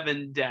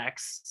 7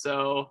 dex,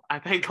 so I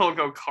think I'll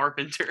go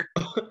carpenter.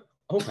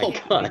 Oh my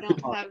god. I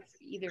don't have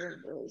either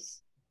of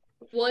those.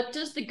 What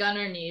does the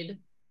gunner need?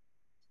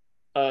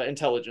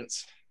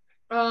 Intelligence.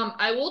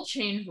 I will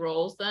change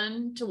roles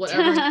then to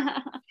whatever.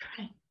 I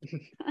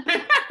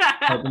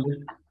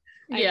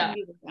Yeah. can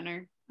be the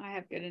gunner. I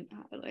have good,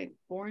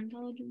 4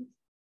 intelligence.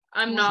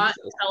 I'm not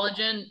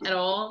intelligent at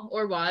all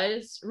or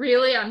wise.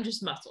 Really, I'm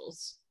just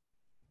muscles.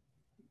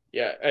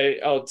 Yeah,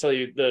 I'll tell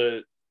you,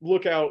 the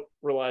lookout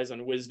relies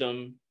on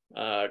wisdom,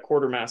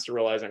 quartermaster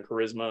relies on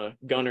charisma,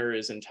 gunner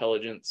is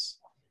intelligence,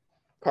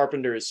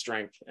 carpenter is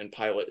strength, and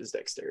pilot is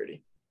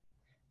dexterity.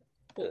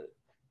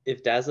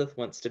 If Dazeth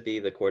wants to be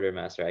the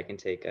quartermaster, I can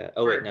take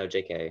oh wait, no,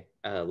 JK.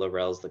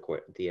 Laurel's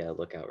the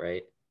lookout,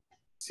 right?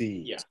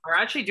 See. Yeah.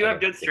 I actually do have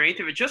good strength.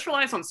 If it just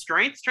relies on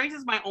strength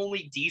is my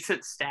only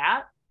decent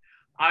stat.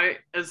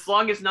 As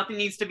long as nothing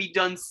needs to be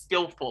done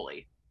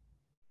skillfully.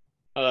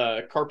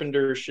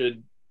 Carpenter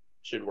should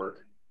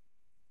work.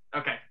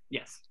 Okay,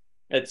 yes.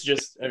 It's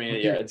just, I mean,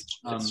 yeah, it's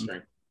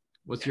strength.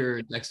 What's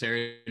your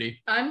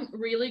dexterity? I'm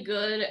really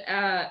good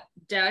at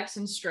dex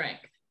and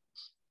strength.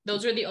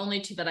 Those are the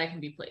only 2 that I can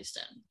be placed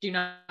in. Do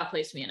not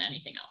place me in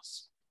anything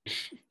else.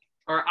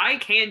 Or I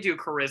can do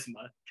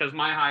charisma, because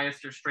my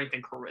highest are strength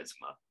and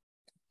charisma.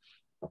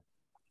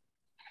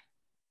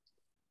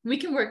 We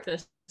can work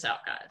this out,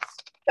 guys.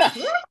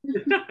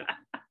 All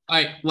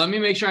right, let me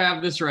make sure I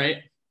have this right.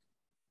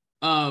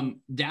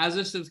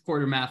 Dazeth is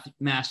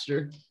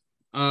quartermaster,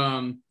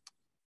 and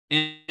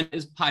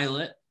is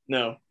pilot.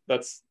 No,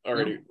 that's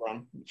already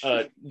wrong.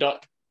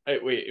 I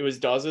Wait, it was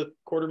Dazeth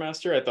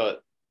quartermaster? I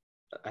thought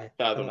I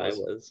Fathom thought I was.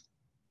 was.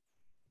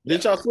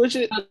 Did y'all switch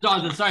it? Not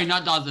Dawson, sorry,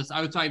 not Dawson.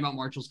 I was talking about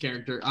Marshall's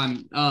character.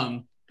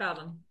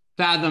 Fathom,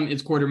 Fathom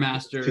is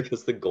quartermaster.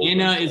 Because the gold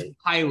Anna one's is like-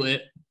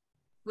 pilot.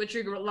 which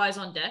relies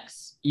on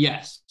Dex.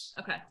 Yes.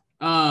 Okay.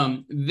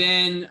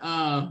 Then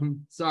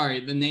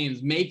sorry, the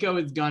names. Mako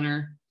is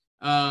gunner.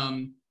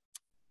 Not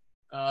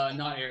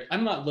Eric.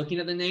 I'm not looking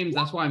at the names.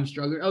 That's why I'm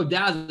struggling. Oh,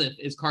 Dazeth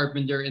is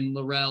carpenter and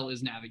Laurel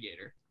is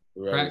navigator.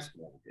 Correct.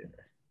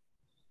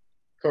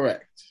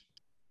 Correct.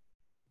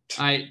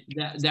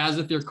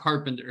 Dazeth, you're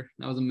carpenter.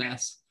 That was a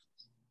mess.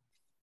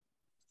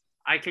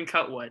 I can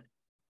cut wood.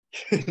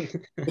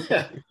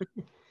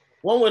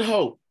 One would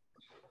hope.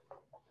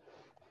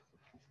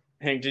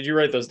 Hank, did you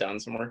write those down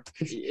somewhere?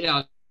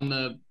 Yeah, on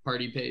the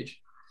party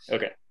page.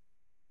 Okay.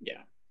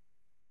 Yeah.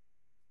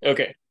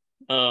 Okay.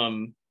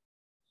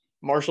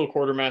 Marshall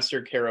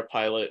quartermaster, Kara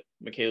pilot,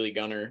 McKaylee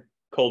gunner,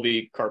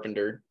 Colby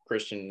carpenter,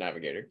 Christian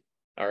navigator.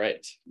 All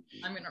right.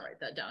 I'm gonna write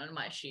that down in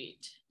my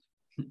sheet.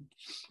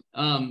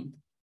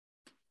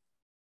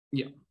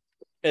 Yeah.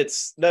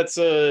 That's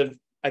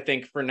I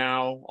think for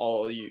now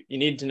all you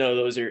need to know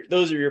those are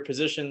your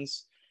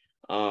positions.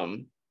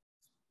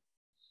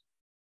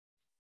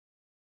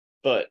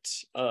 But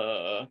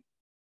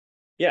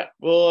yeah,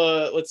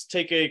 well let's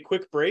take a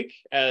quick break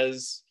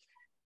as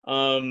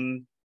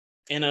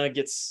Anna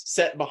gets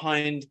set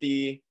behind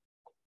the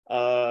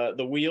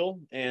wheel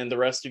and the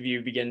rest of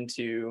you begin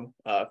to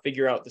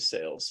figure out the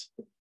sails.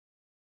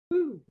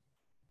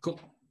 Cool.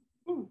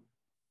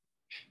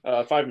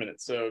 5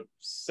 minutes, so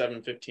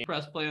 7:15.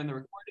 Press play on the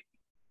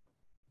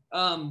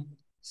recording.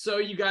 So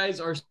you guys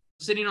are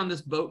sitting on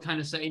this boat, kind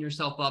of setting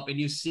yourself up, and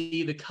you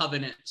see the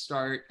Covenant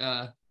start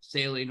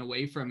sailing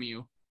away from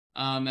you.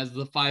 As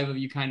the five of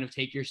you kind of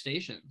take your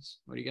stations.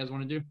 What do you guys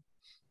want to do?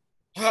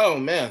 Oh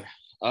man.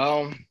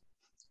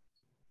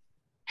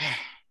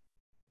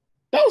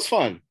 That was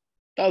fun.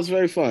 That was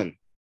very fun.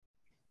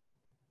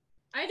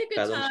 I had a good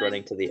Fathom's time.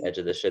 running to the edge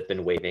of the ship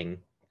and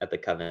waving at the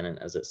Covenant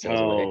as it sails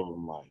away. Oh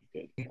my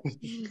goodness.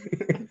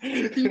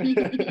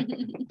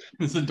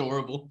 It's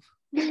adorable.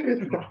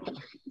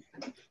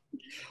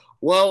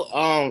 Well,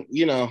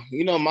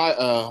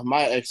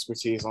 my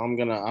expertise. I'm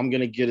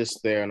gonna get us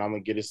there, and I'm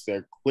gonna get us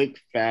there quick,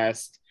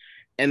 fast,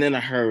 and in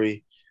a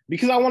hurry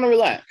because I want to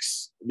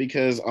relax.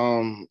 Because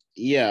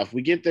if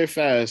we get there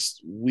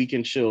fast, we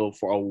can chill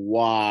for a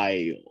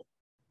while,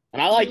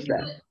 and I like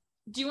that.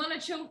 Do you want to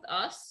chill with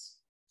us?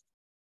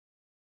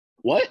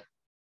 What?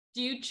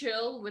 Do you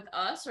chill with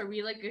us? Are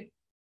we like a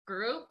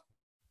group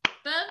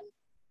then?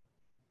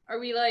 Are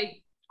we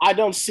like? I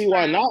don't see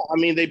why not. I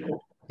mean, they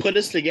put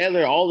us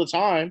together all the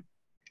time.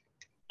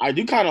 I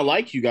do kind of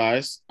like you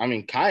guys. I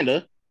mean, kind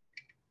of.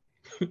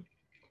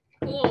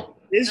 Cool.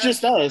 It's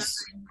just us.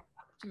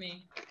 To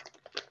me.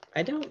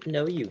 I don't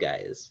know you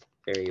guys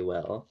very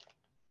well.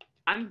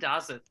 I'm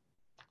Dazeth.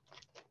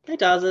 Hi,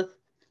 Dazeth.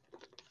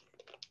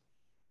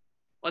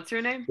 What's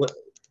your name? What?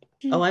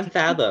 Oh, I'm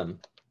Fathom.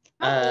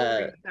 How old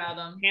are you,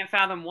 Fathom? Can't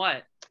fathom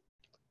what?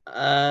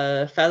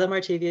 Fathom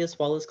Artavius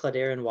Wallace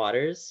Cladair and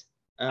Waters.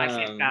 I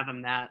can't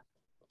fathom that.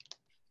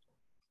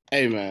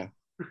 Hey, man.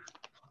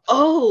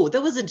 Oh,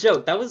 that was a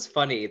joke. That was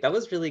funny. That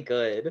was really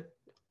good.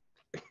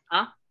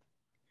 Huh?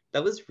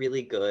 That was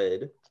really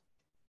good.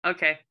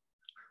 Okay.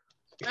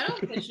 I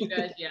don't pitch you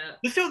guys yet.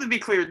 Just so to be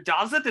clear,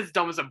 Dazeth is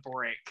dumb as a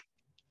brick.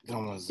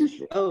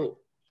 Oh,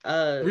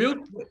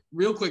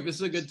 real quick, this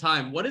is a good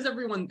time. What is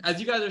everyone, as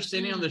you guys are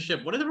standing on the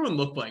ship, what does everyone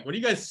look like? What are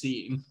you guys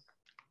seeing?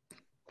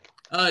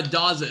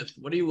 Dazeth,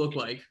 what do you look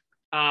like?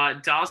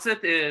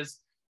 Dazeth is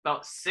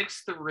about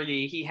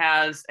 6'3". He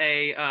has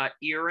a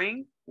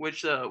earring,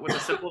 which with a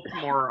simple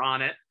femur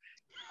on it.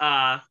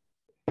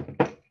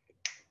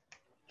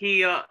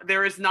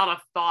 There is not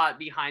a thought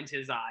behind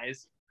his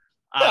eyes.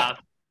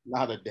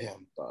 Not a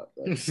damn thought.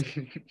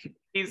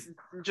 He's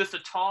just a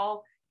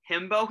tall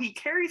himbo. He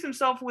carries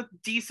himself with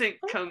decent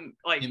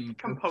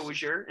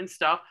composure and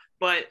stuff,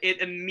 but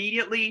it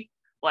immediately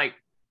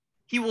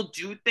he will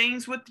do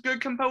things with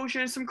good composure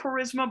and some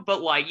charisma,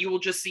 but you will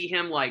just see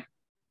him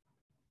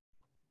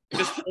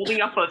just holding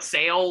up a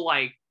sail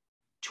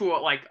to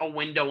a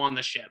window on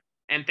the ship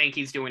and think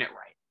he's doing it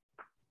right.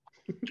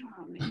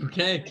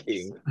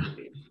 Okay.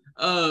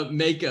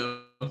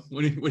 Mako,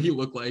 what do you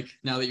look like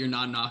now that you're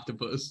not an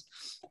octopus?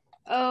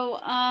 Oh,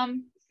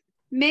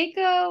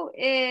 Mako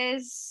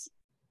is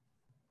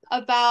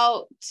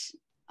about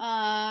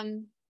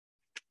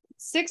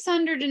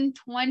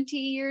 620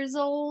 years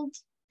old.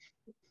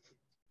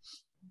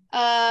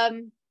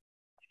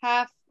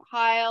 Half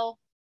high elf,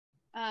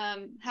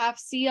 half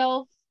sea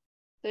elf.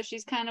 So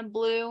she's kind of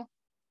blue,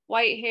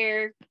 white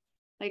hair,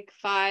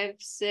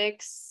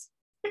 5'6".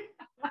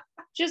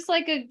 Just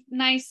like a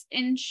nice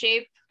in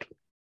shape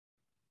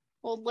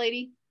old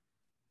lady.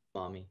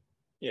 Mommy.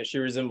 Yeah, she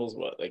resembles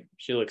what?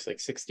 She looks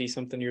 60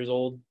 something years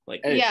old.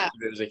 Yeah.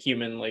 There's a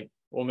human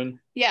woman.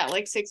 Yeah,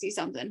 60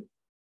 something.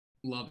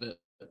 Love it.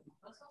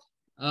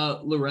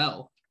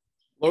 Laurel.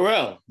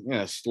 Laurel.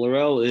 Yes,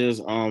 Laurel is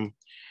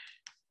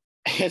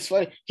It's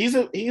funny. He's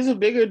a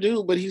bigger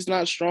dude, but he's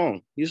not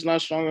strong. He's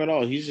not strong at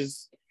all. He's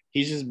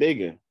just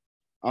bigger.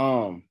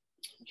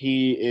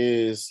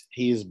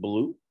 He's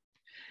blue.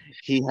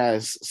 He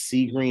has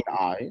sea green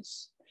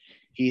eyes.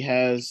 He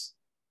has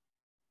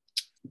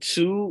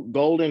 2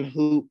 golden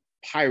hoop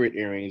pirate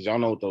earrings. Y'all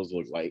know what those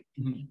look like.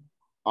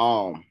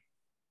 Mm-hmm.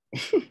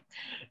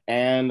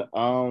 And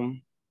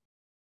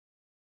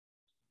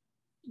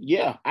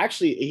yeah,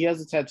 actually, he has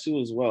a tattoo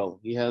as well.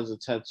 He has a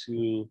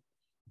tattoo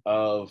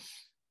of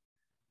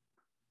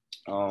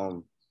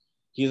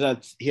he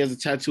has a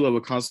tattoo of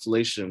a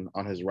constellation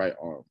on his right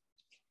arm.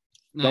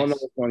 Nice. Don't know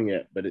which one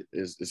yet, but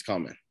it's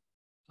coming.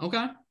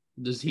 Okay.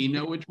 Does he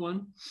know which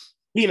one?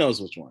 He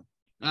knows which one.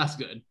 That's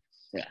good.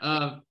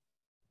 Yeah.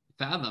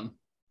 Fathom.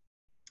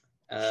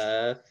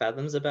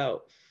 Fathom's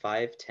about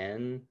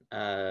 5'10",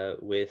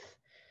 with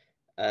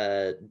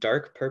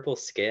dark purple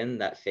skin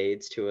that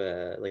fades to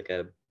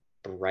a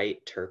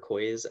bright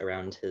turquoise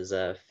around his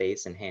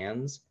face and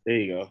hands. There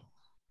you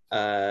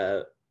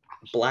go.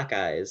 Black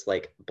eyes,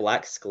 like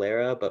black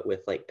sclera, but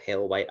with like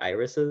pale white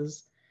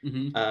irises.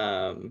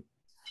 Mm-hmm.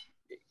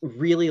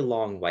 Really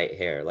long white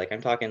hair, like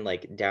I'm talking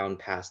like down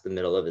past the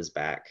middle of his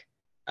back.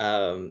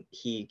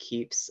 He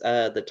keeps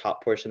the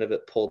top portion of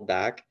it pulled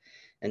back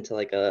into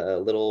like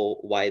a little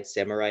wide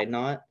samurai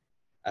knot,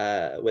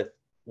 with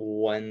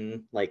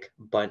one like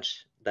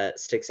bunch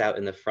that sticks out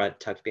in the front,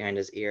 tucked behind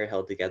his ear,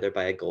 held together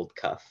by a gold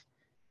cuff.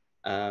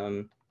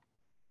 And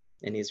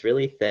he's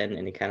really thin,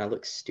 and he kind of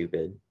looks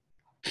stupid.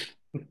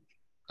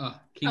 Oh,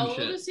 king How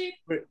shit. old is he?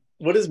 Wait,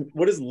 what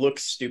does look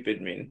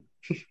stupid mean?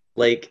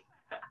 Like,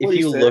 if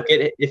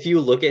you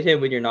look at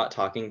him when you're not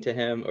talking to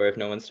him, or if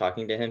no one's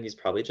talking to him, he's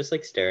probably just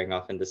like staring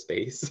off into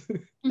space.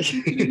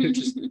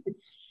 Just,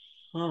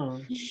 oh.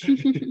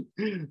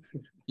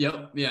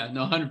 Yep. Yeah.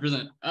 No.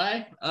 100%.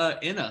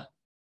 Inna.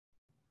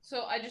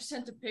 So I just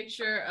sent a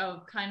picture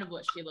of kind of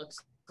what she looks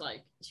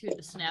like to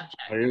the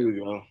Snapchat. Here we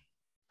go.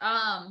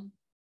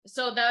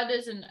 So that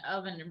is an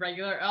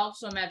regular elf.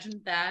 So imagine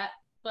that,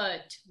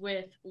 but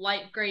with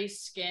light gray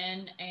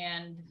skin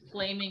and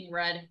flaming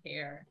red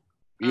hair.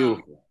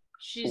 Beautiful.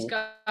 She's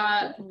got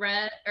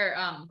red or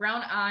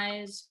brown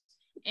eyes,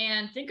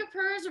 and think of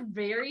her as a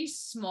very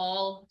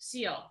small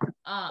seal.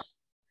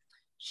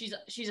 She's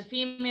a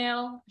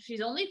female.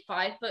 She's only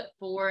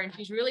 5'4", and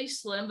she's really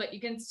slim. But you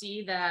can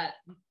see that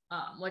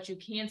what you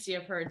can see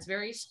of her, it's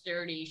very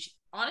sturdy. She's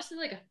honestly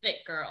like a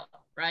thick girl,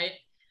 right?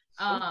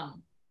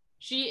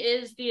 She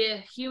is the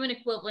human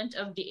equivalent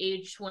of the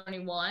age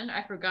 21.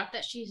 I forgot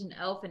that she's an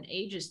elf and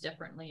ages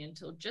differently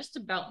until just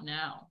about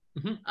now.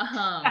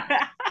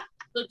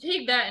 So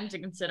take that into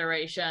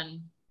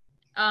consideration.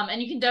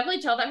 And you can definitely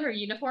tell that her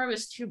uniform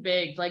is too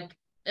big. Like,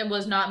 it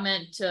was not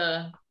meant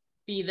to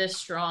be this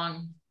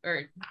strong,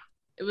 or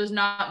it was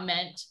not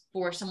meant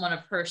for someone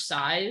of her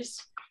size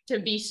to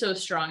be so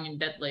strong and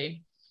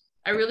deadly.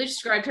 I really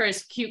described her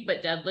as cute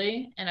but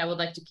deadly, and I would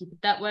like to keep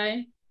it that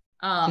way.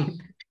 Her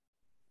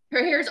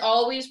hair is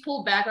always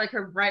pulled back, like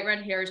her bright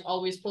red hair is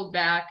always pulled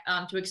back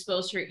to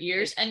expose her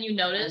ears. And you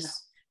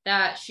notice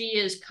that she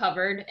is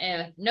covered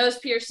in nose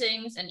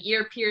piercings and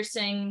ear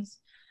piercings,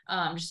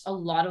 just a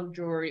lot of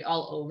jewelry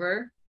all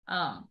over.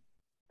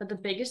 But the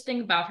biggest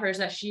thing about her is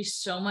that she's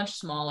so much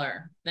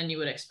smaller than you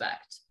would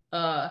expect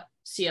a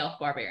sea elf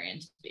barbarian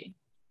to be.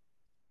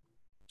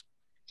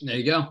 There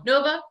you go.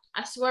 Nova,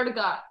 I swear to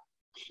God,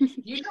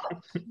 you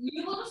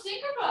little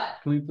stinker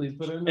butt. Can we please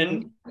put her in?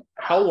 And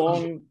how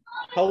long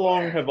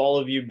have all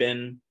of you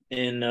been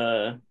in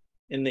the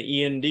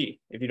END,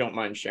 if you don't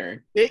mind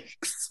sharing?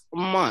 6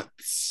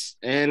 months,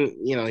 and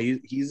you know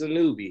he's a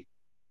newbie,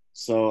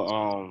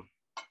 so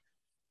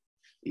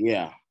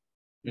yeah.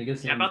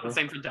 Yeah, about the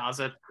same for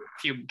Daza.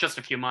 Just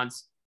a few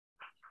months.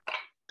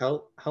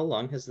 How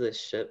long has this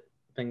ship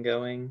been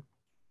going?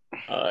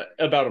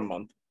 About a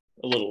month,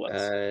 a little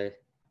less.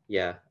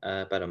 Yeah,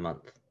 about a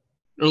month.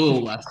 A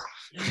little less.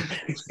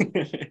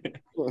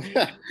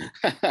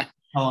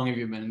 How long have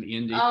you been in the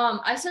END?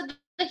 I said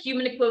the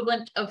human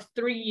equivalent of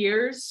 3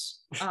 years.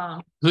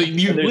 So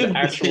you've There's lived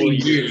actual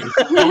years.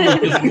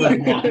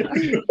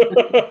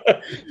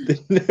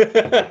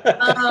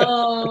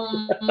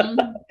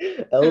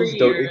 Elves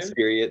don't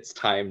experience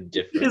time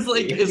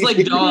differently. It's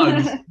like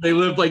dogs. They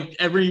live like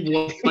every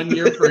 1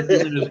 year for a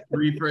human is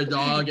 3 for a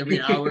dog.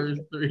 Every hour is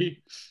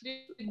 3.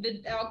 Dude,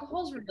 the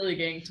alcohol's really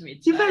getting to me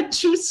today. You've had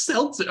 2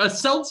 seltzer, a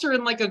seltzer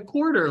and like a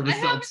quarter of a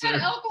seltzer. I haven't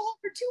had alcohol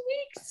for 2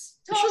 weeks.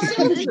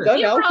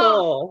 Done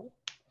alcohol.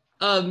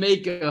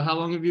 Mako, how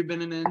long have you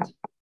been in End?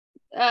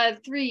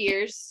 3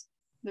 years,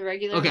 the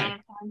regular amount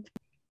of time.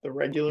 The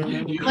regular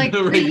amount? Like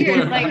 3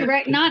 years,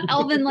 like not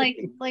elven, like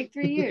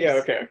 3 years. Yeah,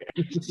 okay.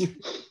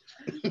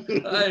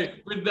 All right,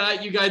 with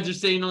that, you guys are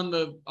staying on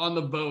the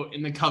boat,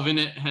 and the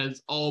Covenant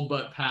has all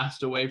but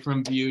passed away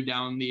from view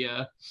down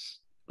the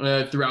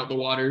throughout the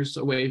waters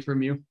away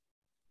from you.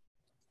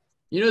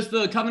 You notice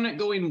the Covenant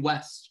going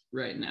west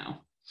right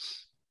now.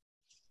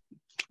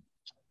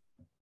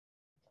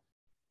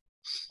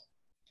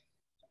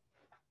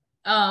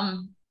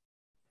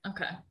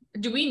 Okay.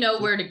 Do we know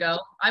where to go?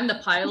 I'm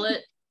the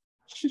pilot.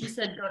 He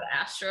said go to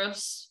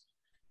Aetros.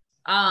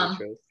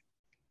 Aetros.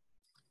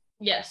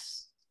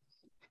 Yes.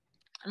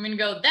 I'm gonna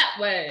go that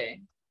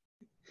way.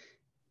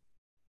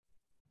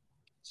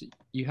 So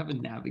you have a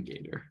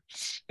navigator.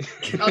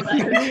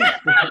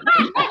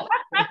 Oh,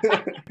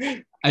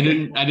 I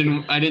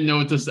didn't know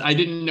what to say. I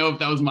didn't know if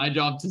that was my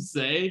job to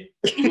say.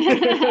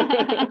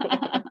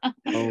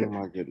 Oh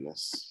my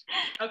goodness.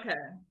 Okay.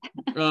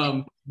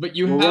 But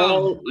you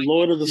Well, have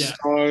Lord of the yeah.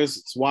 Stars,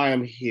 it's why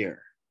I'm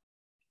here.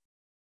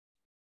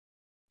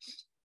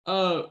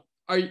 Are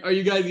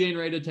you guys getting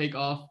ready to take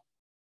off?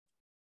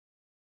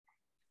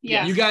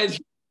 Yeah.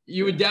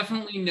 You would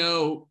definitely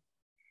know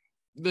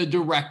the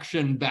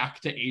direction back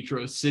to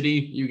Aetros City.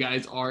 You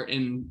guys are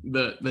in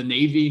the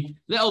Navy,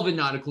 the Elven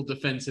Nautical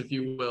Defense, if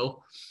you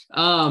will.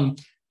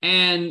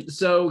 And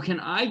so can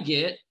I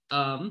get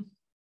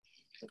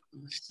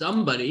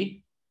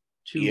somebody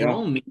to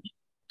roll me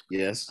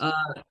Yes.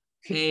 a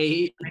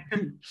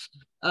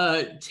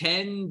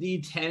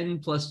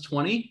 10d10 plus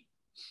 20?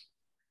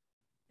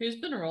 Who's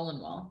been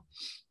rolling well?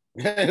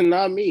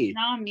 Not me.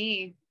 Not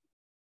me.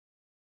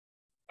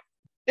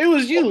 It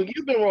was you.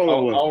 You've been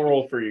rolling well. I'll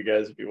roll for you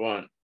guys if you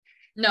want.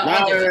 No, No,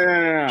 I'll do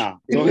it.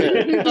 no. Go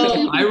ahead.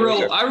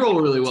 I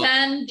roll really well.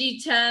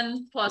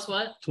 10d10 plus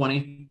what?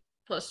 20.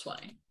 Plus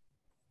 20.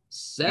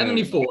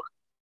 74.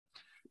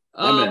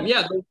 Amen.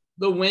 Yeah,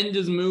 the wind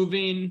is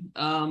moving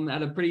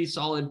at a pretty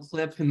solid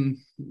clip in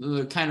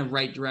the kind of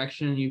right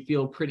direction. You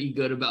feel pretty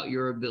good about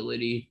your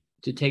ability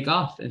to take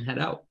off and head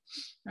out.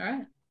 All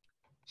right.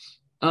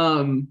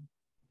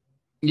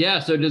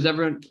 Yeah, so does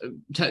everyone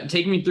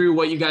take me through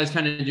what you guys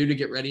kind of do to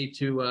get ready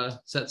to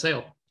set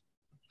sail?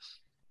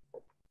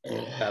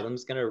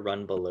 Fathom's gonna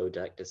run below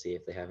deck to see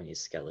if they have any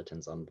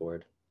skeletons on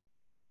board.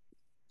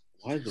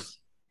 Why just?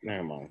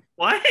 Never mind.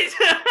 What?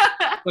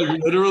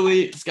 Like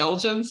literally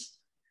skeletons?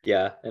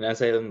 Yeah, and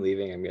as I am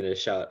leaving, I'm gonna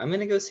shout, I'm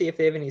gonna go see if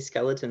they have any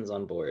skeletons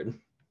on board.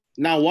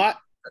 Now what?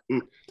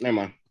 Never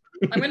mind.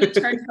 I'm going to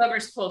turn to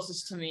whoever's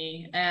closest to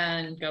me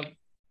and go,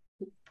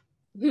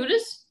 who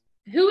is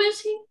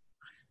he?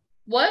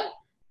 What?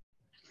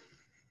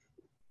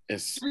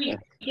 It's Can we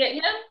get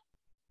him?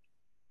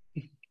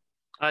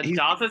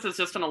 Dazis is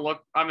just gonna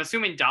look. I'm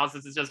assuming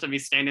Dazis is just gonna be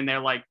standing there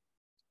like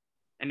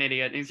an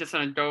idiot. And he's just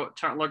gonna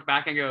look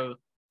back and go,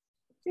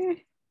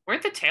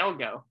 "Where'd the tail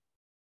go?"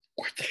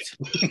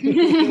 Here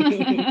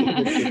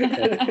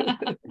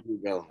we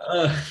go.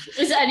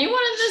 Is anyone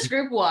in this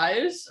group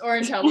wise or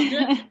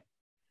intelligent?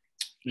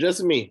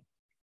 Just me.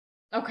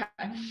 Okay.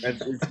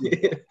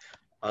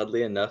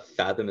 Oddly enough,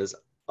 Fathom is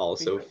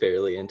also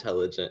fairly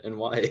intelligent and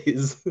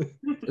wise.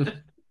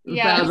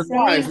 Yeah, Fathom-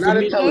 so is- not so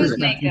is intelligent.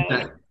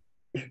 Mako.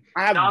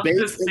 I have Dazis base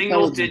is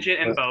single intelligence, digit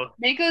in but- both.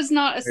 Mako's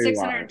not a Very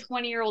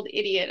 620-year-old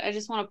idiot. I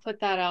just want to put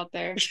that out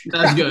there.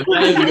 That's good.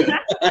 That is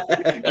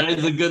good. That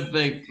is a good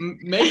thing.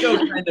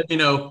 Mako kind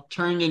of,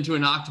 turned into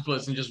an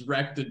octopus and just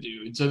wrecked a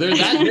dude. So there's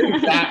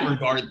that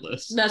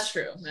regardless. That's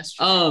true. That's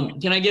true.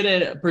 Can I get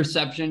a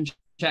perception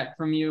check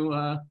from you,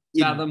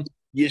 Fathom?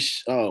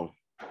 Yes. Oh.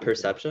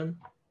 Perception?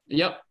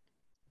 Yep.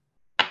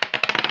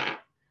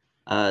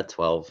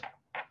 12.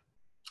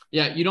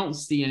 Yeah, you don't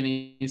see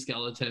any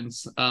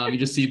skeletons. You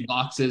just see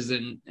boxes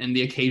and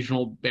the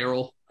occasional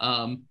barrel.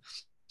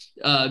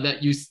 That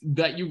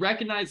you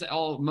recognize that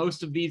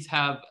most of these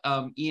have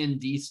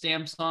E&D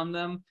stamps on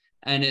them,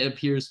 and it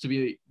appears to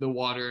be the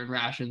water and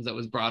rations that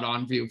was brought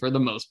on for you for the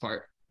most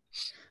part.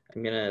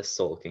 I'm gonna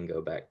sulk and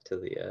go back to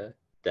the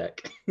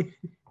deck.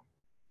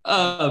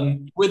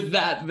 With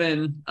that,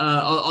 then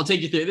I'll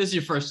take you through. This is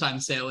your first time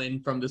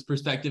sailing from this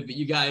perspective, but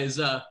you guys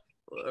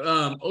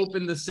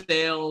open the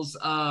sails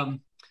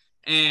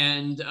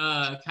and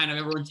kind of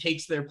everyone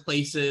takes their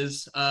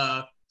places.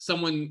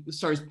 Someone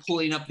starts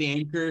pulling up the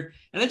anchor,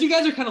 and as you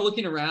guys are kind of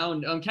looking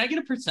around, can I get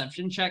a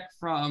perception check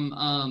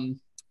from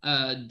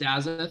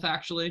Dazith,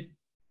 actually?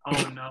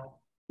 Oh no.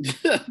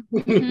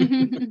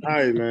 All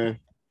right, man.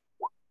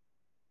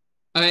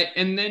 All right,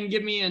 and then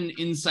give me an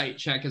insight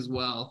check as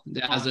well,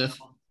 Dazith.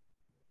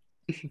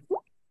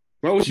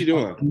 What was she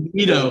doing?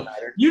 You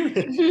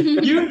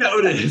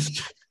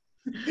noticed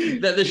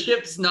that the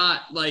ship's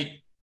not like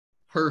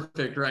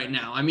perfect right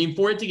now. I mean,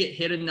 for it to get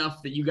hit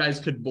enough that you guys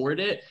could board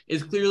it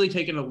is clearly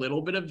taking a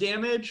little bit of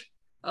damage.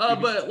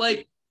 But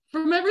like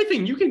from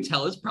everything you can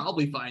tell, it's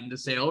probably fine to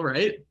sail,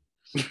 right?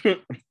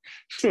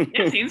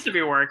 It seems to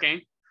be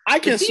working. I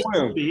can It seems to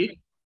swim. be.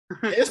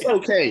 It's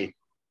okay.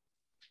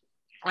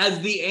 As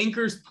the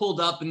anchor's pulled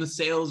up and the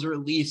sails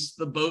released,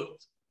 the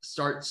boat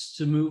starts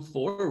to move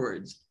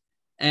forwards,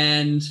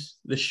 and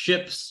the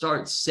ship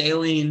starts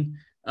sailing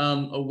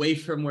away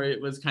from where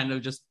it was kind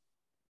of just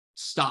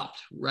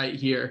stopped right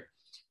here.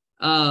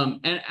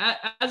 And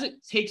as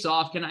it takes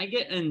off, can I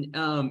get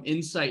an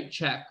insight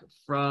check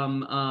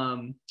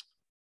from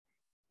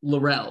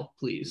Laurel,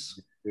 please?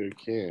 You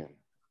can.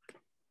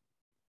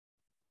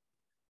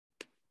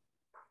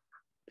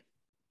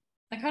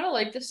 I kind of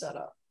like this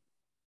setup.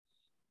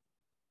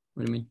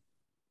 What do you mean?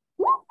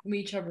 We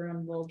each have our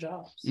own little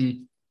jobs.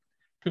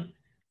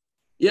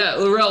 Yeah,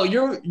 Laurel,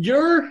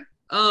 you're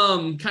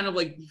kind of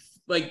like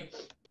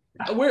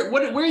Where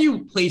are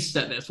you placed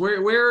at this? Where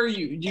are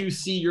you? Do you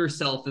see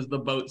yourself as the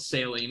boat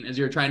sailing as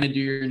you're trying to do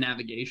your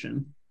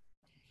navigation?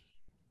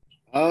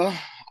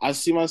 I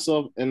see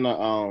myself in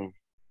the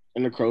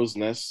crow's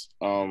nest,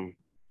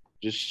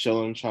 just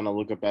chilling, trying to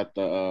look up at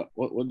the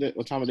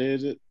what time of day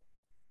is it?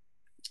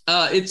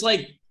 It's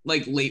like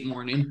late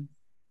morning.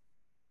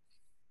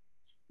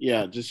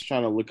 Yeah, just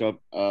trying to look up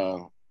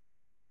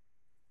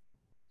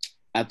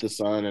at the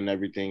sun and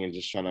everything, and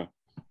just trying to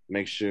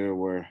make sure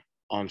we're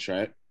on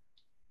track.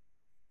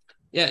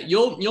 Yeah,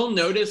 you'll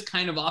notice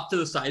kind of off to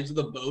the sides of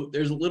the boat,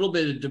 there's a little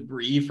bit of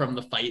debris from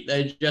the fight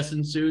that just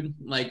ensued,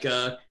 like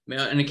an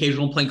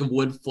occasional plank of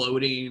wood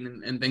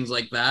floating and things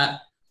like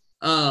that.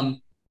 But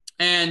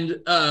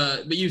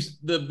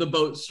the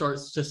boat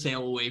starts to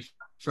sail away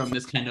from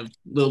this kind of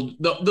the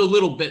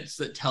little bits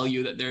that tell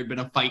you that there had been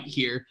a fight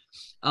here.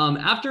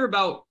 After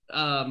about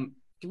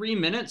 3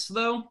 minutes,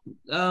 though,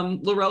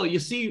 Lorella, you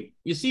see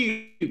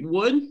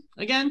wood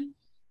again,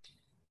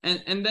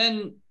 and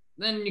then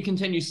you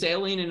continue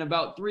sailing, and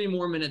about 3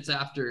 more minutes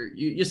after,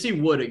 you see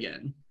wood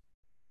again.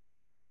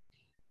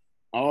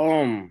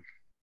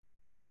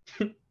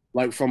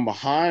 Like from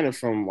behind or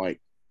from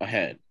like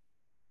ahead?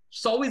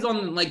 It's always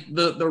on like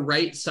the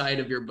right side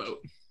of your boat.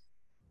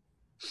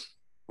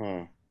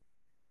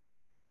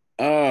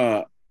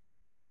 I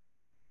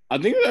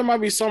think there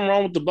might be something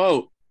wrong with the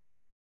boat.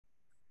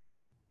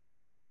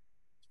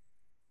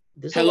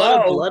 There's Hello? a lot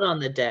of blood on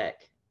the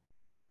deck.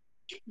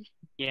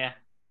 Yeah.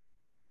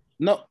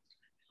 No,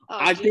 Oh,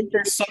 I think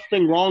there's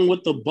something wrong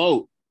with the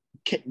boat.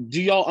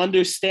 Do y'all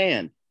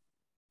understand?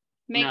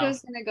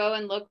 Mako's gonna go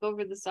and look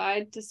over the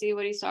side to see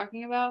what he's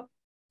talking about.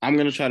 I'm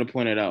gonna try to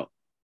point it out.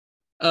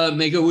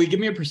 Mako, will you give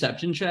me a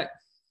perception check?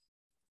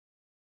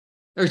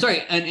 Or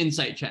sorry, an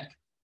insight check.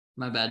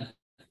 My bad.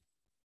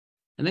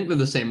 I think they're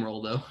the same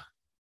roll though.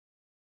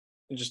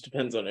 It just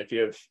depends on if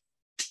you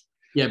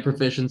have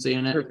Proficiency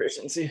in it.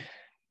 proficiency.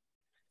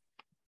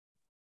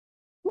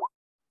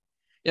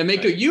 Yeah,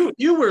 Mako,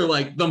 you were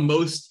like the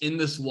most in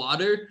this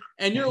water,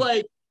 and you're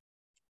like,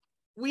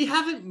 we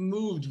haven't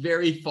moved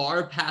very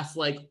far past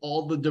like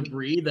all the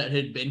debris that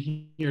had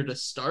been here to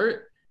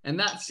start, and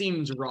that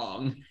seems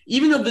wrong.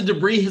 Even though the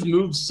debris has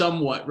moved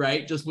somewhat,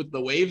 right? Just with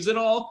the waves and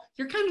all,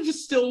 you're kind of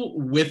just still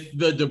with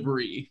the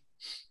debris.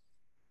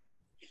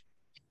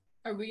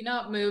 Are we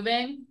not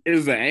moving?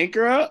 Is the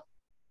anchor up?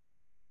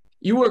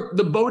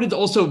 The boat is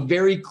also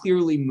very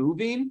clearly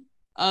moving.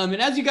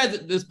 And as you guys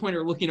at this point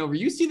are looking over,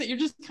 you see that you're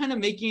just kind of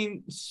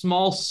making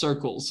small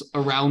circles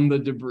around the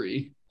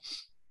debris.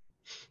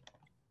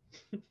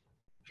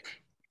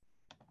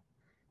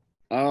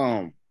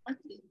 Am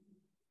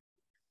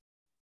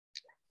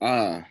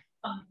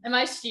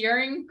I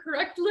steering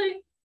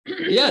correctly?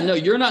 Yeah, no,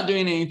 you're not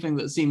doing anything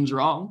that seems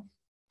wrong.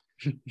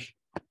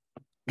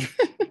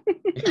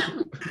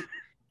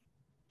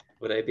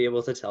 Would I be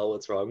able to tell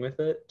what's wrong with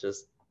it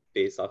just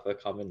based off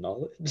of common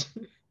knowledge?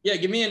 Yeah,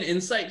 give me an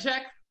insight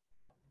check.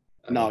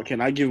 No, can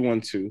I give one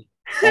too?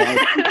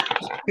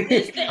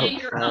 Is the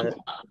anchor up?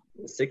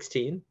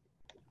 16.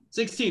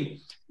 16.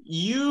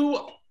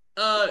 You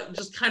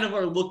just kind of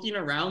are looking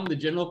around the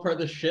general part of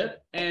the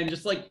ship, and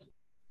just like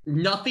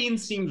nothing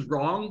seems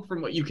wrong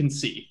from what you can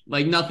see.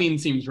 Like nothing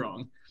seems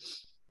wrong.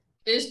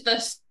 Is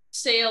the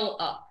sail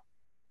up?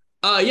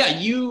 Yeah,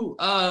 you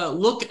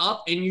look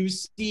up and you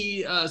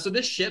see, so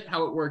this ship,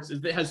 how it works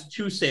is it has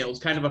two sails,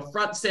 kind of a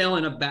front sail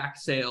and a back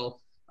sail.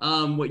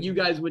 What you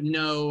guys would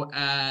know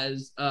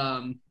as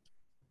let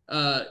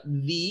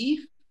me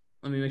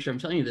make sure I'm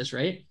telling you this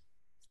right.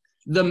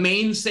 The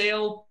main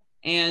sail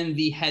and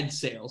the head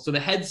sail. So the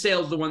head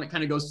sail is the one that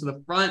kind of goes to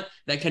the front,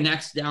 that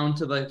connects down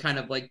to the kind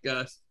of like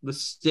the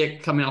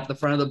stick coming off the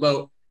front of the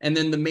boat. And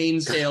then the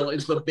main sail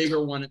is the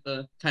bigger one at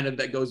the kind of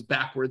that goes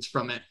backwards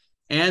from it.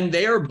 And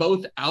they are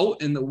both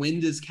out and the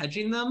wind is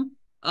catching them.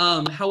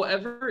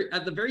 However,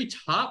 at the very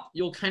top,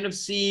 you'll kind of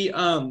see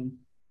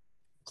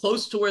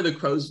close to where the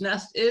crow's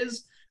nest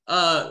is,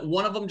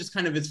 one of them just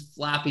kind of is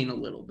flapping a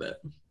little bit.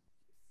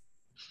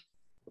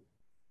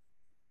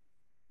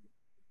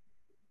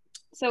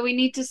 So we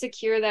need to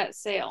secure that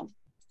sail.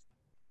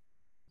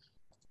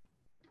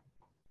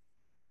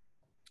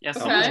 Yes.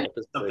 Okay.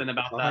 Something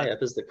about How that. high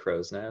up is the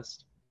crow's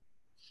nest?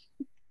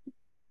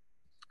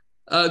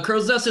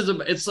 Crow's nest is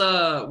it's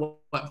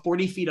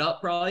 40 feet up,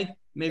 probably,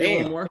 maybe a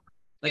little more,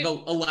 like a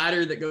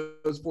ladder that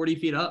goes 40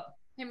 feet up.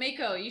 Hey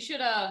Mako, you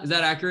should Is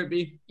that accurate,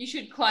 B? you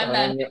should climb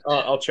that.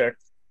 I'll check.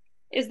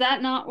 Is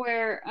that not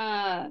where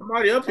I'm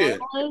already up here.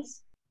 Gull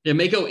is? Yeah,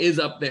 Mako is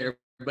up there,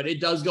 but it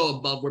does go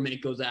above where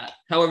Mako's at.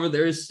 However,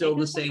 there is still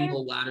the Mako's up same there?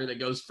 little ladder that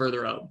goes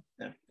further up.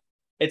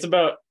 It's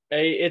about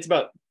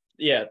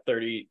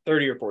 30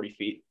 or 40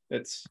 feet.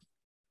 It's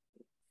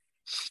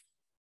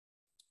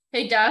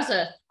Hey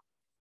Daza,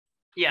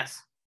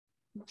 Yes,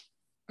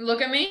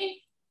 look at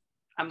me.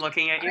 I'm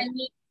looking at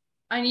you.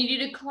 I need you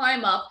to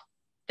climb up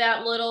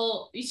that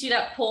little, you see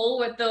that pole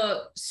with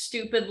the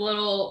stupid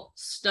little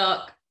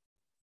stuck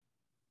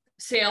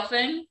sail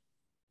thing?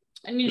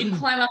 I need you to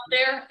climb up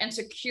there and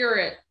secure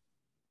it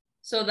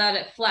so that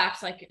it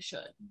flaps like it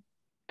should.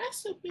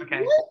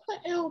 Okay.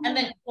 And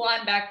then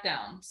climb back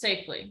down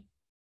safely.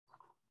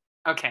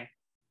 Okay.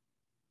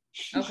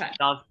 Okay.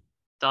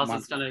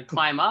 Dawson's gonna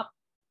climb up,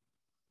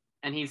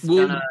 and he's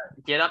Well- gonna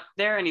get up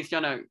there, and he's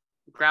gonna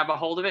grab a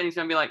hold of it, and he's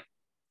gonna be like,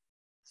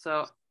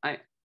 "So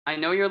I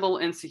know you're a little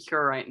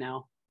insecure right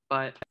now,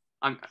 but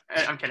I'm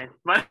kidding."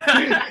 But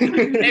Can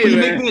you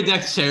make me a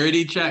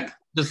dexterity check?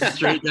 Just a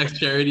straight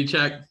dexterity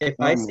check. If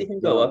I see him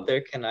go up there,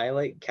 can I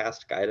like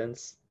cast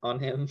guidance on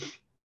him?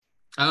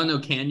 I don't know.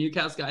 Can you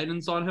cast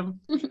guidance on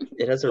him?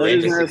 It has a Let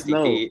range of his ass 60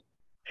 know. feet.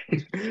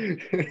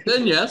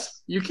 Then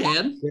yes, you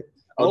can.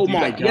 Oh do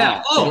my that. god.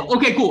 Yeah. Oh,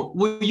 okay, cool.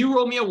 Will you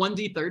roll me a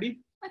 1d30?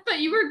 I thought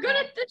you were good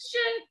at this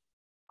shit.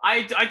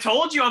 I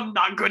told you I'm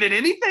not good at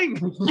anything.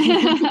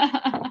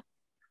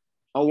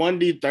 A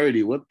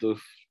 1d30. What the?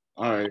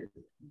 All right.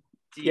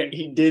 Yeah,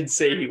 he did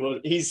say he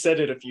was. He said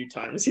it a few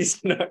times.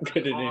 He's not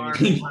good at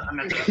anything.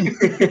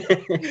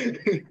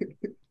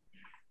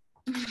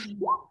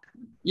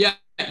 Yeah,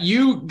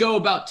 you go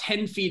about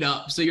 10 feet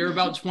up, so you're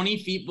about 20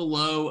 feet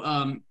below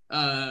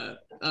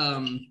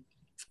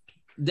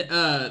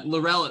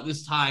Laurel at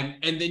this time,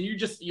 and then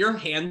your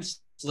hand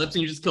slips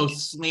and you just go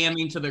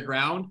slamming to the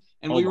ground.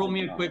 And will you roll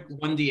me a quick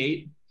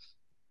 1d8?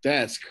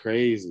 That's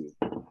crazy.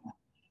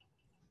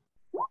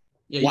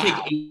 Yeah, you Wow.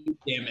 take 8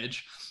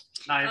 damage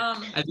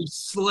Nice. as you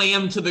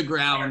slam to the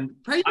ground.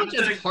 Pretty I'm much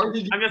just as hard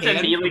as you I'm just can.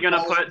 immediately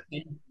gonna put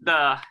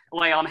the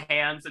lay on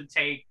hands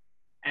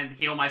and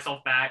heal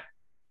myself back.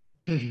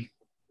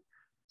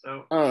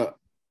 So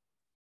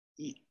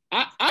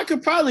I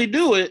could probably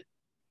do it.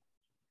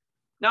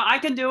 no, I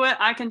can do it.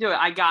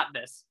 I got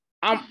this.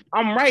 I'm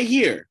right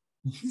here.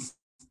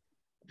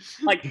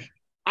 Like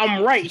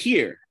I'm right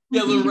here.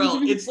 Yeah,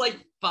 Laurel, it's like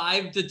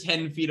 5 to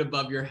 10 feet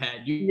above your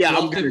head. You I'm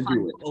have to gonna climb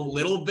do it. a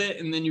little bit,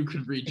 and then you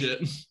could reach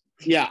it.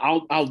 Yeah,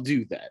 I'll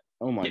do that.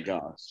 Oh my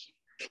gosh.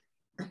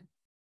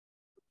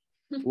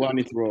 What I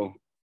need to roll?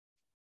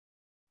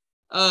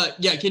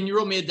 Yeah, can you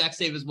roll me a dex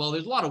save as well?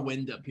 There's a lot of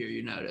wind up here,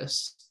 you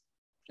notice.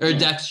 Or a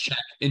dex check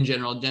in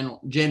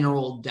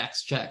general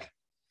dex check.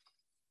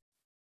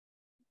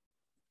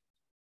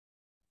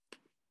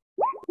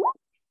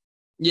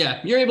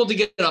 Yeah, you're able to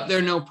get up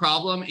there, no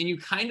problem. And you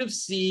kind of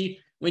see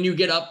when you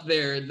get up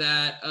there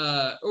that,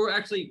 or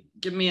actually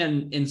give me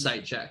an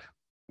insight check.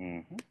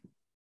 Mm-hmm.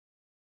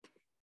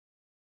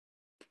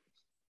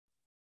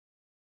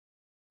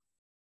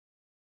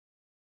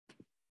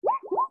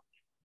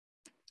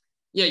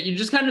 Yeah, you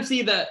just kind of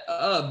see that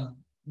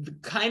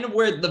kind of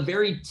where the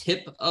very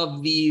tip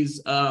of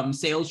these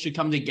sails should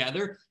come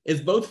together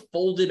is both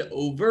folded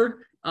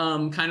over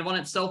kind of on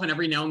itself and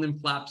every now and then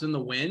flaps in the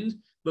wind.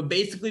 But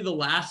basically the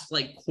last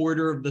like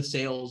quarter of the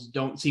sails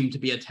don't seem to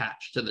be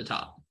attached to the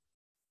top.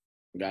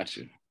 Got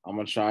you. I'm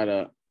gonna try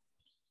to,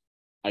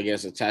 I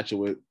guess, attach it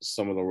with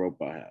some of the rope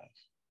I have.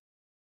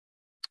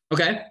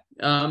 Okay.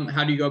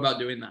 How do you go about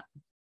doing that?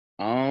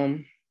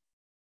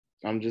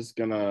 I'm just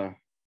gonna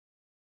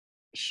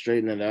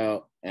straighten it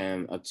out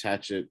and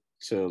attach it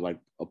to like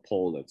a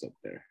pole that's up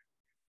there.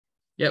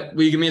 Yeah,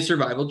 will you give me a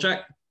survival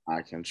check?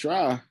 I can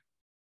try.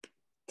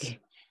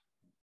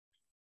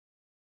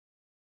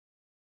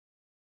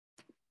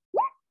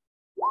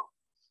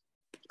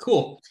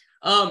 Cool.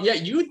 Yeah,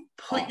 you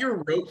put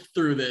your rope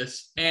through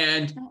this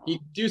and you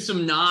do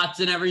some knots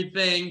and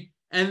everything,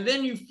 and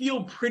then you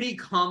feel pretty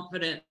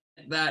confident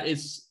that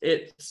it's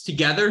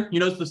together. You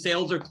notice the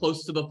sails are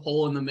close to the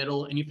pole in the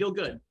middle, and you feel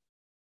good.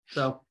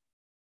 So,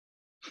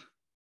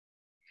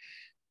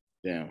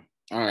 Yeah.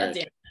 All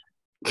right.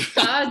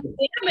 God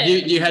damn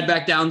it. you head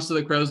back down to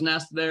the crow's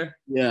nest there.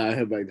 Yeah, I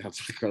head back down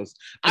to the crows.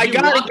 As I you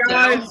got it, walk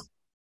guys. down-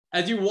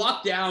 As you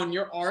walk down,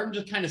 your arm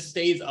just kind of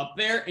stays up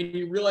there, and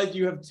you realize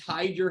you have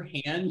tied your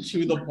hand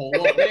to the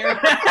pole up there,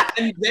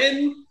 and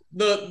then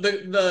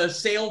the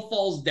sail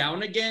falls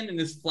down again and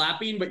is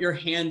flapping, but your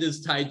hand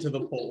is tied to the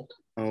pole,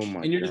 Oh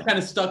my and you're just god. kind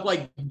of stuck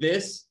like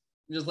this,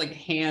 just like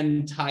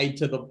hand tied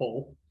to the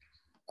pole.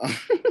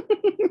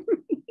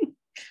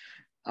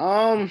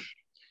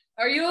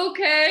 Are you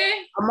okay?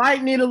 I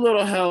might need a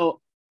little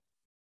help.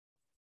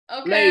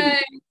 Okay. Maybe.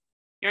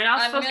 you're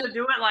not I'm supposed gonna- to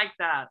do it like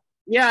that.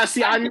 Yeah,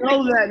 see, I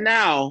know that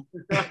now.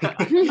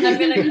 I'm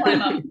gonna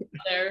climb up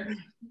there.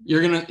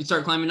 You're gonna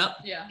start climbing up.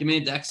 Yeah. Give me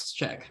a dex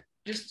check.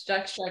 Just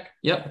dex check.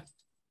 Yep.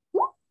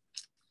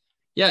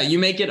 Yeah, you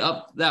make it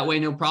up that way,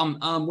 no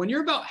problem. When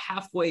you're about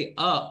halfway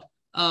up,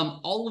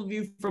 all of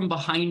you from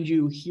behind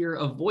you hear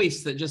a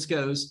voice that just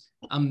goes,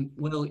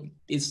 well,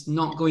 it's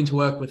not going to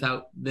work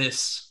without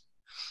this.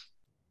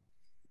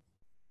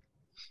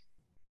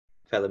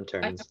 Fathom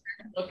turns.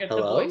 Look at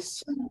Hello? the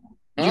voice.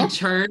 You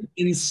turn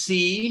and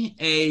see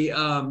a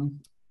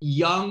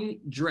young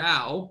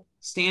drow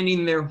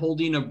standing there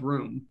holding a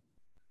broom.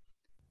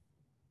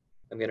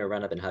 I'm gonna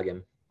run up and hug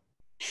him.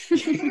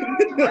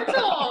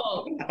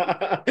 Myrtle!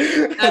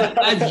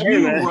 As Hey,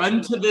 you man.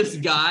 run to this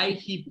guy,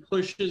 he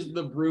pushes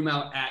the broom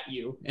out at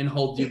you and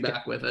holds you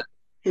back with it.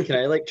 Can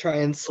I like try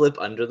and slip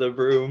under the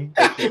broom?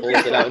 Like, he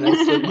holds it out and I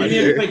slip Give me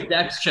a under. quick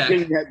dex check.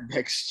 Getting that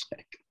next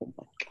check. Oh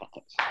my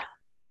gosh.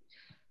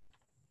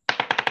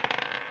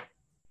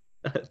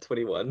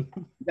 21.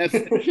 That's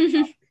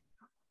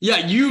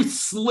Yeah, you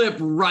slip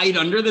right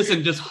under this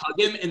and just hug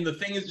him, and the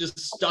thing is just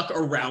stuck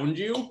around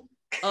you.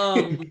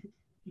 And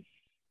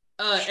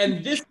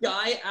this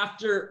guy,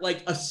 after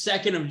like a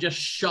second of just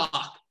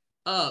shock,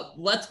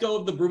 lets go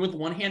of the broom with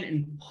one hand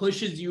and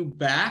pushes you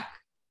back,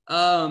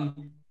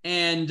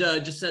 and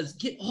just says,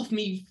 "Get off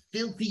me, you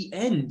filthy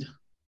end."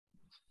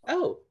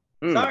 Oh,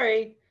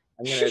 sorry.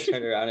 I'm gonna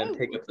turn around and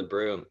pick up the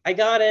broom. I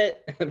got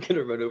it. I'm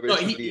gonna run over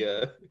to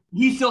the.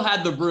 He still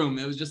had the broom.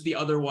 It was just the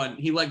other one.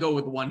 He let go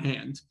with one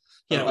hand.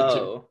 Yeah.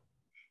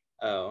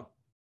 Oh.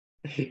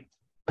 Can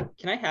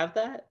I have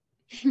that?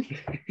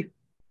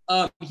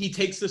 He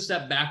takes a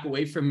step back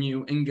away from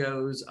you and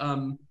goes,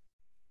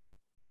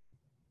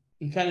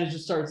 he kind of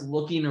just starts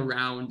looking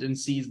around and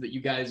sees that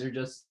you guys are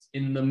just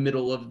in the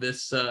middle of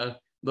this, the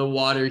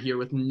water here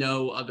with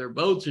no other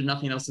boats or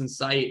nothing else in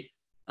sight.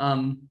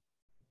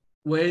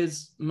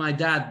 Where's my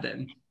dad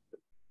then?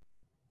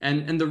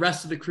 And the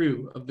rest of the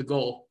crew of the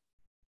Gull?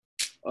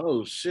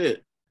 oh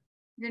shit.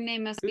 Your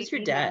name must be. Who's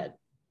your Nemo. dad?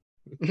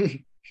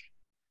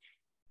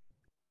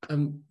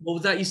 What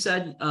was that you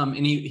said?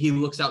 And he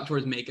looks out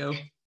towards Mako.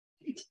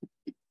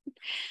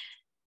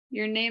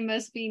 Your name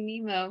must be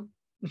Nemo.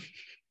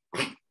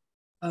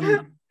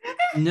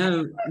 No,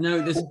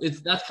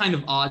 that's kind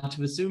of odd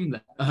to assume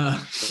that.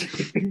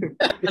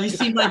 Have you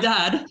seen my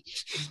dad?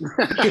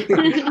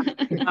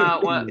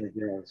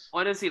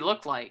 What does he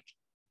look like?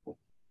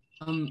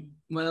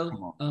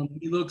 Well,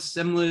 he looks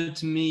similar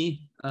to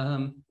me.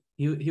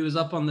 He was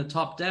up on the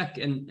top deck,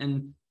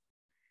 and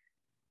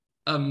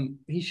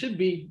he should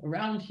be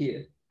around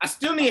here. I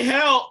still need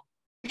help.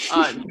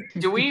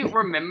 Do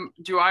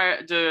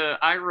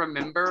I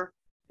remember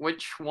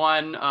which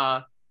one? Do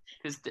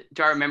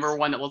I remember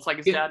one that looks like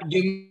his dad?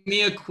 Give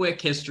me a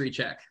quick history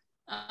check.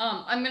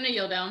 I'm gonna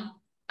yield down.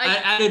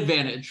 At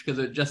advantage because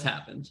it just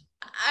happened.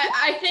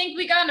 I think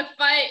we got in a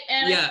fight,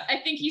 and Yeah. I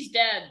think he's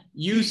dead.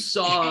 You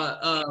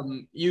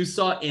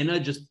saw Inna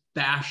just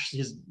bash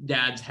his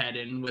dad's head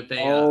in with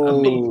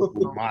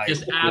a my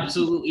just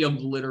absolutely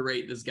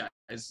obliterate this guy's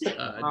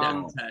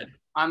dad's head.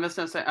 I'm just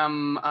gonna say,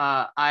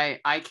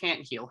 I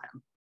can't heal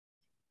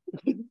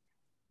him.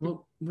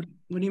 Well, what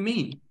do you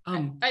mean?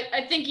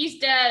 I think he's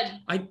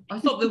dead. I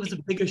thought there was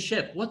a bigger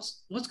ship.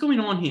 What's going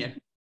on here?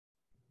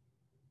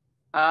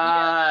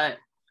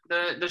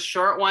 The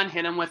short one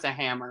hit him with a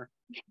hammer.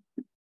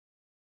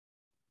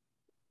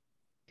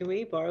 Can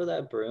we borrow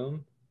that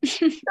broom?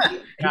 He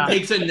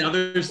takes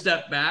another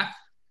step back,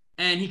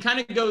 and he kind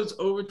of goes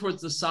over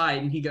towards the side,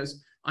 and he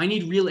goes, "I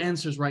need real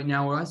answers right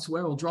now, or I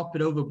swear I'll drop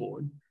it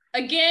overboard."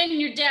 Again,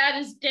 your dad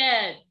is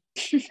dead.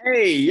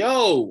 Hey,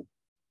 yo.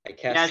 I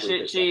cast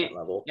sleep at second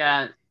level.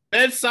 Yeah.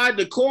 Bedside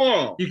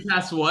decorum. You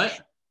cast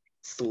what?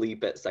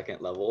 Sleep at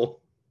second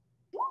level.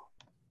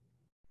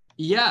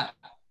 Yeah.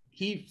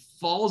 He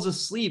falls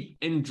asleep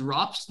and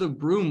drops the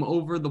broom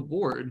over the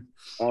board.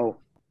 Oh.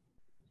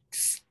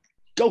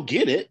 Go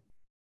get it.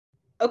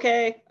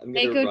 Okay.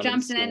 Mako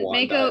jumps in.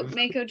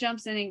 Mako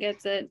jumps in and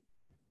gets it.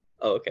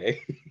 Oh,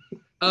 okay.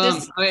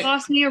 Just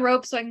toss me a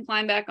rope so I can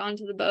climb back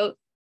onto the boat.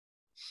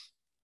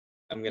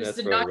 I'm gonna This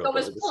did throw a not rope go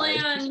as over the side.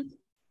 planned.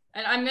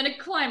 And I'm gonna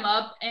climb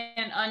up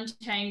and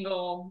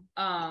untangle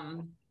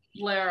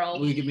Laryl.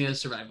 Will you give me a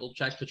survival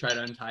check to try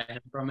to untie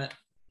him from it?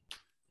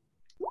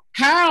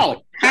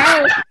 How?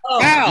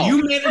 Oh, How?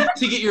 you managed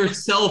to get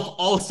yourself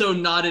also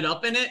knotted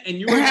up in it, and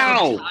you are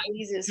now tied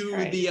Jesus to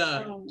Christ. the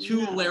Oh,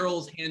 to no.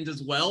 Laryl's hand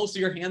as well. So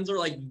your hands are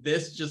like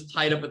this, just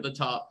tied up at the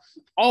top.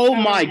 Oh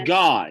my man.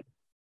 God.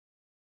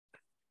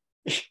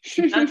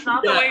 That's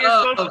not the Yeah, way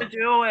you're supposed to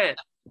do it.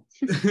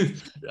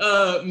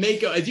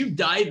 Mako, as you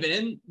dive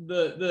in,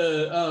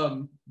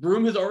 the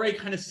broom has already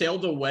kind of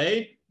sailed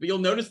away, but you'll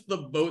notice the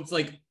boat's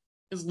like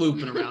is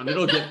looping around.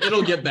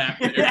 It'll get back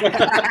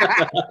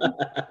there.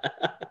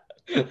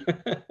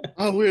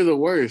 Oh, we're the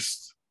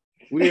worst.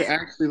 We are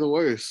actually the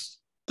worst.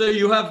 So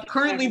you have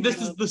currently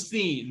this is the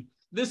scene.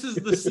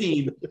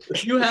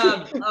 You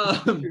have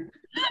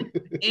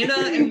Inna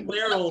and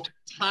Laryl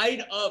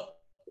tied up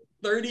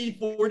 30,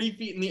 40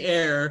 feet in the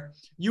air.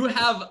 You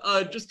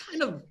have just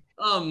kind of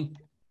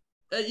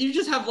you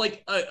just have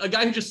like a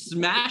guy who just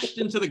smashed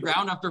into the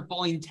ground after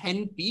falling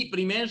 10 feet, but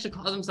he managed to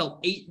cause himself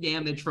 8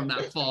 damage from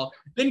that fall,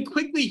 then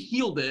quickly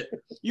healed it.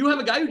 You have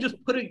a guy who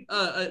just put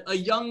a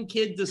young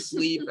kid to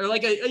sleep, or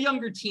like a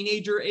younger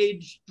teenager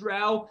age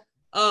Drow,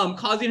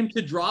 causing him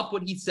to drop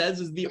what he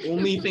says is the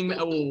only thing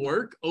that will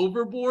work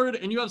overboard,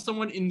 and you have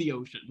someone in the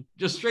ocean,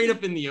 just straight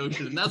up in the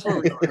ocean, and that's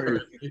where we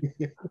are.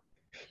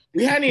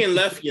 We hadn't even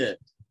left yet.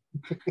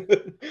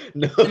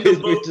 No, And the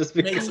we boat just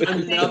makes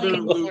another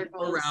in loop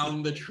circles.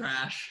 around the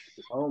trash.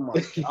 Oh my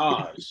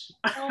gosh.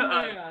 Oh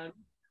my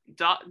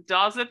god.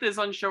 Dazip is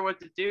unsure what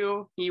to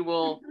do. He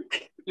will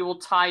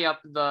tie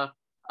up the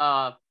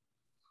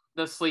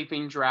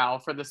sleeping Drow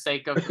for the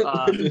sake of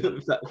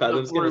Fathom's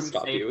gonna room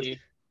stop you. safety.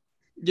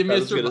 Give me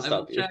a Fathom's gonna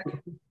survival stop you. check.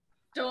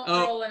 Don't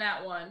Oh. roll in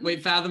at one.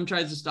 Wait, Fathom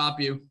tries to stop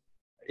you.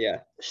 Yeah.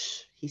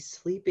 Shh, he's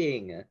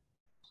sleeping.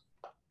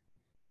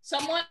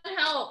 Someone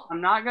help.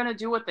 I'm not gonna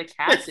do what the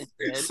captain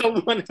did.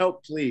 Someone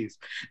help, please.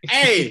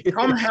 Hey,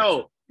 come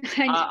help.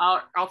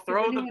 I'll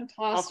throw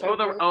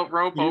the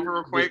rope over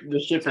real quick. The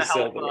ship to is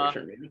help, sailed away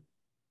from me.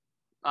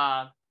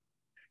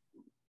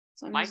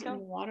 So I'm just in Miko? the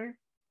water.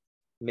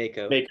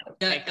 Mako.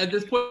 Yeah, at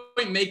this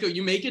point, Mako,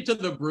 you make it to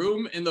the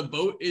broom, and the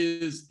boat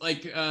is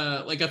like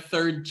a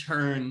third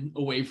turn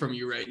away from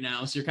you right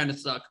now. So you're kind of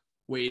stuck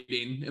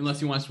waiting,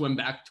 unless you want to swim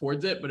back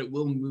towards it, but it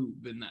will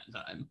move in that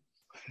time.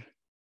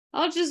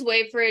 I'll just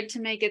wait for it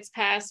to make its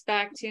pass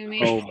back to me.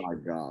 Oh my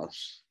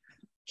gosh.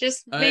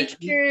 Just make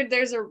sure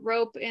there's a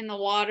rope in the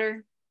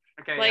water.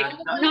 Okay. Like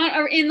not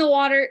or in the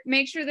water.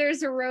 Make sure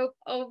there's a rope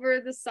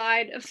over the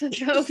side of the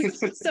boat.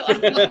 So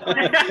I'm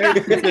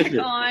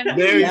on.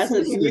 Yes,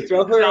 if you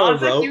throw her a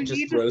Sounds like rope, you just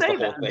need to throws say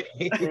the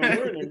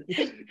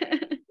whole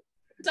thing.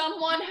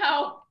 Someone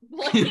help,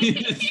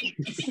 please.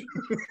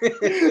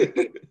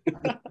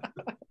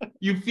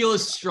 You feel a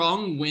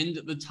strong wind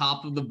at the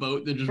top of the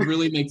boat that just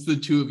really makes the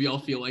two of y'all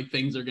feel like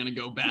things are gonna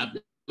go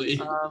badly.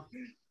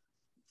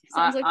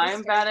 Sounds like I this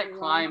am bad starts at to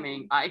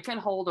climbing. I can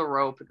hold a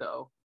rope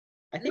though.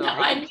 I think No, I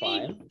I can need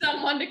climb.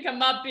 someone to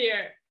come up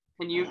here.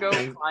 Can you go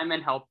climb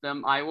and help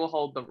them? I will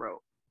hold the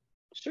rope.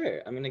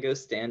 Sure, I'm gonna go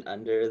stand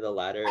under the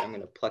ladder. I'm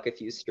gonna pluck a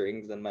few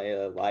strings in my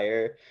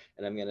lyre,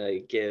 and I'm gonna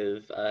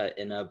give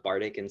in a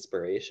bardic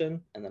inspiration,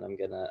 and then I'm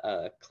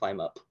gonna climb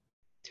up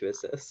to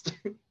assist.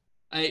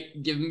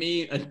 Give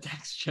me a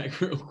dex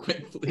check real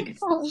quick, please.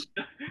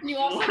 You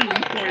also One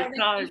have more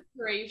time.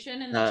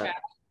 inspiration in the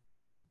chat.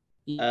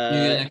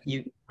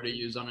 You to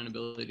use on an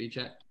ability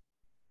check.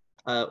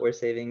 Or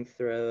saving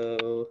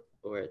throw,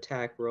 or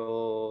attack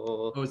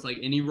roll. Oh, it's like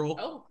any roll.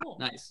 Oh, cool.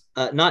 Nice.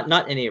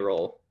 Not any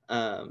roll.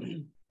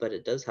 But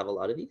it does have a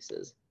lot of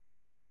uses.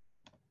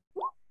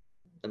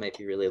 That might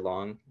be really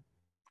long.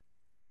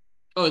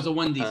 Oh, it's a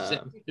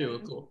 1d6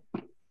 too. Cool.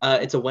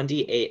 It's a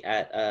 1d8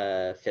 at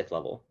 5th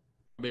level.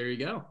 There you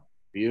go.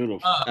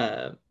 Beautiful.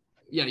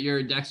 Yeah,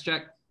 your dex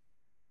check.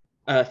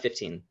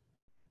 15.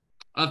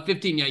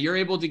 15. Yeah, you're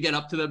able to get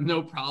up to them,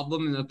 no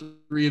problem. And the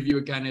three of you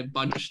are kind of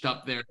bunched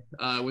up there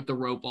with the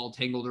rope all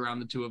tangled around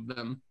the two of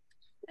them.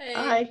 Hey,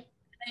 Hi.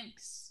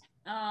 thanks.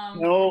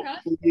 No, we're kind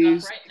of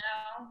please. stuck right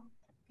now.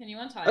 Can you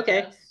untie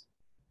Okay. us?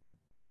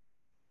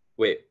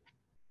 Wait.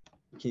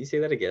 Can you say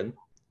that again?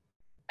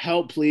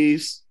 Help,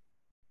 please.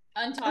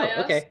 Untie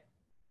us. Okay.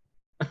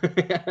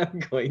 I'm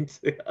going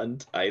to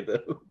untie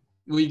them.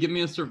 Will you give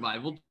me a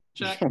survival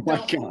check? Oh my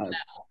Don't god.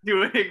 now.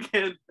 Do it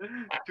again.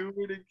 Do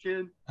it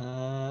again.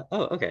 Oh,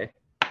 okay.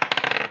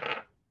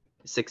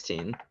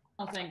 16.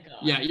 Oh, thank God.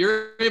 Yeah,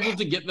 you're able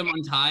to get them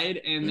untied,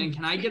 and then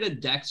can I get a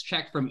dex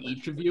check from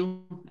each of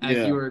you as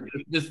Yeah. you were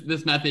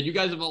this method? You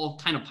guys have all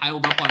kind of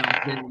piled up on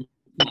a very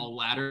small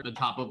ladder at the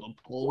top of a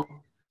pole.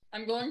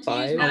 I'm going to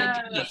 5. use Oh,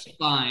 my. that's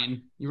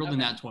fine. You rolled a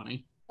Okay. nat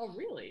 20. Oh,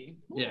 really?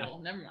 Cool. Yeah.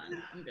 Never mind.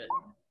 I'm good.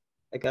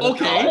 I got a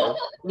Okay. 5.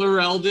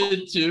 Laurel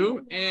did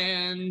too,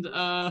 and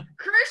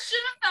Christian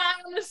and I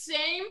on the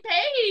same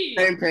page.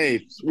 Same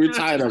page. We're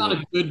tired it's of not it.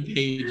 a good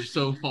page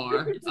so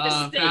far. It's the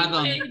same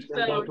Fathom, page,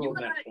 They're though. both You rolled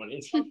and nat I-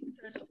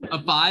 20s.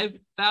 a 5,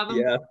 Fathom?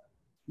 Yeah.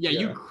 Yeah,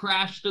 you Yeah.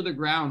 crashed to the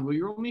ground. Will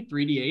you roll me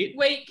 3d8?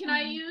 Wait, can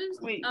I use?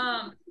 Wait.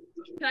 Can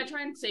I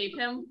try and save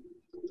him?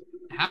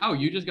 How?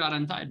 You just got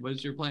untied.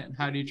 What's your plan?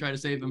 How do you try to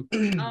save him?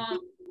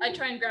 I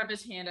try and grab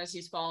his hand as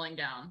he's falling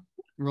down.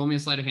 Roll me a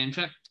sleight of hand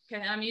check.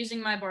 Okay, I'm using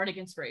my bardic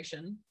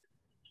inspiration.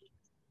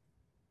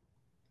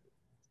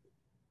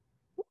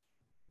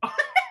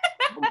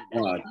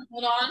 God.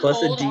 Hold on.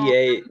 Plus a hold on.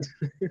 D8.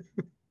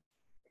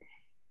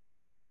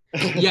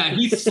 Yeah,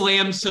 he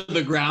slams to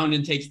the ground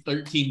and takes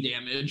 13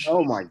 damage.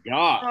 Oh my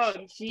gosh. Oh,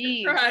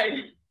 jeez.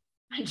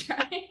 I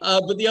tried.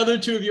 But the other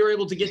two of you are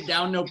able to get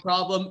down, no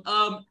problem.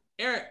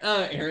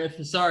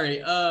 Aerith,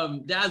 sorry.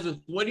 Dazeth,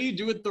 what do you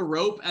do with the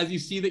rope as you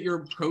see that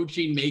you're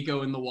approaching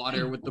Mako in the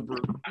water with the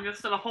broom? I'm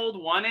just gonna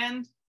hold one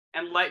end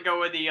and let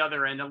go of the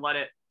other end and let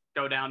it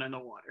go down in the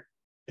water.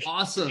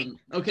 Awesome.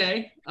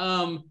 Okay.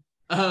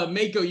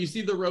 Mako, you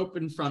see the rope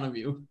in front of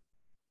you.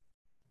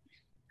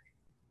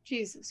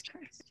 Jesus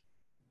Christ.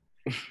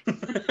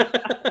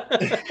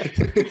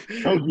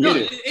 Don't No,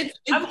 get it.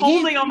 I'm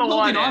holding on the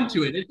holding one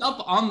onto it. It's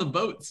up on the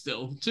boat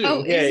still, too.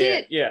 Oh, Yeah, is yeah,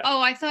 it? yeah.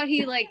 Oh, I thought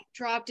he like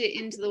dropped it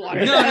into the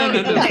water. No.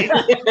 Okay.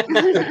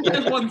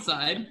 There's one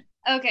side.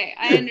 Okay,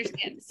 I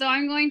understand. So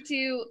I'm going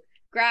to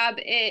grab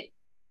it,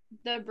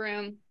 the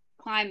broom,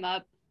 climb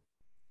up,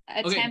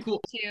 attempt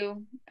cool.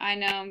 to. I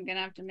know I'm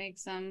gonna have to make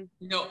some.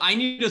 No, I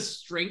need a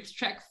strength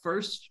check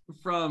first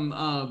from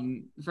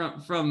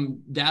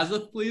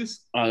Dazeth,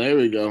 please. Oh, there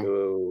we go.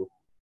 Oh.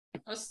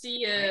 I'll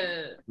see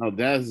it. Oh,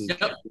 that's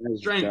Yep,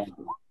 strength.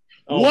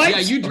 Oh, What? Yeah,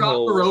 you drop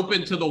Oh. the rope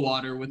into the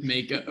water with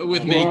Mako.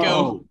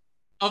 Whoa.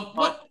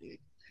 What?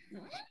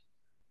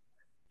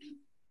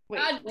 Wait,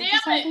 God what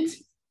just damn happened? it!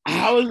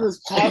 How is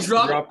this You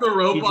possible? dropped the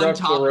rope He on dropped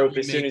top the rope of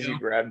as soon as you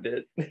Mako. grabbed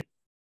it.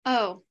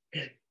 Oh,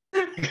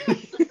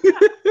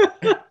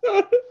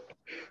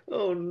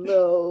 Oh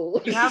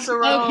no. You have the Oh,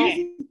 rope.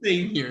 here's the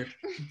thing here.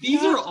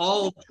 These are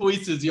all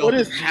choices, y'all. What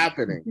is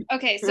happening?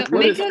 Okay, so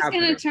What is Mako's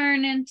happening? gonna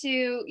turn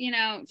into,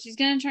 she's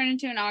gonna turn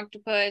into an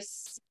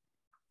octopus.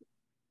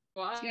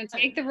 She's gonna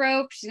take the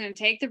rope, she's gonna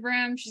take the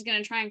broom, she's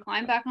gonna try and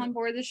climb back on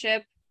board the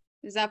ship.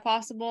 Is that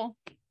possible?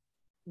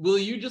 Will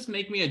you just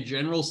make me a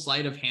general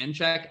sleight of hand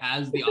check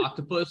as the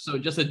octopus? So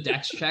just a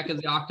dex check as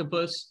the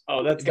octopus?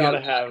 Oh, that's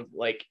gotta have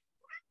like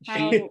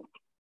How,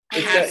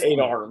 it's got 8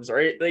 arms,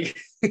 right? Like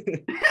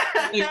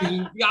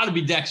You gotta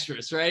be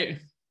dexterous, right?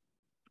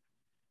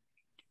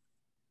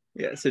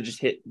 yeah, so just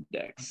hit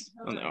dex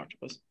on the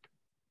octopus.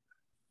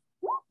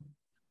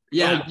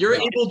 Yeah, Oh, you're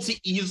God. able to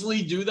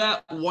easily do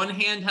that. One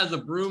hand has a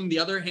broom, the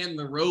other hand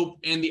the rope,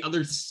 and the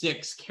other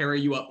 6 carry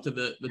you up to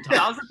the top.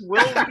 Dowsett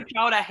will reach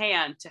out a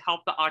hand to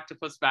help the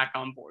octopus back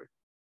on board.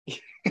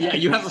 Yeah,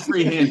 you have a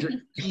free hand. You're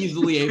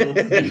easily able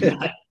to do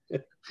that.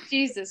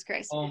 Jesus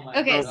Christ. Oh my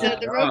Okay, God. so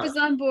the rope is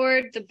on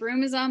board, the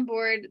broom is on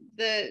board,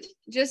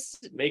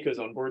 Mako's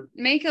on board.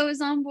 Mako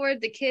is on board,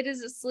 the kid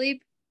is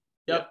asleep.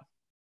 Yep.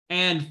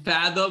 And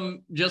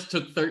Fathom just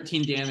took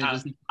 13 damage.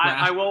 as he I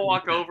crashed will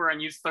walk into it. over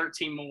and use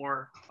 13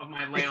 more of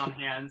my lay on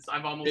hands.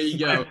 I've almost There you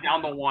go. slipped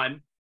down to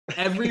 1.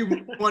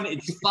 Everyone,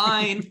 it's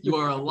fine. You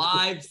are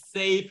alive,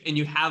 safe, and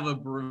you have a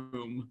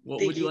broom.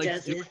 What would you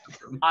like to do with the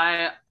broom?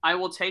 I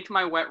will take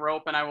my wet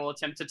rope and I will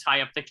attempt to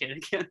tie up the kid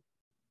again.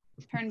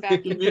 Turn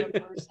back into a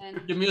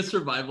person. Give me a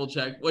survival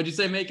check. What'd you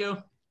say,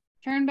 Mako?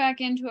 Turn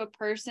back into a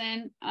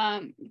person.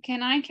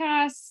 Can I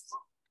cast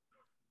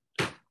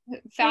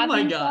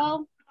Fathom God.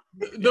 Spell?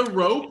 The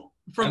rope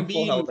from I'm full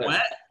being health.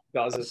 wet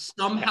Dowsett.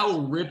 somehow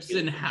rips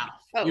in half.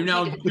 Oh, You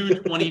now you did. do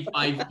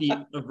 25 feet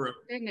of rope.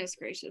 Goodness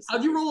gracious.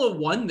 How'd you roll a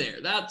 1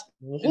 there? That's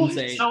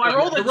insane. No, I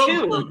rolled The a rope's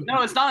 2. broken.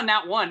 No, it's not a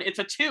nat 1. It's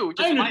a 2.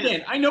 I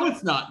understand. I know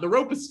it's not. The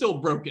rope is still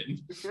broken.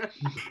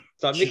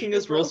 Stop making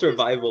us roll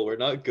survival. We're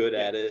not good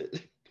at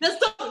it. That's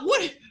not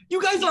what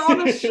you guys are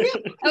on a ship.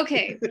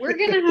 Okay, we're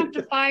gonna have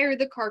to fire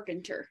the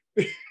carpenter.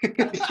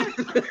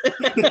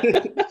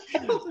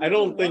 I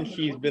don't think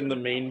he's been the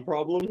main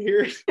problem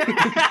here.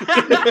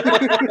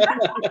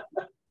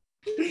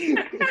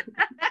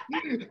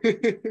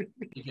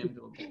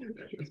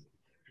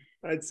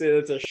 I'd say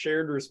that's a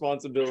shared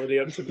responsibility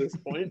up to this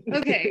point.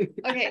 Okay.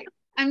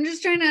 I'm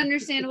just trying to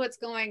understand what's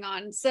going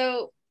on.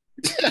 So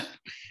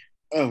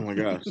Oh my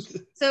gosh.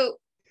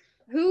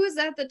 who is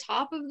at the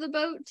top of the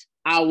boat?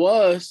 I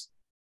was.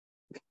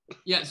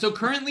 Yeah, so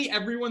currently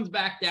everyone's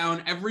back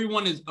down.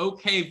 Everyone is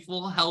okay,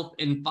 full health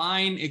and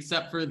fine,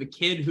 except for the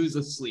kid who's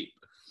asleep.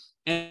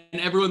 And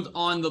everyone's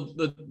on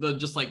the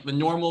just like the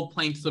normal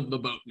planks of the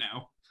boat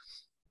now.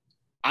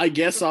 I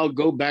guess I'll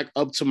go back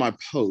up to my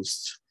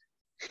post.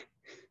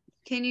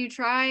 Can you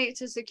try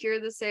to secure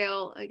the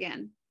sail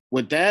again?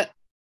 With that,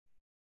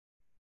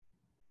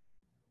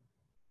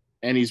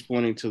 and he's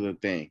pointing to the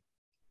thing.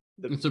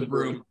 It's a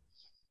broom.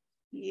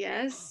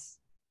 Yes.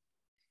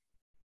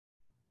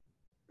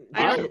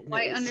 I don't Kid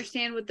quite knows.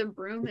 understand what the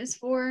broom is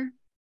for.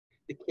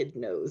 The kid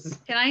knows.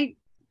 Can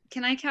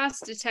I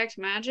cast detect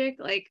magic?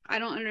 Like, I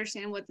don't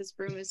understand what this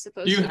broom is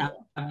supposed Do you to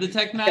have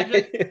detect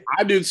magic?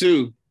 I do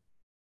too.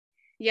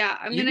 Yeah,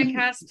 I'm You- gonna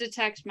cast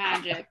detect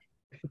magic.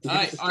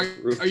 Are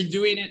you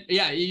doing it?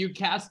 Yeah, you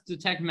cast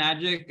detect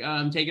magic.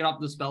 Take it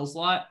off the spell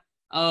slot.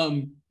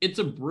 It's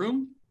a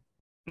broom.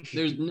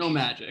 There's no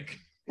magic.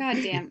 God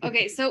damn.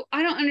 Okay, so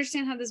I don't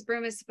understand how this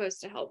broom is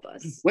supposed to help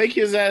us. Wake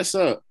his ass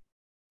up.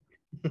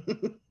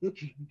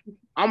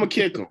 I'ma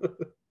kick him.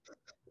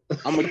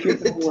 I'ma kick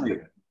him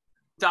away.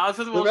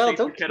 Dowsett will Well, shake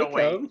the don't kid kick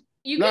away. him.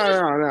 You No, can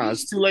just no.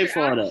 It's too late for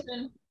all that.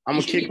 action.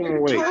 I'ma kick him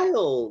away.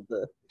 Child.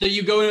 So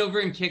you go over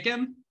and kick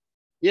him.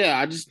 Yeah,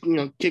 I just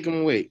kick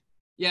him away.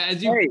 Yeah,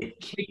 as you Hey.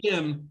 kick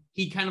him,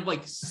 he kind of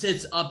like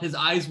sits up, his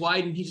eyes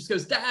wide, and he just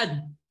goes,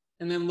 "Dad,"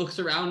 and then looks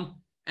around,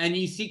 and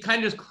you see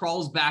kind of just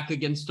crawls back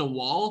against a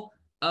wall.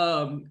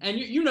 And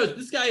you know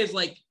this guy is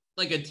like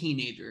a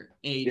teenager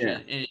age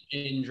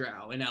in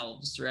Drow and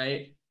elves,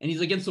 right? And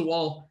he's against the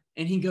wall,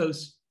 and he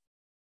goes,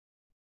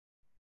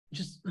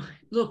 "Just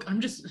look,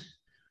 I'm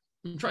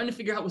trying to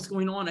figure out what's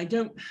going on. I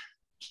don't."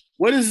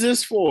 What is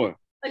this for?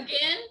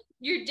 Again,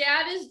 your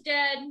dad is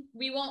dead.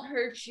 We won't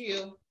hurt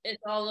you.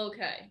 It's all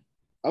okay.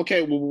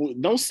 Okay, well,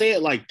 don't say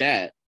it like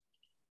that.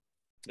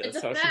 That's It's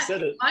a how she fact.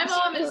 said it. My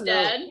mom is No.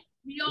 dead.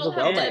 We all The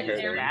well have I dead heard.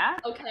 parents. Yeah?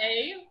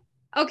 Okay.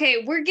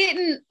 Okay, we're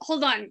getting,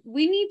 hold on.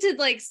 We need to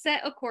like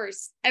set a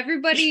course.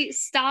 Everybody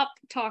stop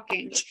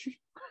talking.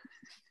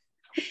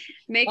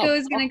 Mako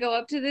is gonna go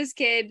up to this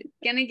kid,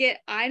 gonna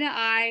get eye to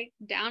eye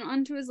down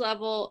onto his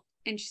level,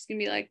 and she's gonna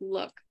be like,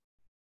 look,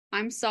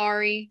 I'm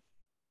sorry.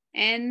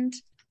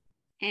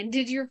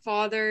 Ended your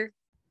father.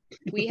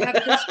 We have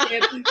the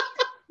ship.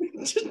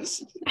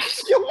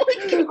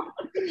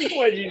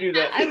 Why'd you do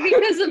that?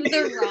 Because of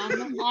the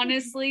rum,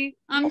 honestly.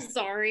 I'm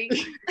sorry.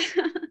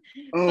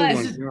 Oh But-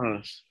 my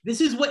gosh.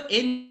 This is what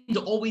End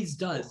always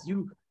does.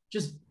 You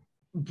just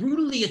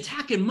brutally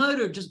attack and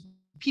murder just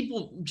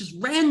people just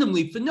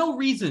randomly for no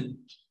reason.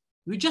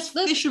 We're just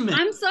Look, fishermen.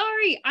 I'm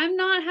sorry. I'm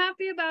not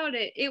happy about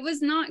it. It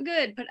was not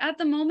good. But at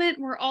the moment,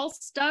 we're all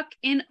stuck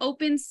in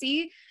open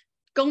sea.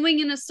 going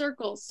in a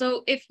circle.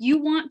 So if you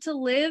want to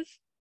live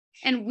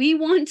and we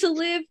want to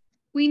live,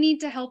 we need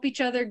to help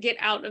each other get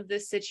out of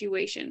this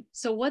situation.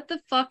 So what the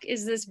fuck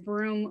is this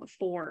broom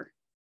for?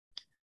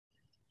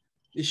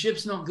 The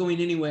ship's not going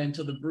anywhere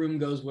until the broom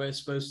goes where it's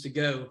supposed to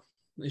go.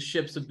 The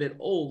ship's a bit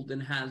old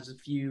and has a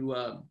few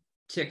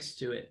ticks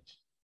to it.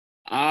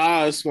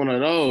 Ah, it's one of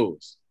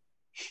those.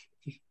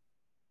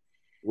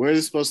 Where is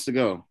it supposed to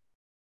go?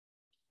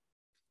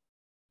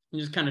 He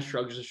just kind of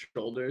shrugs his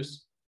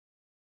shoulders.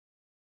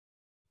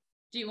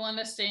 Do you want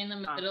to stay in the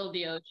middle of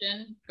the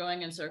ocean,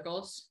 going in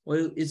circles?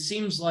 Well, it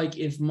seems like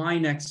if my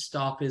next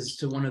stop is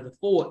to one of the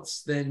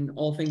forts, then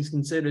all things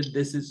considered,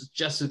 this is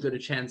just as good a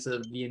chance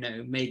of,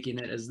 making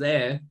it as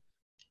there.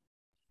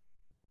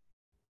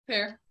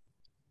 Fair.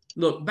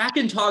 Look, back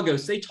in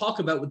Targos, they talk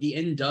about what the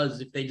inn does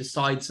if they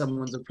decide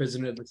someone's a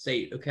prisoner of the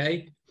state,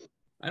 okay?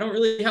 I don't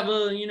really have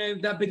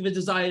that big of a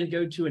desire to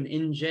go to an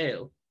inn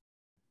jail.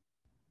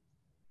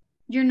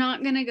 You're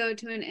not going to go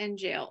to an inn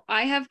jail.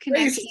 I have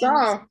connections.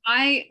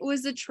 I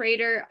was a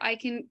trader. I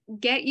can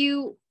get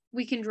you,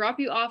 we can drop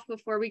you off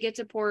before we get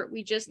to port.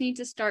 We just need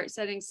to start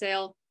setting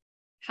sail.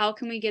 How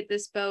can we get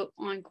this boat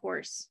on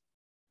course?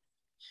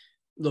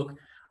 Look,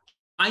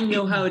 I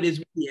know how it is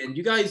with the inn.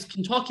 You guys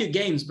can talk your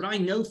games, but I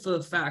know for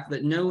a fact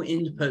that no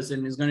inn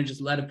person is going to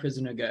just let a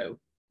prisoner go.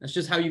 That's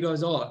just how you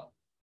guys are.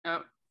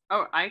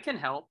 Oh, I can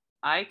help.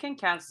 I can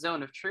cast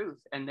Zone of Truth,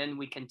 and then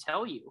we can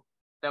tell you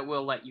that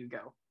we'll let you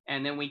go.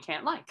 And then we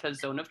can't lie, because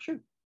Zone of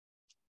Truth.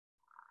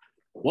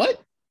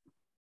 What?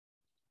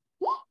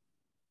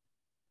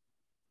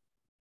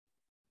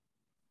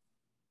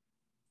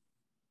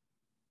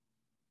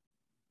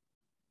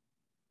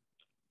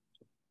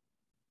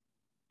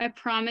 I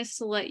promise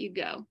to let you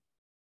go.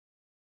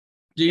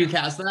 Do you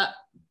cast that?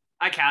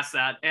 I cast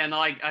that, and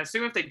I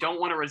assume if they don't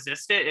want to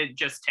resist it, it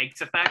just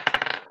takes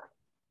effect.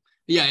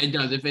 Yeah, it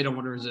does if they don't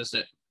want to resist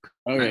it.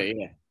 Okay,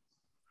 yeah.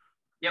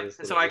 Yep.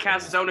 So I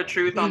cast Zone of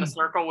Truth on the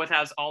circle, which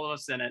has all of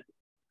us in it.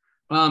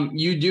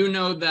 You do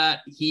know that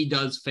he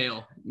does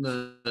fail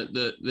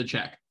the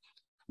check.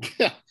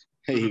 There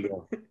you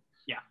go.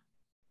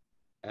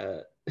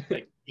 Yeah.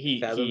 He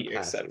passes.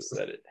 accepts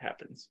that it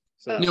happens.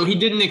 So. No, he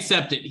didn't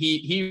accept it.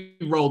 He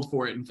rolled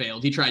for it and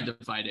failed. He tried to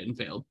fight it and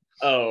failed.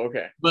 Oh,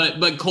 okay.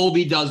 But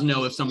Colby does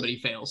know if somebody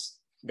fails.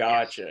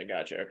 Gotcha.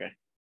 Okay.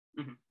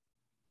 Mm-hmm.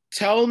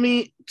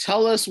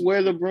 Tell us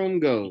where the broom He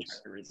goes.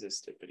 tried to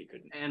resist it, but he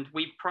couldn't. And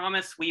we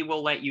promise we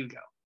will let you go.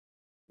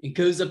 It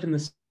goes up in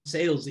the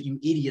sails that you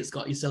idiots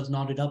got yourselves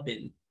knotted up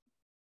in.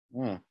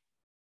 Huh.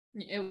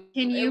 Can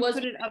you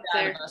put it up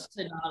there? Us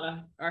to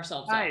knot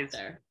ourselves Guys. up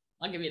there.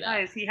 I'll give you that.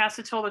 Guys, he has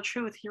to tell the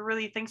truth. He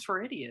really thinks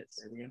we're idiots.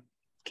 There we go.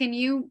 Can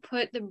you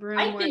put the broom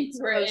I where think it's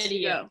we're supposed to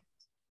idiots. go?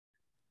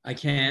 I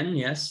can,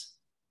 yes.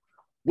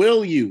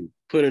 Will you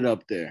put it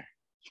up there?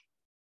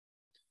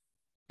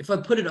 If I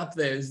put it up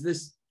there, is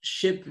this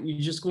ship, you're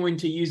just going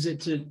to use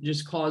it to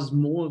just cause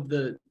more of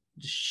the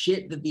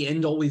shit that the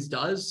end always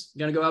does?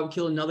 Gonna go out and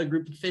kill another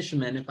group of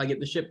fishermen if I get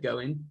the ship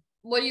going.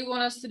 What do you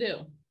want us to do?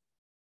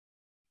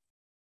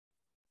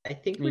 I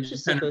think You we're just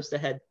just kind of- supposed to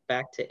head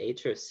back to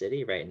Aetros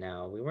City right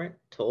now. We weren't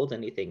told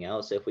anything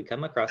else. If we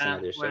come across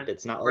another ship,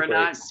 it's not like we're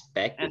we're not-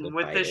 expected to And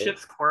with fight the it.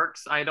 ship's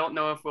quirks, I don't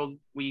know if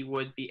we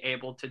would be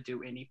able to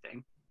do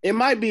anything. It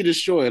might be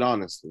destroyed,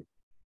 honestly.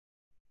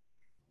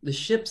 The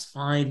ship's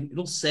fine.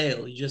 It'll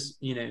sail. You just,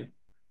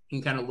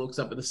 he kind of looks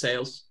up at the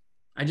sails.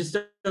 I just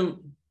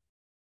don't.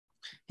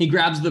 He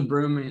grabs the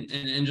broom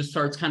and just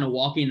starts kind of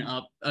walking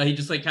up. He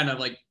just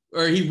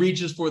or he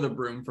reaches for the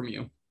broom from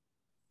you.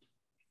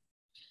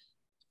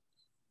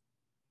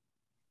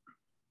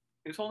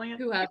 Who's holding it?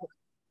 Who has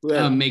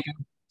Mako.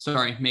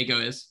 Sorry, Mako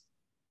is.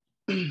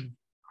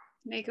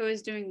 Mako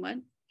is doing what?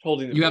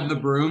 Holding the You have the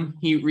broom.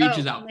 He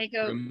reaches out.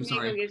 Mako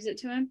Sorry. gives it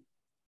to him.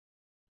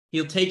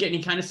 He'll take it and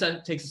he kind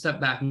of takes a step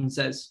back and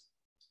says,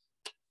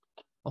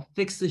 I'll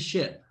fix the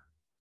ship.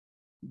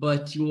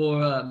 But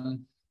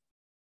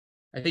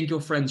I think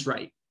your friend's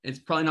right. It's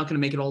probably not going to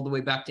make it all the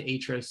way back to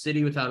Aetros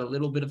City without a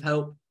little bit of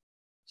help.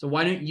 So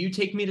why don't you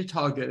take me to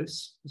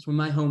Targos? That's where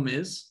my home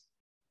is.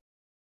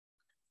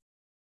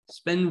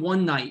 Spend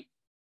one night.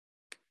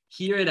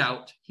 Hear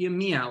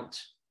me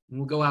out, and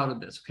we'll go out of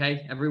this,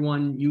 okay?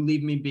 Everyone, you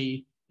leave me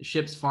be. The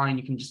ship's fine.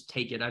 You can just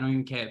take it. I don't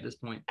even care at this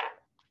point.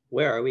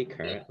 Where are we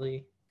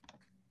currently?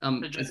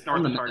 Just it's north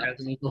on of the map.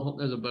 Targos.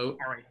 There's a boat.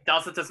 All right.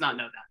 Dulcet does not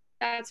know that.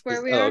 That's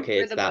where we Oh, are, okay,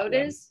 where it's the that boat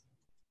one. is.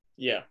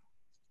 Yeah.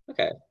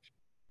 Okay.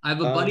 I have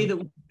a buddy that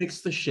will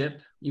fix the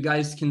ship. You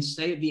guys can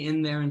stay at the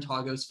inn there in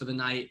Targos for the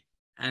night,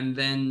 and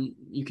then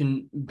you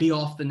can be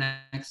off the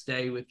next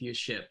day with your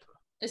ship.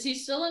 Is he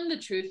still in the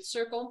truth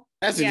circle?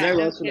 That's Yeah, exactly no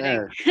what I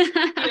was gonna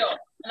ask. Deal.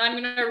 And I'm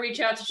gonna reach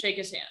out to shake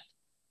his hand.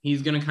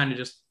 He's gonna kind of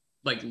just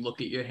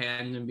look at your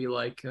hand and be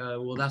like,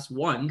 well, that's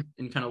one,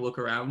 and kind of look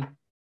around.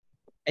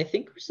 I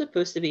think we're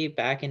supposed to be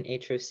back in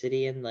Aetros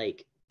City in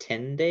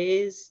 10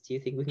 days. Do you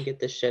think we can get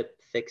the ship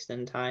fixed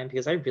in time?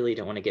 Because I really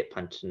don't want to get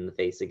punched in the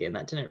face again.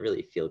 That didn't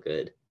really feel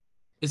good.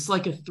 It's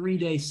like a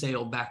 3-day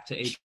sail back to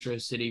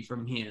Aetros City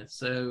from here,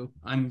 so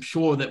I'm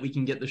sure that we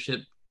can get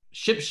the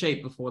ship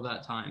shape before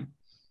that time.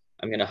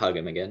 I'm gonna hug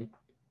him again.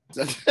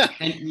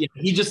 And yeah,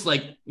 he just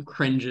like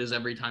cringes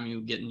every time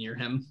you get near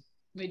him.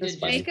 We That's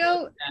did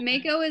fine.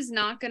 Mako is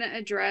not going to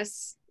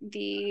address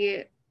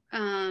the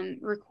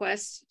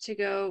request to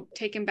go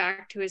take him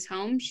back to his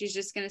home. She's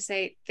just going to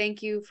say,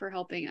 thank you for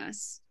helping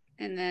us.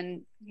 And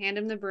then hand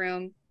him the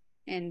broom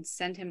and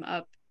send him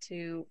up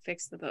to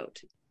fix the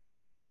boat.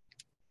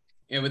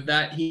 And with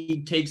that,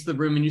 he takes the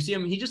broom and you see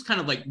him, he just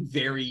kind of like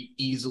very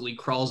easily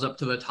crawls up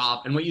to the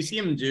top. And what you see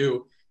him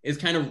do is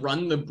kind of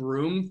run the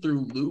broom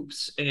through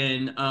loops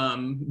in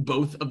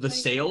both of the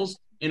sails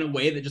in a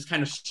way that just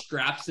kind of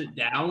straps it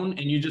down.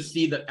 And you just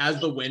see that as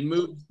the wind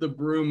moves, the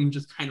broom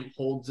just kind of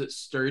holds it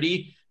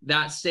sturdy.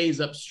 That stays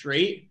up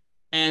straight.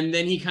 And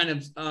then he kind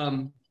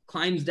of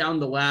climbs down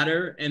the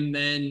ladder and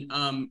then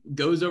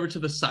goes over to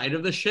the side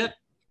of the ship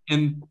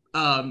and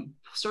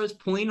starts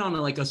pulling on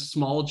a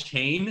small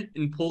chain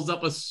and pulls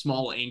up a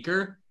small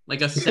anchor,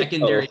 like a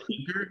secondary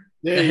anchor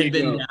that had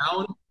been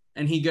down.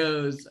 And he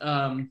goes,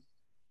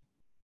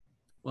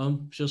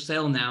 well, she'll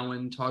sail now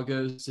and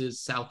Targos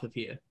is south of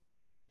here.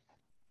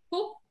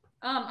 Cool.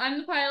 I'm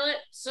the pilot,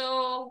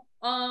 so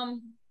I'll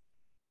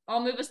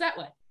move us that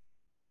way.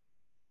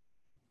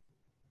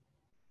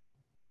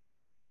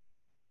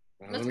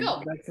 Let's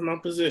go. Back to my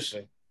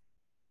position.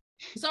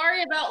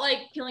 Sorry about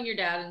killing your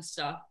dad and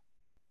stuff.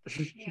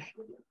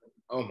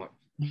 Oh my.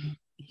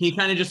 He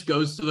kind of just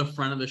goes to the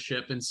front of the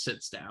ship and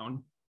sits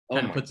down.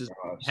 Kind of puts his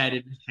head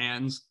in his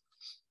hands.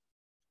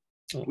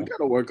 We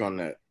gotta work on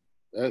that.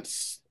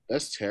 That's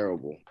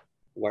terrible.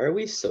 Why are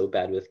we so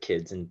bad with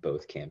kids in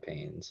both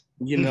campaigns?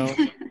 You know.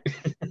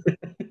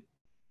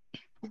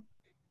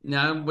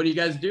 Now, what do you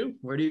guys do?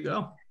 Where do you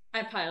go?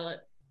 I pilot.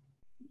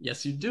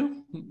 Yes, you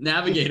do.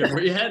 Navigator, where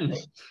are you heading?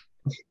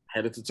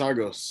 Headed to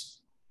Targos.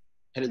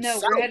 No,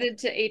 south. we're headed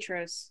to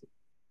Aetros.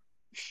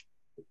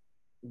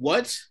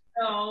 What?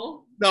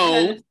 No.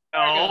 No.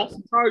 No.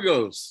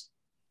 Targos.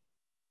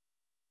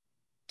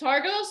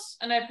 Targos,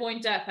 and I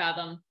point at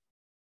Fathom.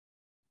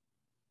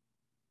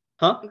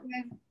 Huh?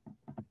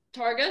 Okay.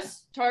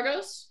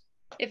 Targos.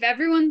 If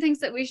everyone thinks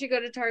that we should go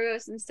to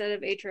Targos instead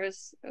of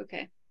Aetros,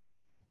 okay.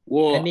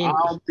 Well, I mean- I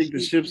don't think the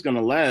ship's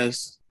gonna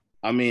last.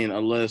 I mean,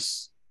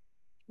 unless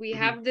We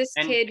have this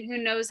And- kid who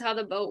knows how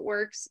the boat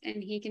works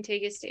and he can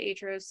take us to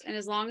Aetros. And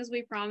as long as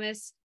we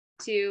promise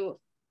to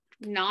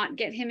not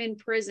get him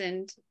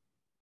imprisoned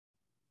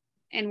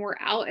and we're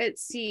out at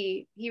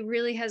sea, he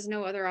really has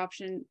no other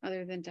option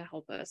other than to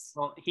help us.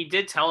 Well, he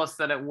did tell us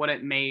that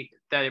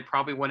it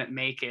probably wouldn't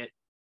make it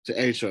to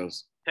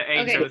Aetros. to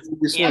Okay. Aetros.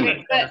 Okay, and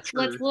Okay, but Aetros.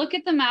 let's look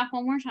at the map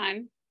one more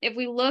time. If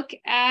we look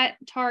at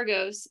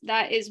Targos,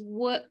 that is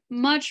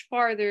much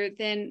farther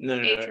than No.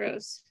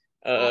 Aetros.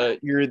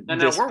 You're No,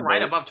 this we're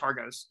right boat. above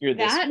Targos. You're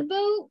this. That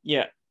boat?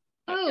 Yeah.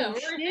 Oh, Yeah, we're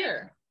shit.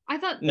 here. I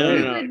thought No.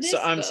 we were this So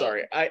I'm boat.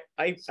 sorry. I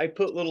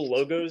put little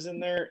logos in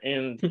there,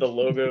 and the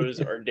logos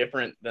are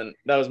different than.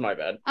 That was my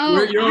bad.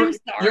 Oh, You're I'm a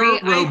sorry.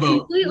 I rowboat.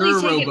 completely You're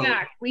a take it rowboat.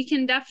 back. We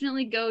can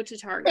definitely go to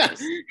Targos.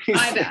 He's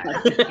My bad.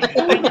 like-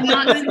 I did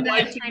not see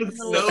Why that she tiny was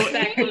little so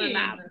speck on the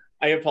map.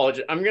 I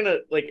apologize. I'm gonna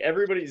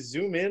everybody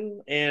zoom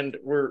in, and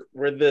we're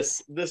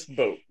this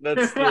boat.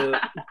 That's the.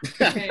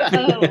 Okay.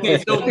 Oh, Okay,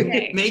 so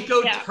okay.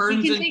 Mako Yeah, we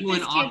turns can take into an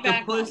this kid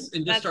back octopus home. and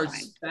just That's starts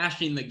fine.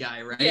 smashing the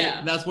guy, right?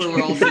 Yeah. That's where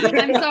we're all sitting.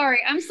 I'm sorry.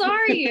 I'm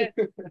sorry.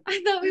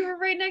 I thought we were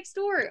right next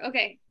door.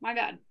 Okay, my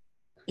bad.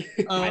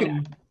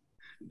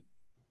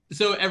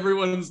 So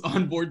everyone's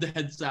on board to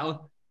head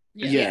south.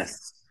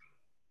 Yes.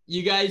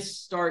 You guys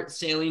start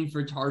sailing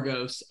for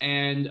Targos,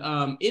 and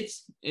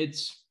it's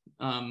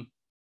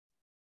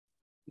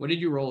what did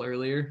you roll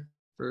earlier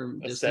for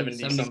A distance?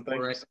 70 something.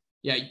 Right?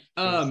 Yeah.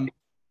 The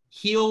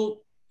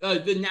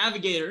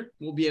navigator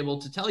will be able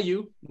to tell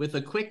you with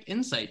a quick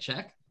insight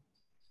check.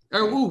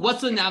 Or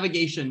what's the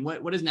navigation?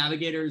 What is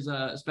navigator's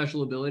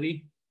special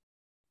ability?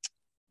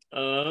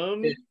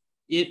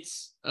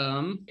 It's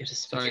It's a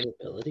special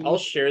ability. I'll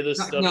share this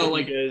No, stuff no,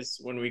 with you guys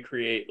when we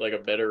create a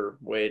better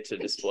way to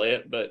display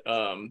it. But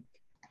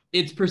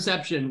it's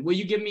perception. Will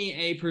you give me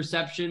a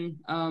perception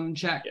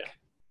check? Yeah.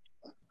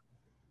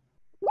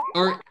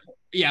 Or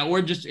okay, yeah,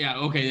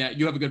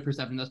 you have a good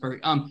perception. That's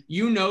perfect.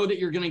 You know that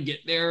you're gonna get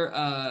there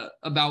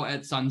about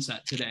at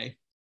sunset today.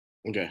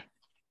 Okay.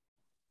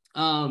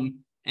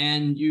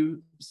 And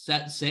you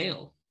set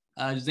sail.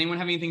 Does anyone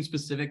have anything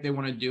specific they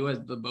want to do as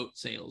the boat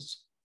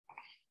sails?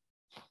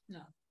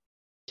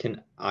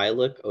 Can I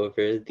look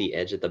over the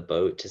edge of the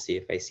boat to see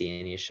if I see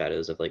any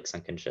shadows of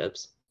sunken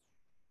ships?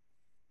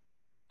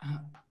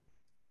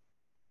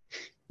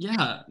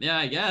 Yeah,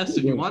 I guess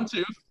if you want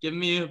to give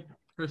me a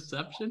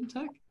perception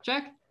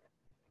check.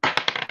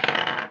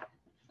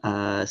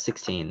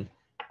 16.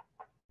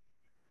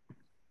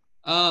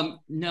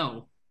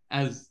 No,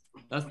 as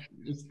that's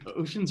just, the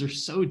oceans are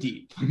so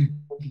deep.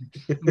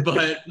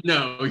 But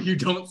no, you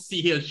don't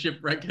see a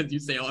shipwreck as you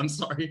sail. I'm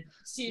sorry.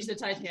 Sees the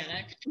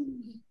Titanic.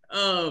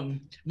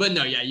 But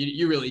no, yeah,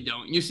 you really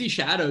don't. You see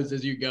shadows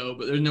as you go,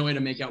 but there's no way to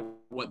make out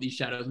what these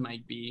shadows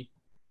might be.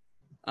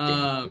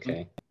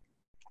 Okay.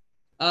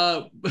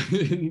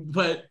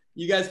 But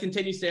you guys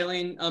continue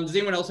sailing. Does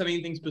anyone else have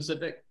anything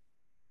specific?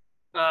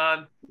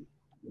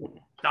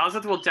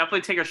 Dazeth will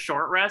definitely take a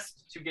short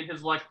rest to get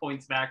his luck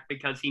points back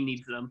because he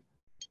needs them.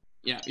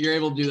 Yeah, you're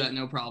able to do that,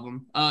 no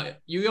problem.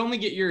 You only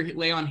get your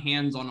lay on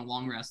hands on a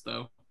long rest,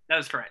 though. That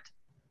is correct.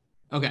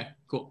 Okay,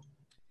 cool.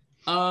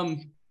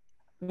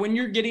 When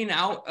you're getting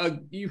out,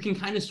 you can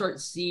kind of start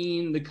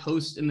seeing the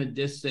coast in the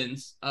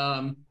distance.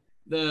 The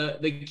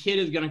kid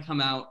is going to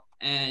come out,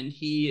 and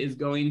he is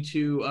going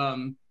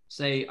to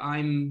say,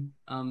 "I'm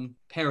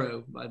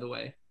Pero, by the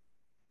way.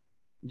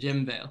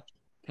 Jim Vale.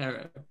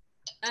 Pero."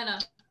 Anna.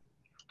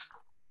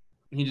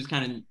 He just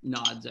kind of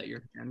nods at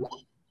your hand.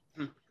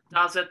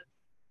 Dazeth.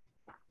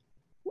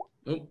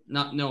 Oh,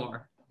 no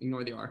R.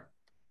 Ignore the R.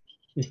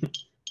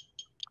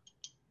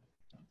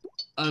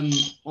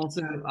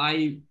 Also,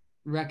 I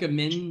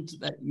recommend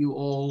that you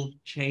all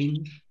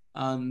change.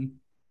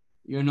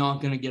 You're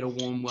not gonna get a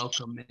warm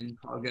welcome in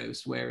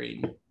Cargos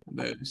wearing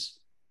those.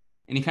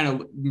 And he kind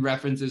of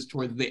references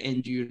towards the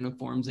end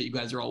uniforms that you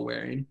guys are all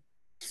wearing.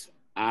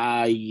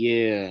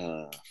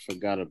 Yeah,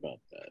 forgot about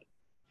that.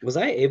 Was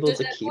I able Does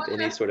to keep everyone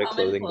any have sort of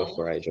common clothing clothes?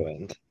 before I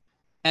joined?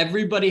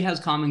 Everybody has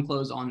common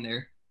clothes on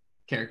their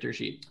character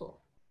sheet.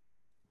 Cool.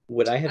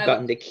 Would I I have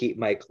gotten to keep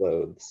my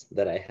clothes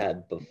that I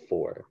had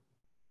before?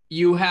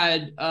 You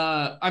had,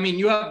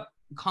 you have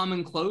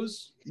common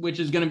clothes, which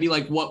is going to be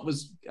like what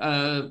was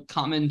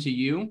common to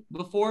you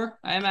before,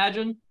 I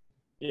imagine.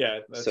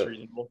 Yeah, that's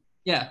reasonable.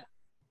 Yeah.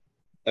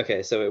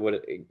 Okay, so it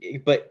would,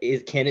 but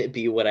can it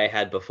be what I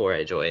had before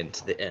I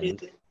joined the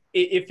end?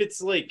 If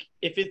it's like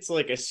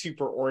a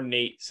super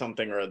ornate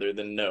something or other,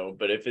 then no.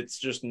 But if it's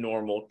just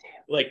normal,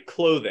 like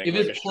clothing, If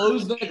like it's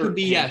clothes that could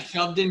be pants.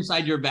 shoved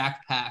inside your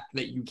backpack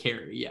that you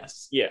carry,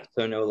 yes. Yeah.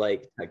 So no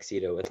like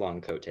tuxedo with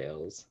long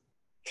coatails.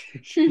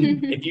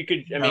 If you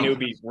could, I mean, No. it would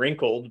be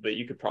wrinkled, but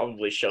you could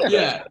probably shove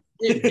Yeah, that.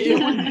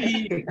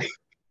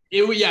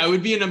 it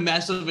would be in a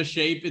mess of a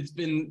shape. It's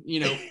been,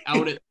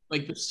 out at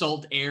like the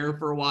salt air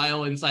for a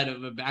while inside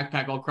of a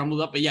backpack all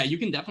crumbled up. But yeah, you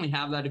can definitely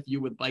have that if you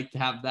would like to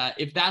have that.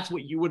 If that's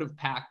what you would have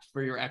packed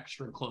for your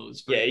extra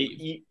clothes. Yeah,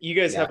 you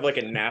guys have like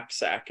a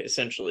knapsack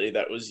essentially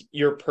that was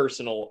your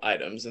personal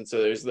items, and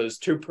so there's those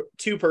two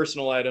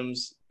personal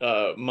items,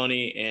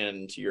 money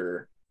and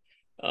your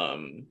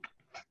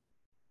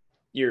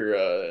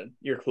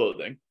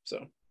clothing.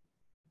 So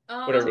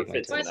whatever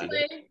fits in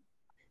that.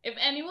 If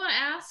anyone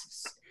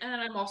asks, and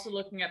I'm also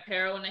looking at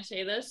Pero when I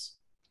say this,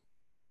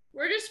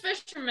 we're just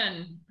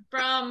fishermen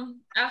from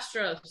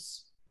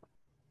Aetros.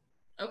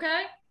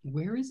 Okay?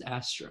 Where is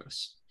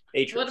Aetros?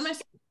 Aetros. What am I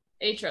saying?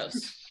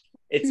 Aetros.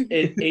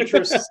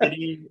 Aetros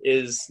City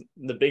is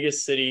the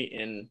biggest city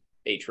in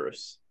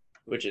Aetros,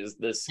 which is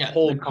this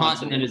whole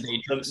continent. Is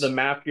Aetros. The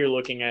map you're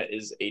looking at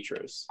is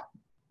Aetros.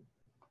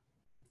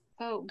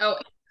 Oh,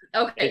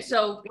 okay.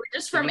 So we're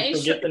just from Aetros.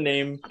 Forget the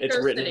name. It's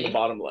written in the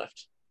bottom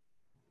left.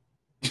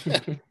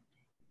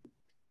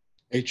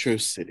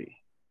 Aetros City.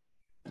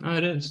 Oh,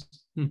 it is.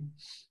 I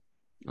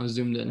was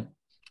zoomed in.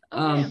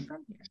 I'm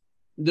from here.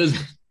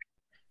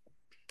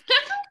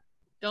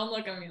 Don't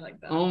look at me like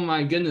that. Oh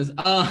my goodness.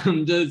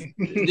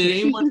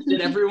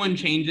 Did everyone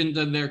change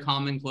into their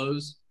common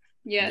clothes?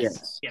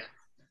 Yes. Yeah.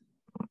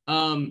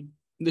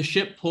 The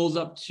ship pulls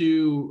up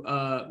to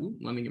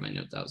let me get my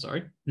notes out,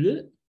 sorry.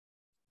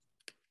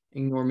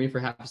 Ignore me for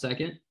half a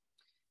second.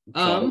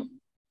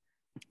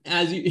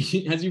 As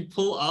you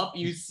pull up,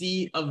 you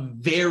see a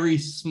very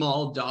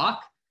small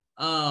dock.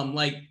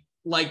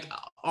 Like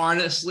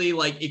honestly,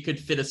 like it could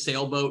fit a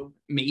sailboat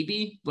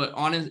maybe, but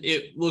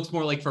it looks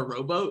more like for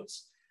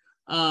rowboats.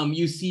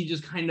 You see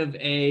just kind of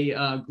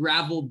a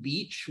gravel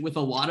beach with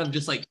a lot of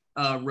just like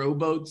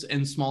rowboats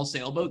and small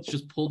sailboats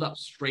just pulled up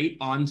straight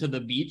onto the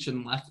beach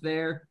and left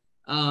there.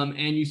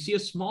 And you see a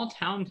small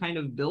town kind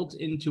of built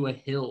into a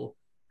hill.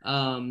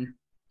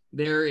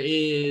 There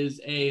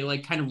is a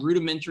like kind of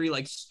rudimentary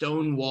like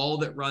stone wall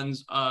that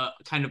runs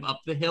kind of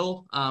up the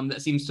hill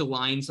that seems to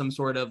line some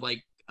sort of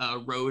like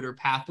road or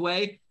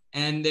pathway.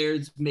 And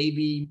there's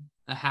maybe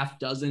a half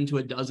dozen to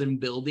a dozen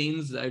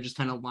buildings that are just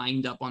kind of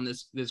lined up on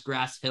this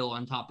grass hill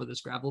on top of this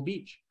gravel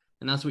beach.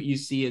 And that's what you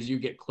see as you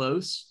get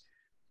close.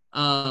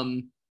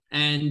 And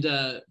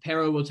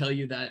Pero will tell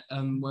you that,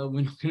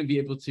 we're not going to be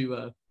able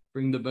to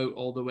bring the boat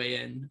all the way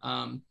in.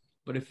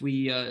 But if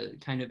we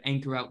kind of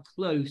anchor out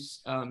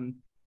close,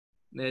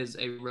 there's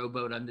a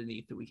rowboat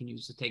underneath that we can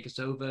use to take us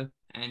over,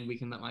 and we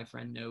can let my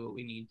friend know what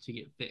we need to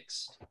get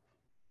fixed.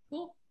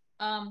 Cool.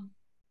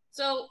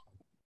 So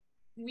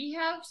we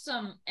have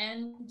some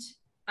end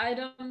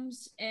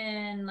items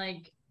in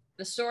like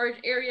the storage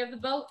area of the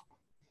boat.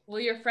 Will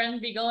your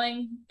friend be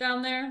going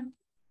down there?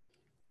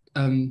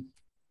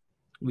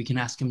 We can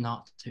ask him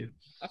not to.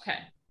 Okay.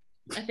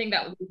 I think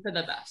that would be for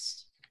the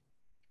best.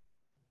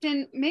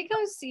 Can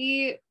Mako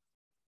see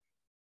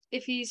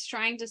if he's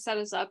trying to set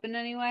us up in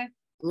any way?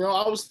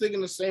 I was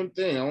thinking the same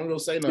thing. I wasn't gonna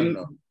say nothing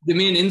though. Give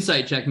me an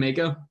insight check,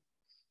 Mako.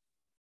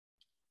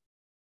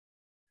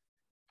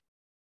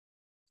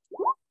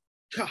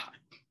 God.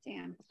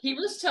 Damn. He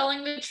was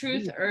telling the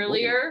truth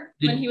earlier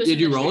Did- when he was did in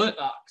you the roll ship it?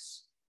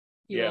 box.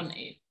 He Yeah. rolled an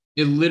 8.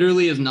 It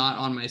literally is not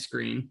on my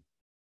screen.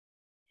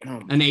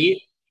 Oh, An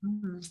 8?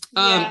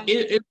 Yeah.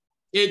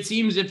 It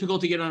seems difficult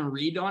to get on a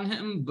read on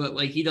him, but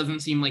like he doesn't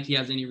seem like he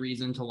has any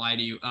reason to lie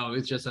to you. Oh,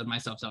 it's just that my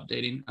stuff's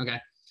updating. Okay.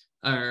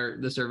 Or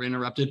the server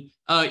interrupted.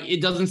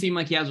 It doesn't seem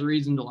like he has a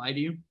reason to lie to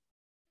you.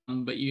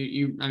 But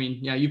I mean,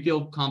 yeah, you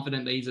feel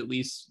confident that he's at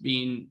least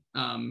being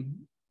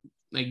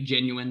like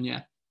genuine,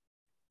 yeah.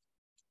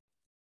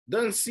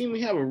 Doesn't seem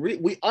we have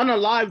we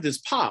unalived his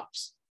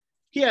pops.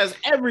 He has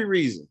every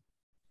reason.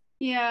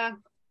 Yeah.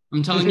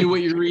 I'm telling you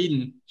what you're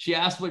reading. She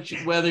asked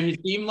whether he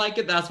seemed like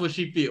it. That's what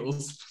she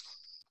feels.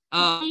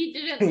 He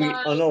didn't We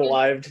lie.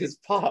 unalived his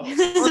pops.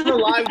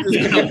 Unalived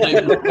his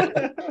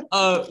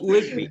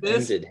With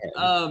this,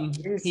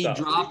 he Stop.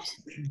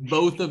 drops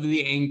both of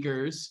the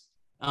anchors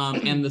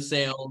and the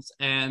sails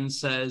and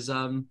says,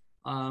 well,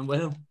 I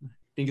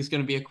think it's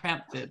going to be a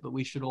crap fit, but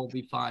we should all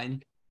be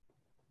fine.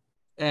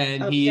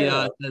 And he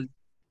says,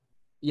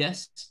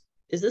 yes.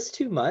 Is this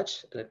too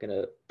much? And I'm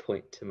gonna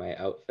point to my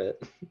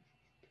outfit.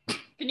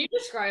 Can you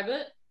describe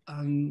it?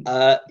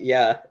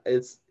 Yeah,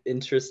 it's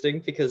interesting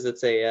because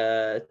it's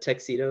a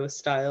tuxedo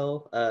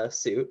style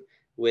suit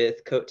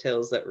with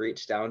coattails that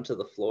reach down to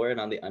the floor, and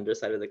on the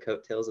underside of the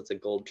coattails it's a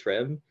gold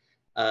trim.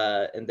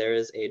 And there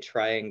is a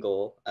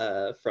triangle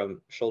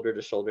from shoulder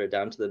to shoulder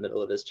down to the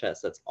middle of his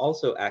chest that's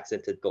also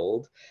accented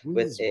gold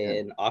with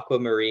an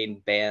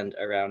aquamarine band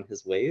around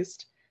his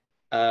waist.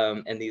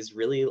 And these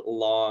really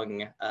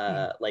long,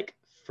 like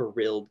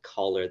frilled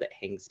collar that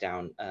hangs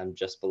down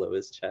just below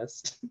his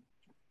chest.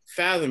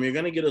 Fathom, you're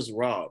gonna get us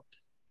robbed.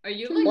 Are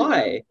you like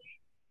Why?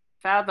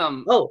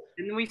 Fathom. Oh,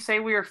 Didn't we say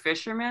we were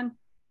fishermen?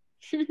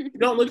 You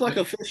don't look like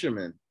a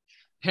fisherman.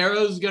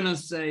 Harrow's gonna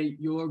say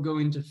you're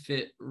going to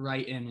fit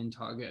right in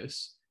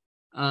Targos.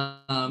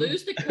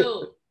 lose the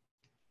coat?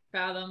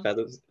 Fathom.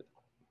 Fathom's.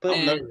 I'll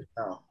And- never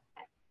know.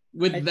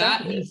 With I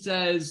that, thought he it-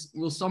 says,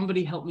 "Will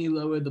somebody help me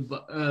lower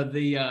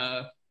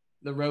the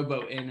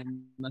rowboat in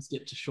and let's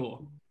get to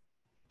shore?"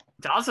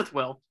 Dazeth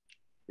will.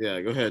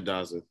 Yeah, go ahead,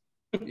 Daza.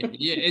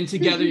 Yeah, and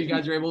together you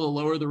guys are able to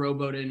lower the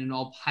rowboat in and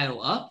all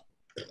pile up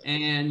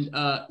and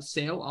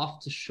sail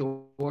off to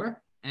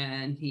shore.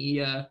 And he,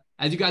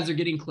 as you guys are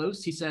getting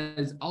close, he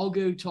says, "I'll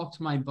go talk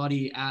to my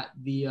buddy at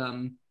the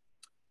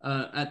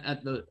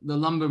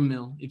lumber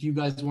mill. If you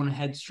guys want to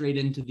head straight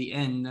into the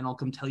inn, then I'll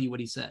come tell you what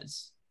he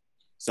says."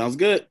 Sounds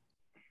good.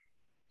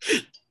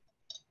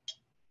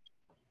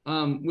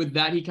 With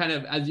that, he kind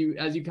of, as you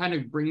kind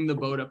of bring the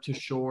boat up to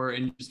shore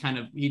and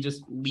he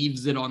just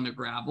leaves it on the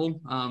gravel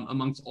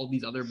amongst all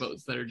these other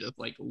boats that are just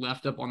like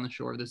left up on the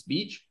shore of this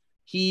beach.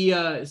 He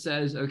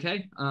says,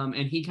 "Okay," and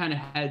he kind of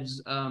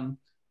heads I'm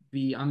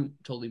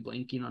totally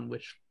blanking on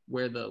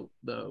where the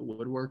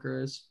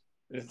woodworker is.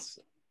 It's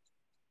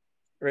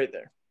right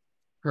there.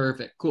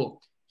 Perfect,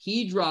 cool.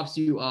 He drops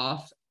you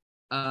off.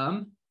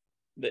 The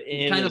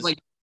inn Kind is of like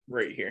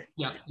right here.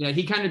 Yeah.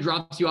 He kind of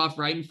drops you off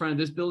right in front of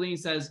this building. He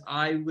says,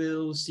 "I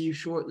will see you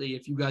shortly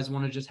if you guys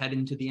want to just head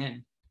into the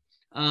inn."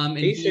 And Are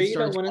you he sure you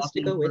starts don't want us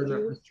to walking go with further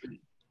up you? the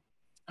street.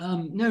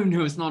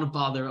 No, it's not a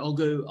bother. I'll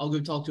go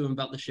talk to him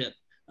about the ship.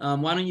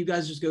 Why don't you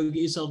guys just go get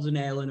yourselves an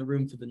ale and a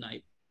room for the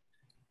night?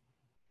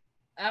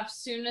 As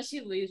soon as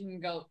he leaves, we can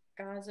go,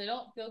 "Guys, I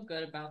don't feel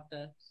good about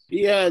this."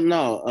 Yeah,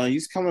 no,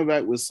 he's coming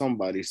back with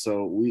somebody.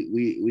 So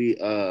we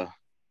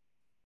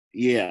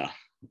yeah.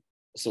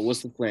 So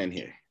what's the plan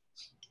here?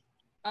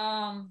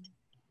 You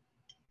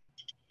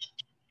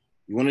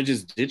want to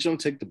just ditch him,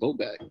 take the boat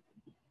back?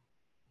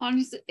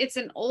 Honestly, it's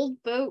an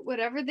old boat.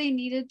 Whatever they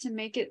needed to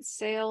make it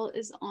sail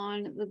is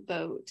on the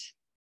boat.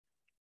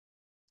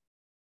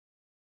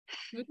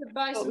 We could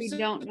buy But some we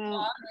don't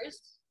know.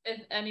 supplies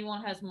if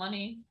anyone has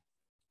money.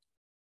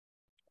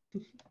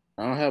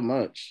 I don't have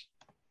much,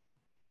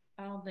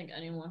 I don't think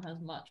anyone has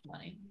much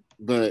money.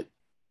 but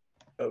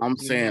Oh, I'm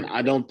saying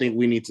I don't think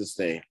we need to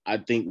stay. I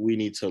think we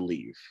need to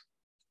leave,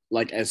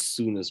 like as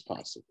soon as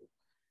possible.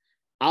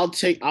 I'll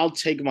take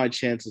my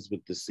chances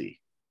with the sea.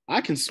 I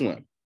can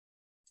swim.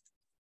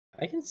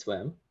 I can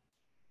swim.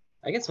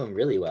 I can swim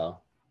really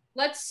well.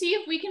 Let's see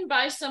if we can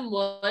buy some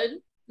wood,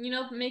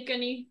 make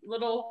any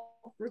little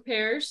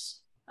repairs.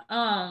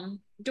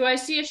 Do I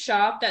see a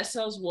shop that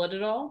sells wood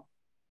at all?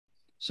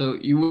 So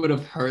you would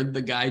have heard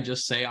the guy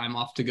just say, "I'm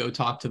off to go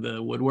talk to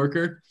the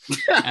woodworker,"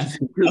 as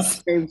he The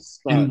goes same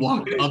spot. and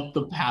walk up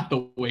the path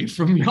away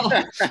from y'all.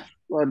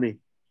 Funny.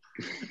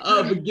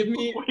 But give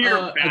me We're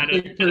a bad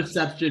quick at this.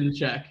 perception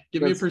check.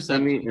 Give me a That's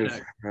funny perception as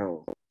check.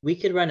 hell. We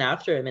could run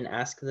after him and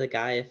ask the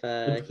guy if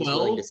he's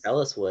willing to 12? sell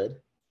us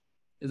wood.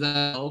 Is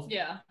that elf?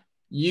 Yeah.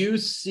 You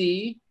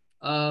see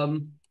a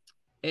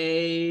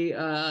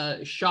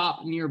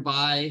shop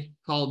nearby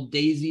called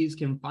Daisy's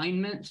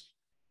Confinement,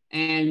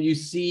 and you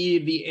see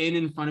the inn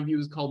in front of you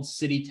is called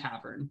City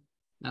Tavern.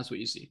 That's what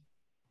you see.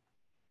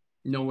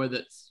 Nowhere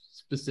that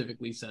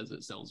specifically says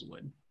it sells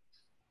wood.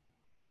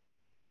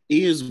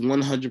 He is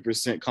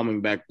 100%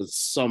 coming back with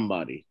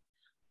somebody.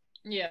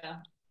 Yeah.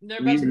 They're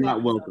We're best not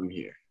buddies, welcome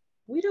here.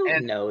 We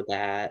don't know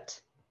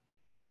that.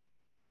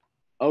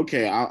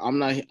 Okay, I'm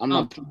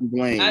not putting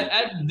blame.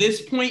 At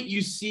this point,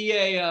 you see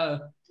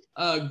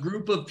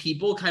group of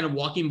people kind of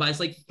walking by. It's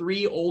like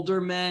 3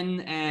 older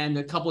men and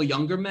a couple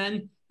younger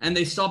men, and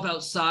they stop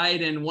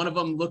outside, and one of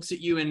them looks at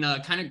you and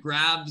kind of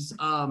grabs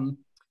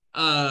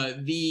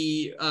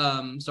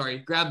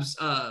grabs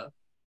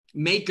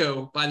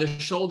Mako by the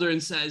shoulder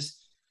and says,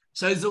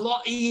 "So there's a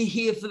lot of you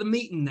here for the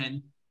meeting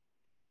then?"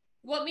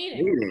 What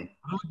meeting?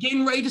 We're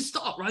getting ready to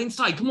start right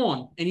inside. Come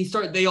on. And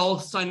they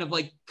all kind of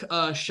like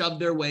shove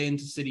their way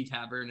into City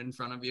Tavern in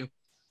front of you.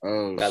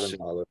 Oh, Fathom shit.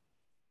 follow.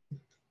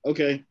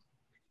 Okay.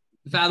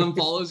 Fathom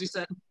follows, you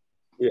said?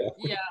 Yeah.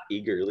 Yeah.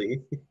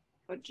 Eagerly.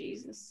 Oh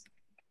Jesus.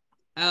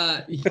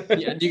 Yeah,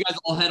 do you guys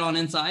all head on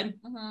inside?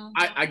 Uh-huh.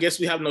 I guess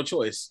we have no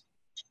choice.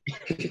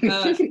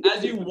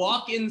 As you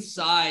walk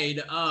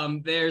inside,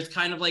 there's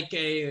kind of like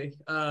a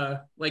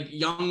like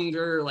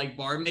younger like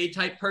barmaid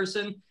type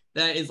person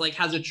that is like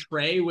has a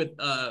tray with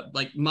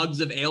like mugs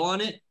of ale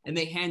on it, and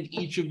they hand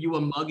each of you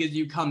a mug as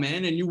you come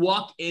in, and you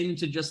walk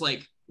into just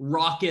like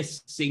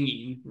raucous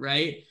singing,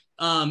 right?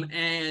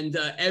 And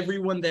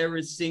everyone there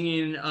is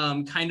singing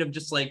kind of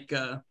just like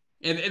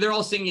and they're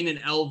all singing in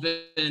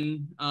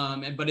elven,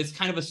 but it's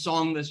kind of a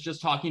song that's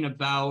just talking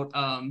about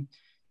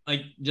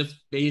like just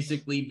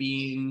basically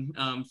being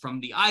from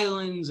the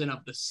islands and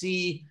of the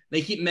sea.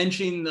 They keep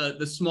mentioning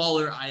the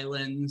smaller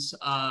islands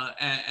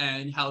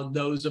and how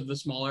those of the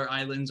smaller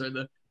islands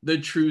are the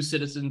true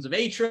citizens of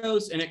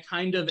Aetros. And it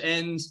kind of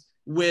ends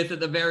with, at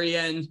the very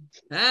end,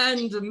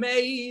 "And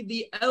may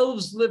the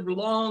elves live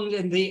long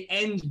and the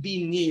end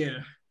be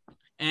near."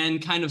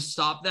 And kind of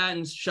stop that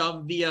and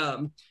shove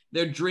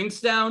their drinks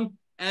down.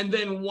 And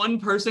then one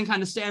person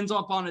kind of stands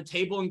up on a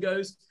table and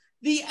goes,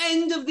 "The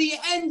end of the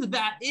end,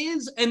 that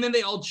is." And then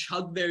they all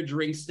chug their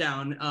drinks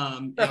down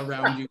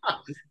around you.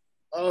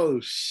 Oh,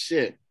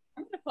 shit.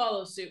 I'm gonna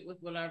follow suit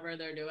with whatever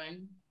they're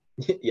doing.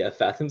 Yeah,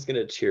 Fathom's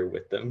gonna cheer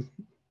with them.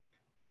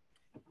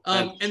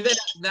 And then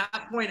at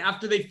that point,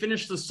 after they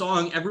finish the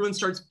song, everyone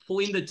starts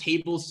pulling the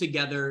tables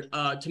together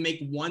to make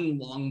one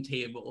long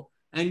table.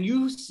 And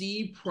you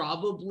see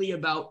probably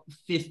about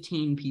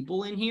 15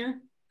 people in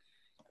here.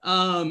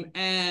 Like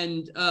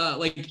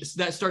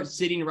that start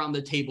sitting around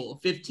the table.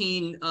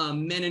 15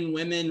 men and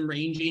women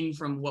ranging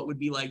from what would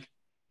be like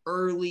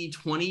early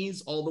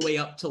 20s all the way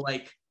up to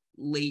like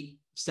late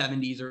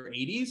 70s or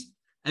 80s.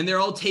 And they're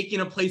all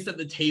taking a place at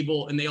the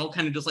table, and they all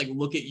kind of just like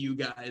look at you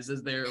guys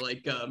as they're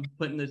like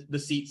putting the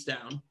seats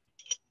down.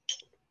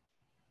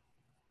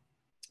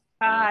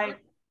 Hi.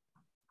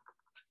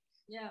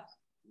 Yeah,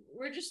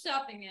 we're just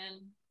stopping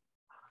in.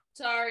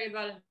 Sorry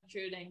about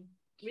intruding.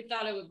 We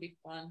thought it would be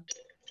fun.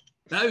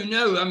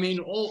 No, I mean,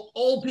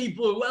 all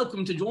people are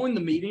welcome to join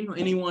the meeting.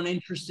 Anyone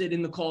interested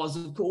in the cause,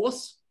 of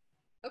course.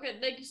 Okay,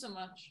 thank you so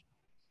much.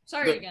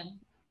 Sorry again.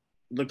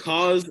 The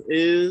cause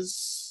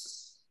is...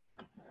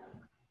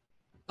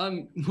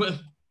 the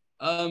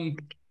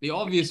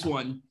obvious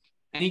one.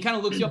 And he kind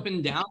of looks you up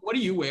and down. What are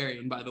you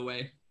wearing, by the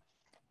way?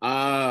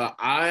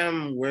 I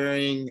am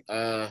wearing,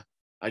 I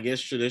guess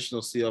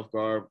traditional sea elf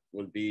garb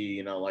would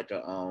be, like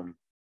a,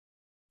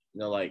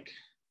 like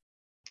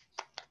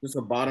just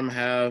a bottom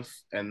half,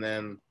 and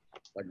then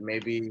like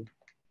maybe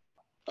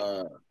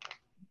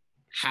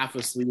half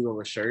a sleeve of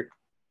a shirt.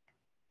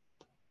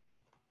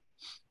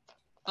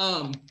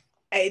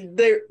 Hey,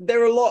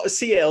 there are a lot of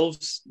sea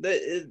elves.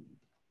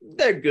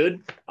 They're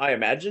good, I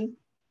imagine.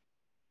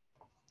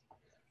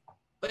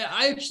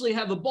 I actually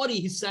have a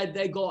buddy who said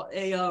they got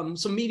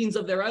some meetings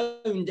of their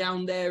own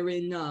down there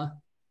in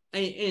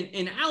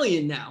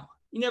Alien now.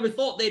 You never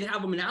thought they'd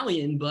have them in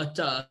Alien, but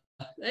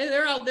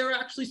they're out there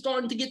actually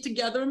starting to get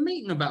together and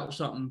meeting about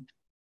something.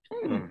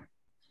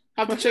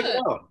 How about check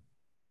it out?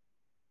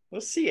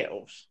 Well, sea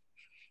elves.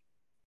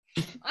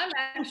 I'm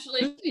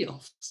actually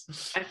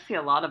I see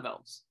a lot of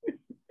elves.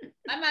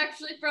 I'm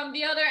actually from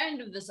the other end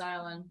of this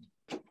island.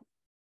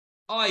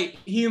 Oi,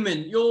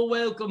 human, you're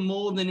welcome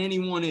more than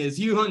anyone is.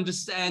 You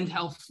understand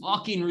how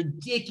fucking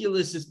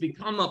ridiculous it's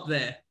become up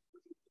there.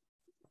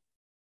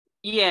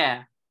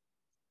 Yeah.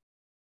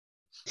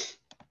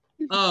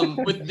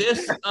 With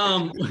this,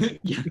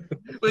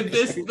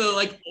 the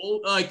like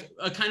old,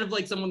 kind of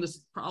like someone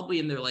that's probably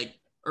in their like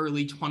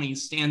early 20s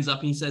stands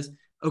up and he says,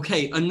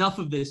 "Okay, enough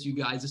of this, you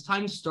guys. It's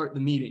time to start the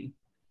meeting."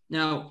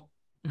 Now,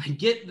 I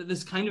get that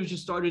this kind of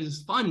just started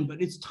as fun,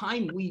 but it's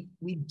time we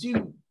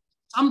do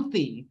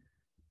something.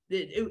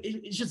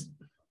 It's just,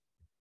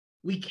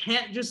 we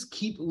can't just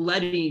keep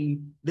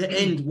letting the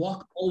end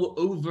walk all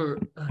over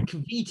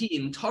Kaviti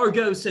and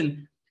Targos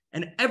and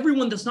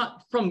everyone that's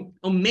not from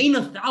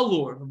Omena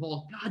Thalor, of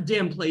all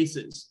goddamn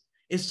places.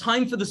 It's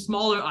time for the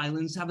smaller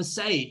islands to have a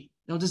say.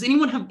 Now, does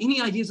anyone have any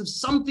ideas of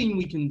something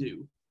we can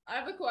do? I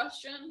have a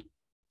question.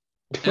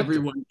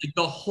 Everyone, like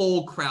the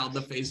whole crowd,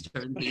 the face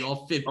turned to you,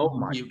 all 50 Oh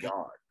my people.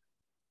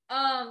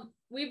 god.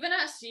 We've been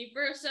at sea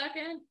for a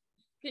second.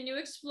 Can you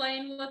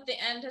explain what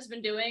the end has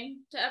been doing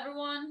to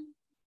everyone?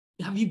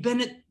 Have you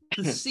been at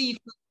the sea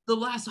for the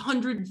last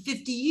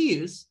 150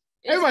 years?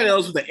 Everybody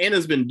knows what the end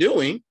has been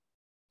doing.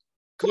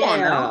 Come on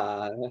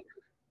now.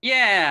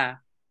 Yeah.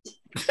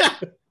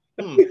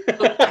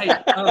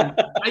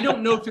 I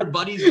don't know if your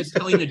buddy's just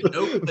telling a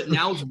joke, but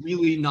now's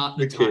really not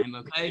the time,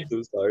 okay?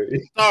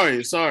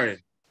 I'm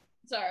sorry.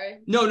 Sorry.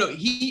 No,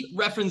 he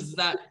referenced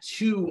that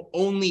to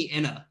only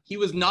Inna. He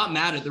was not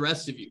mad at the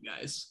rest of you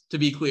guys, to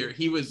be clear.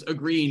 He was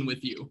agreeing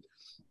with you.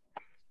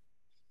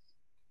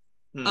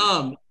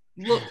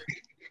 Look,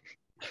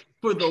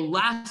 for the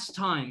last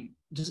time,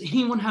 does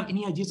anyone have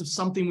any ideas of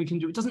something we can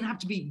do? It doesn't have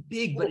to be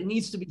big, but it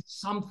needs to be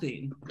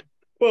something.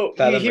 Well,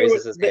 you hear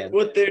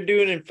what they're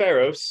doing in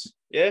Pharos,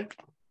 yeah?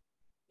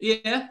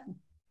 Yeah.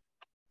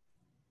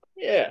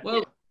 Yeah.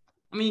 Well,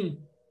 I mean,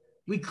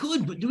 we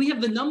could, but do we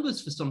have the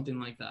numbers for something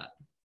like that?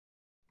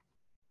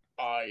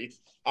 I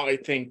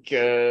think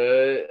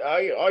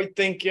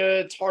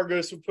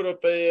Targos would put up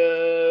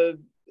a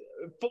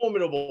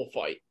formidable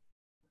fight.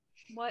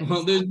 What?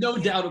 Well, there's no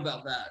doubt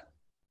about that.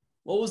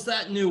 What was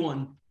that new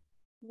one?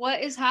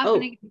 What is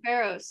happening in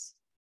Pharos?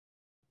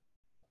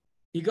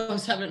 You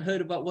guys haven't heard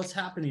about what's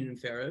happening in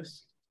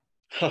Pharos?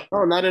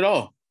 Oh, not at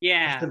all.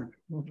 Yeah.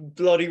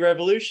 Bloody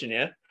revolution,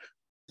 yeah?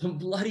 The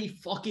bloody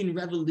fucking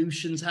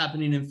revolution's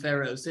happening in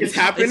Pharos. It's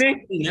happening? It's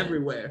happening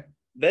everywhere.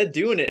 They're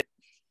doing it.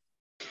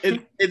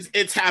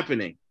 It's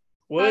happening.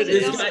 What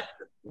Is is? that-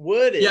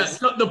 What is? Yeah,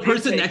 so the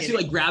person taking next to you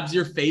like grabs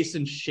your face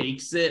and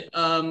shakes it,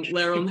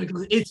 Laro, and they're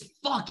like, it's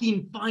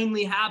fucking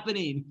finally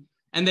happening.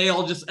 And they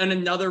all just, and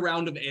another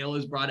round of ale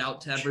is brought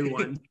out to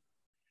everyone.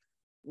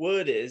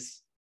 Word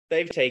is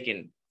they've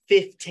taken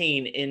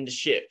 15 into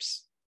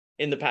ships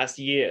in the past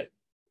year.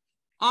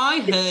 I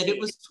heard it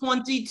was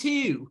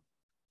 22.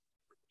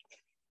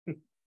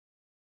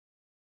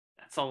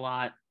 That's a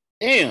lot.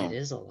 Damn. It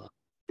is a lot.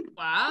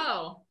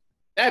 Wow.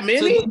 That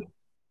many? So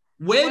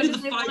where What do do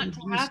the they five want of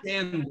to you happen?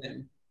 stand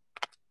then?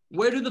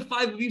 Where do the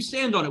five of you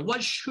stand on it?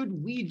 What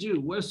should we do?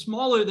 We're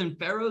smaller than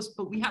Pharaohs,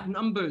 but we have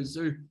numbers,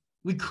 or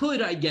we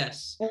could, I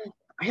guess.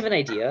 I have an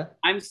idea.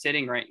 I'm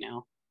sitting right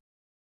now.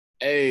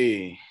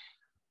 Hey.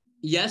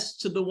 Yes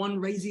to the one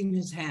raising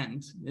his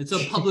hand. It's a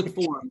public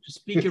forum. Just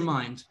speak your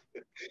mind.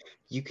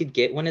 You could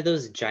get one of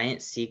those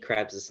giant sea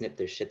crabs to snip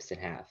their ships in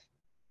half.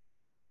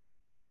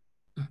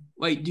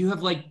 Wait, do you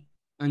have like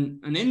an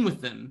in with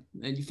them?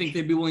 And you think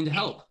they'd be willing to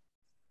help?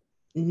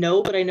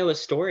 No, but I know a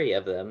story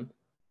of them.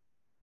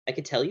 I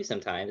could tell you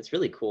sometime. It's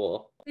really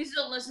cool. Please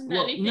don't listen to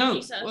Well, anything no.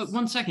 he says.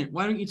 One second.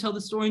 Why don't you tell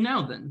the story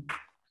now then?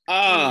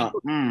 Uh,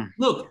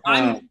 Look,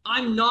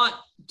 I'm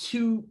not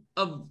too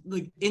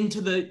like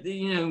into the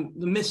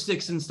the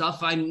mystics and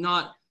stuff. I'm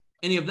not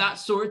any of that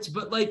sorts.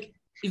 But like,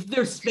 if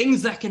there's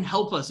things that can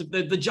help us, if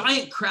the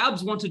giant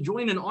crabs want to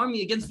join an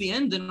army against the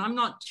end, then I'm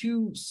not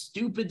too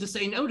stupid to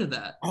say no to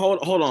that. hold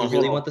on. Do you hold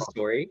really on. want the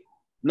story?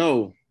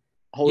 No.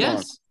 Hold on.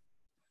 Yes.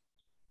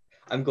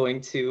 I'm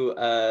going to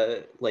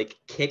like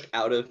kick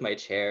out of my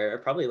chair,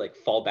 probably like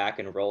fall back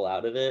and roll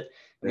out of it.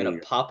 I'm There gonna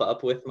you go. pop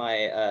up with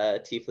my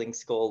tiefling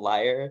skull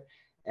lyre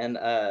and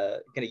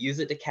gonna use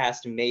it to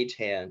cast Mage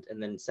Hand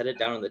and then set it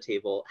down on the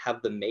table.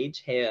 Have the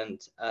Mage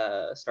Hand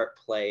start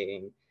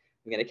playing.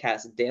 I'm gonna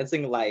cast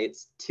Dancing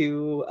Lights.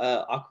 2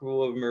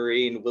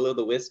 aquamarine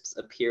will-o'-the-wisps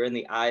appear in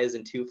the eyes,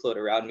 and 2 float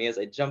around me as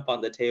I jump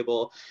on the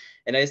table.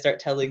 And I start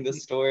telling the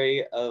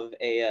story of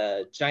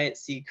a giant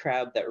sea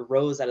crab that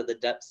rose out of the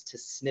depths to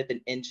snip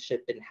an inch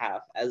ship in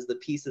half. As the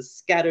pieces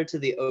scattered to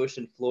the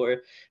ocean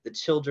floor, the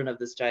children of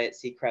this giant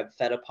sea crab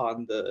fed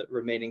upon the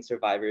remaining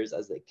survivors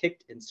as they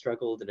kicked and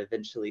struggled and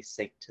eventually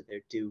sank to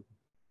their doom.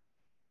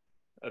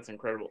 That's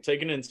incredible.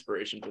 Take an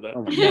inspiration for that.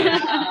 Oh my God.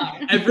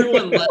 Yeah.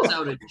 Everyone lets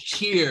out a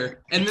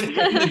cheer. And then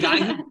the guy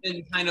who's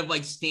been kind of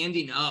like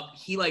standing up,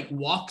 he like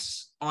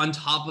walks on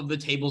top of the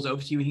tables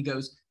over to you and he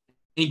goes,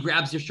 and he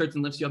grabs your shirts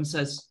and lifts you up and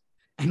says,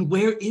 and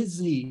where is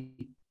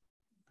he?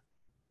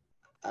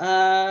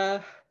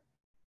 I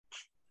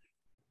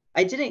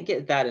didn't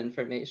get that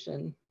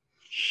information.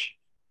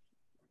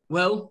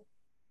 Well,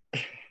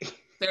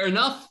 fair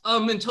enough.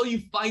 Until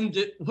you find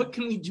it, what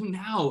can we do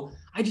now?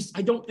 I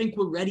don't think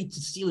we're ready to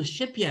steal a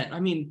ship yet. I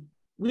mean,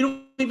 we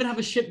don't even have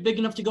a ship big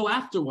enough to go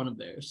after one of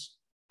theirs.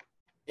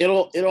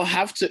 It'll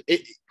have to.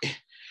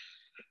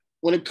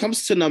 When it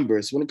comes to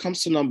numbers,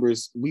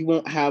 we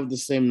won't have the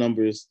same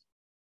numbers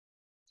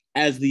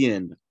as the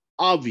end,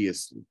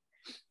 obviously.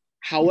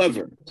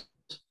 However,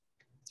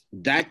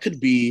 that could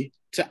be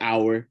to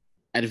our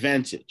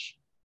advantage.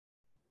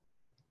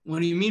 What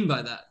do you mean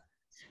by that?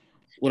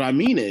 What I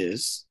mean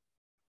is,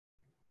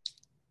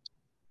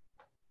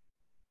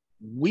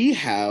 we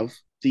have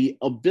the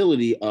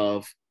ability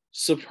of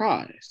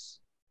surprise.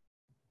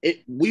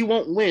 We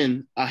won't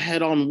win a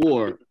head-on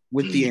war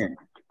with the end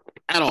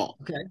at all.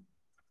 Okay.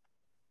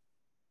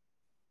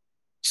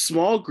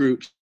 Small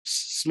groups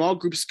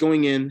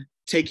going in,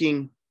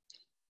 taking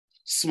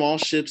small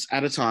ships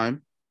at a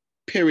time,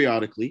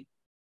 periodically.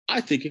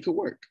 I think it could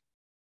work.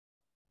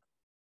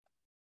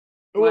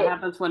 What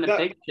happens when a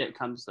big shit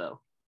comes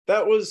though?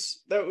 That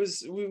was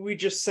we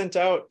just sent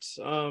out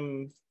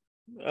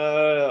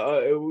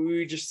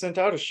we just sent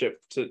out a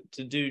ship to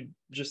do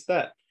just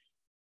that.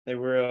 They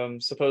were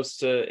supposed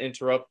to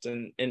interrupt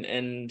and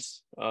end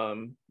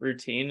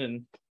routine,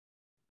 and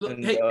Look,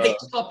 And, hey,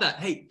 stop that.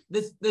 Hey,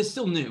 they're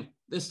still new.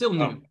 They're still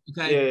new.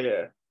 Okay.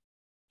 Yeah.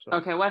 So,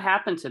 Okay, what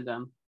happened to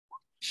them?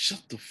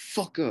 Shut the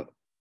fuck up.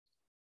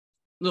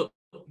 Look,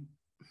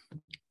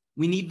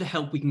 we need the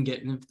help we can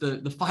get, and if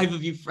the 5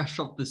 of you fresh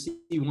off the sea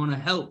want to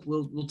help,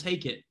 we'll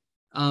take it.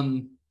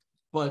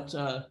 But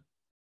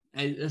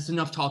that's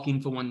enough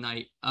talking for one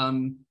night.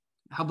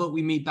 How about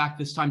we meet back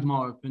this time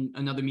tomorrow for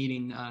another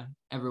meeting,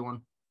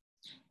 everyone?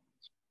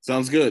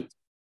 Sounds good.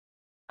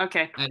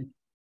 Okay. And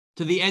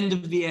to the end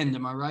of the end,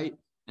 am I right?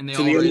 And they To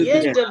all the The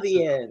end end of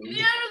the end.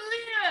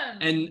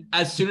 And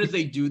as soon as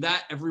they do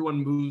that, everyone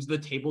moves the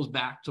tables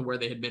back to where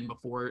they had been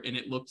before, and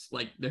it looks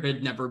like there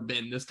had never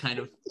been this kind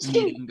of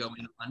meeting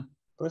going on.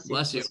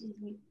 Bless you.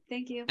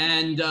 Thank you.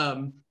 And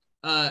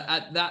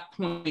at that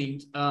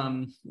point,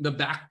 the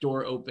back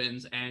door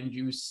opens, and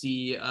you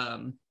see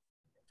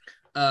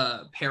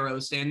Pero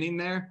standing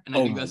there. And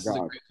I think this is a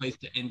great place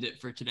to end it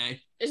for today.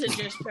 Is it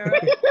just Pero?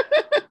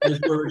 That's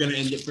where we're gonna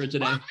end it for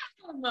today.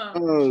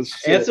 Oh,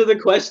 shit. Answer the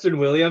question,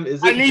 William.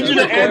 Is it I need you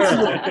just to answer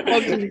Pharaoh? the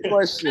fucking I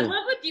question.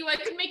 live with you. I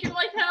can make your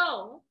life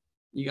hell.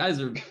 You guys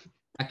are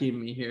backing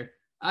me here.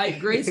 All right,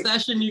 great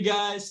session, you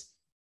guys.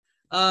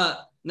 No,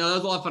 that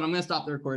was a lot of fun. I'm gonna stop the recording.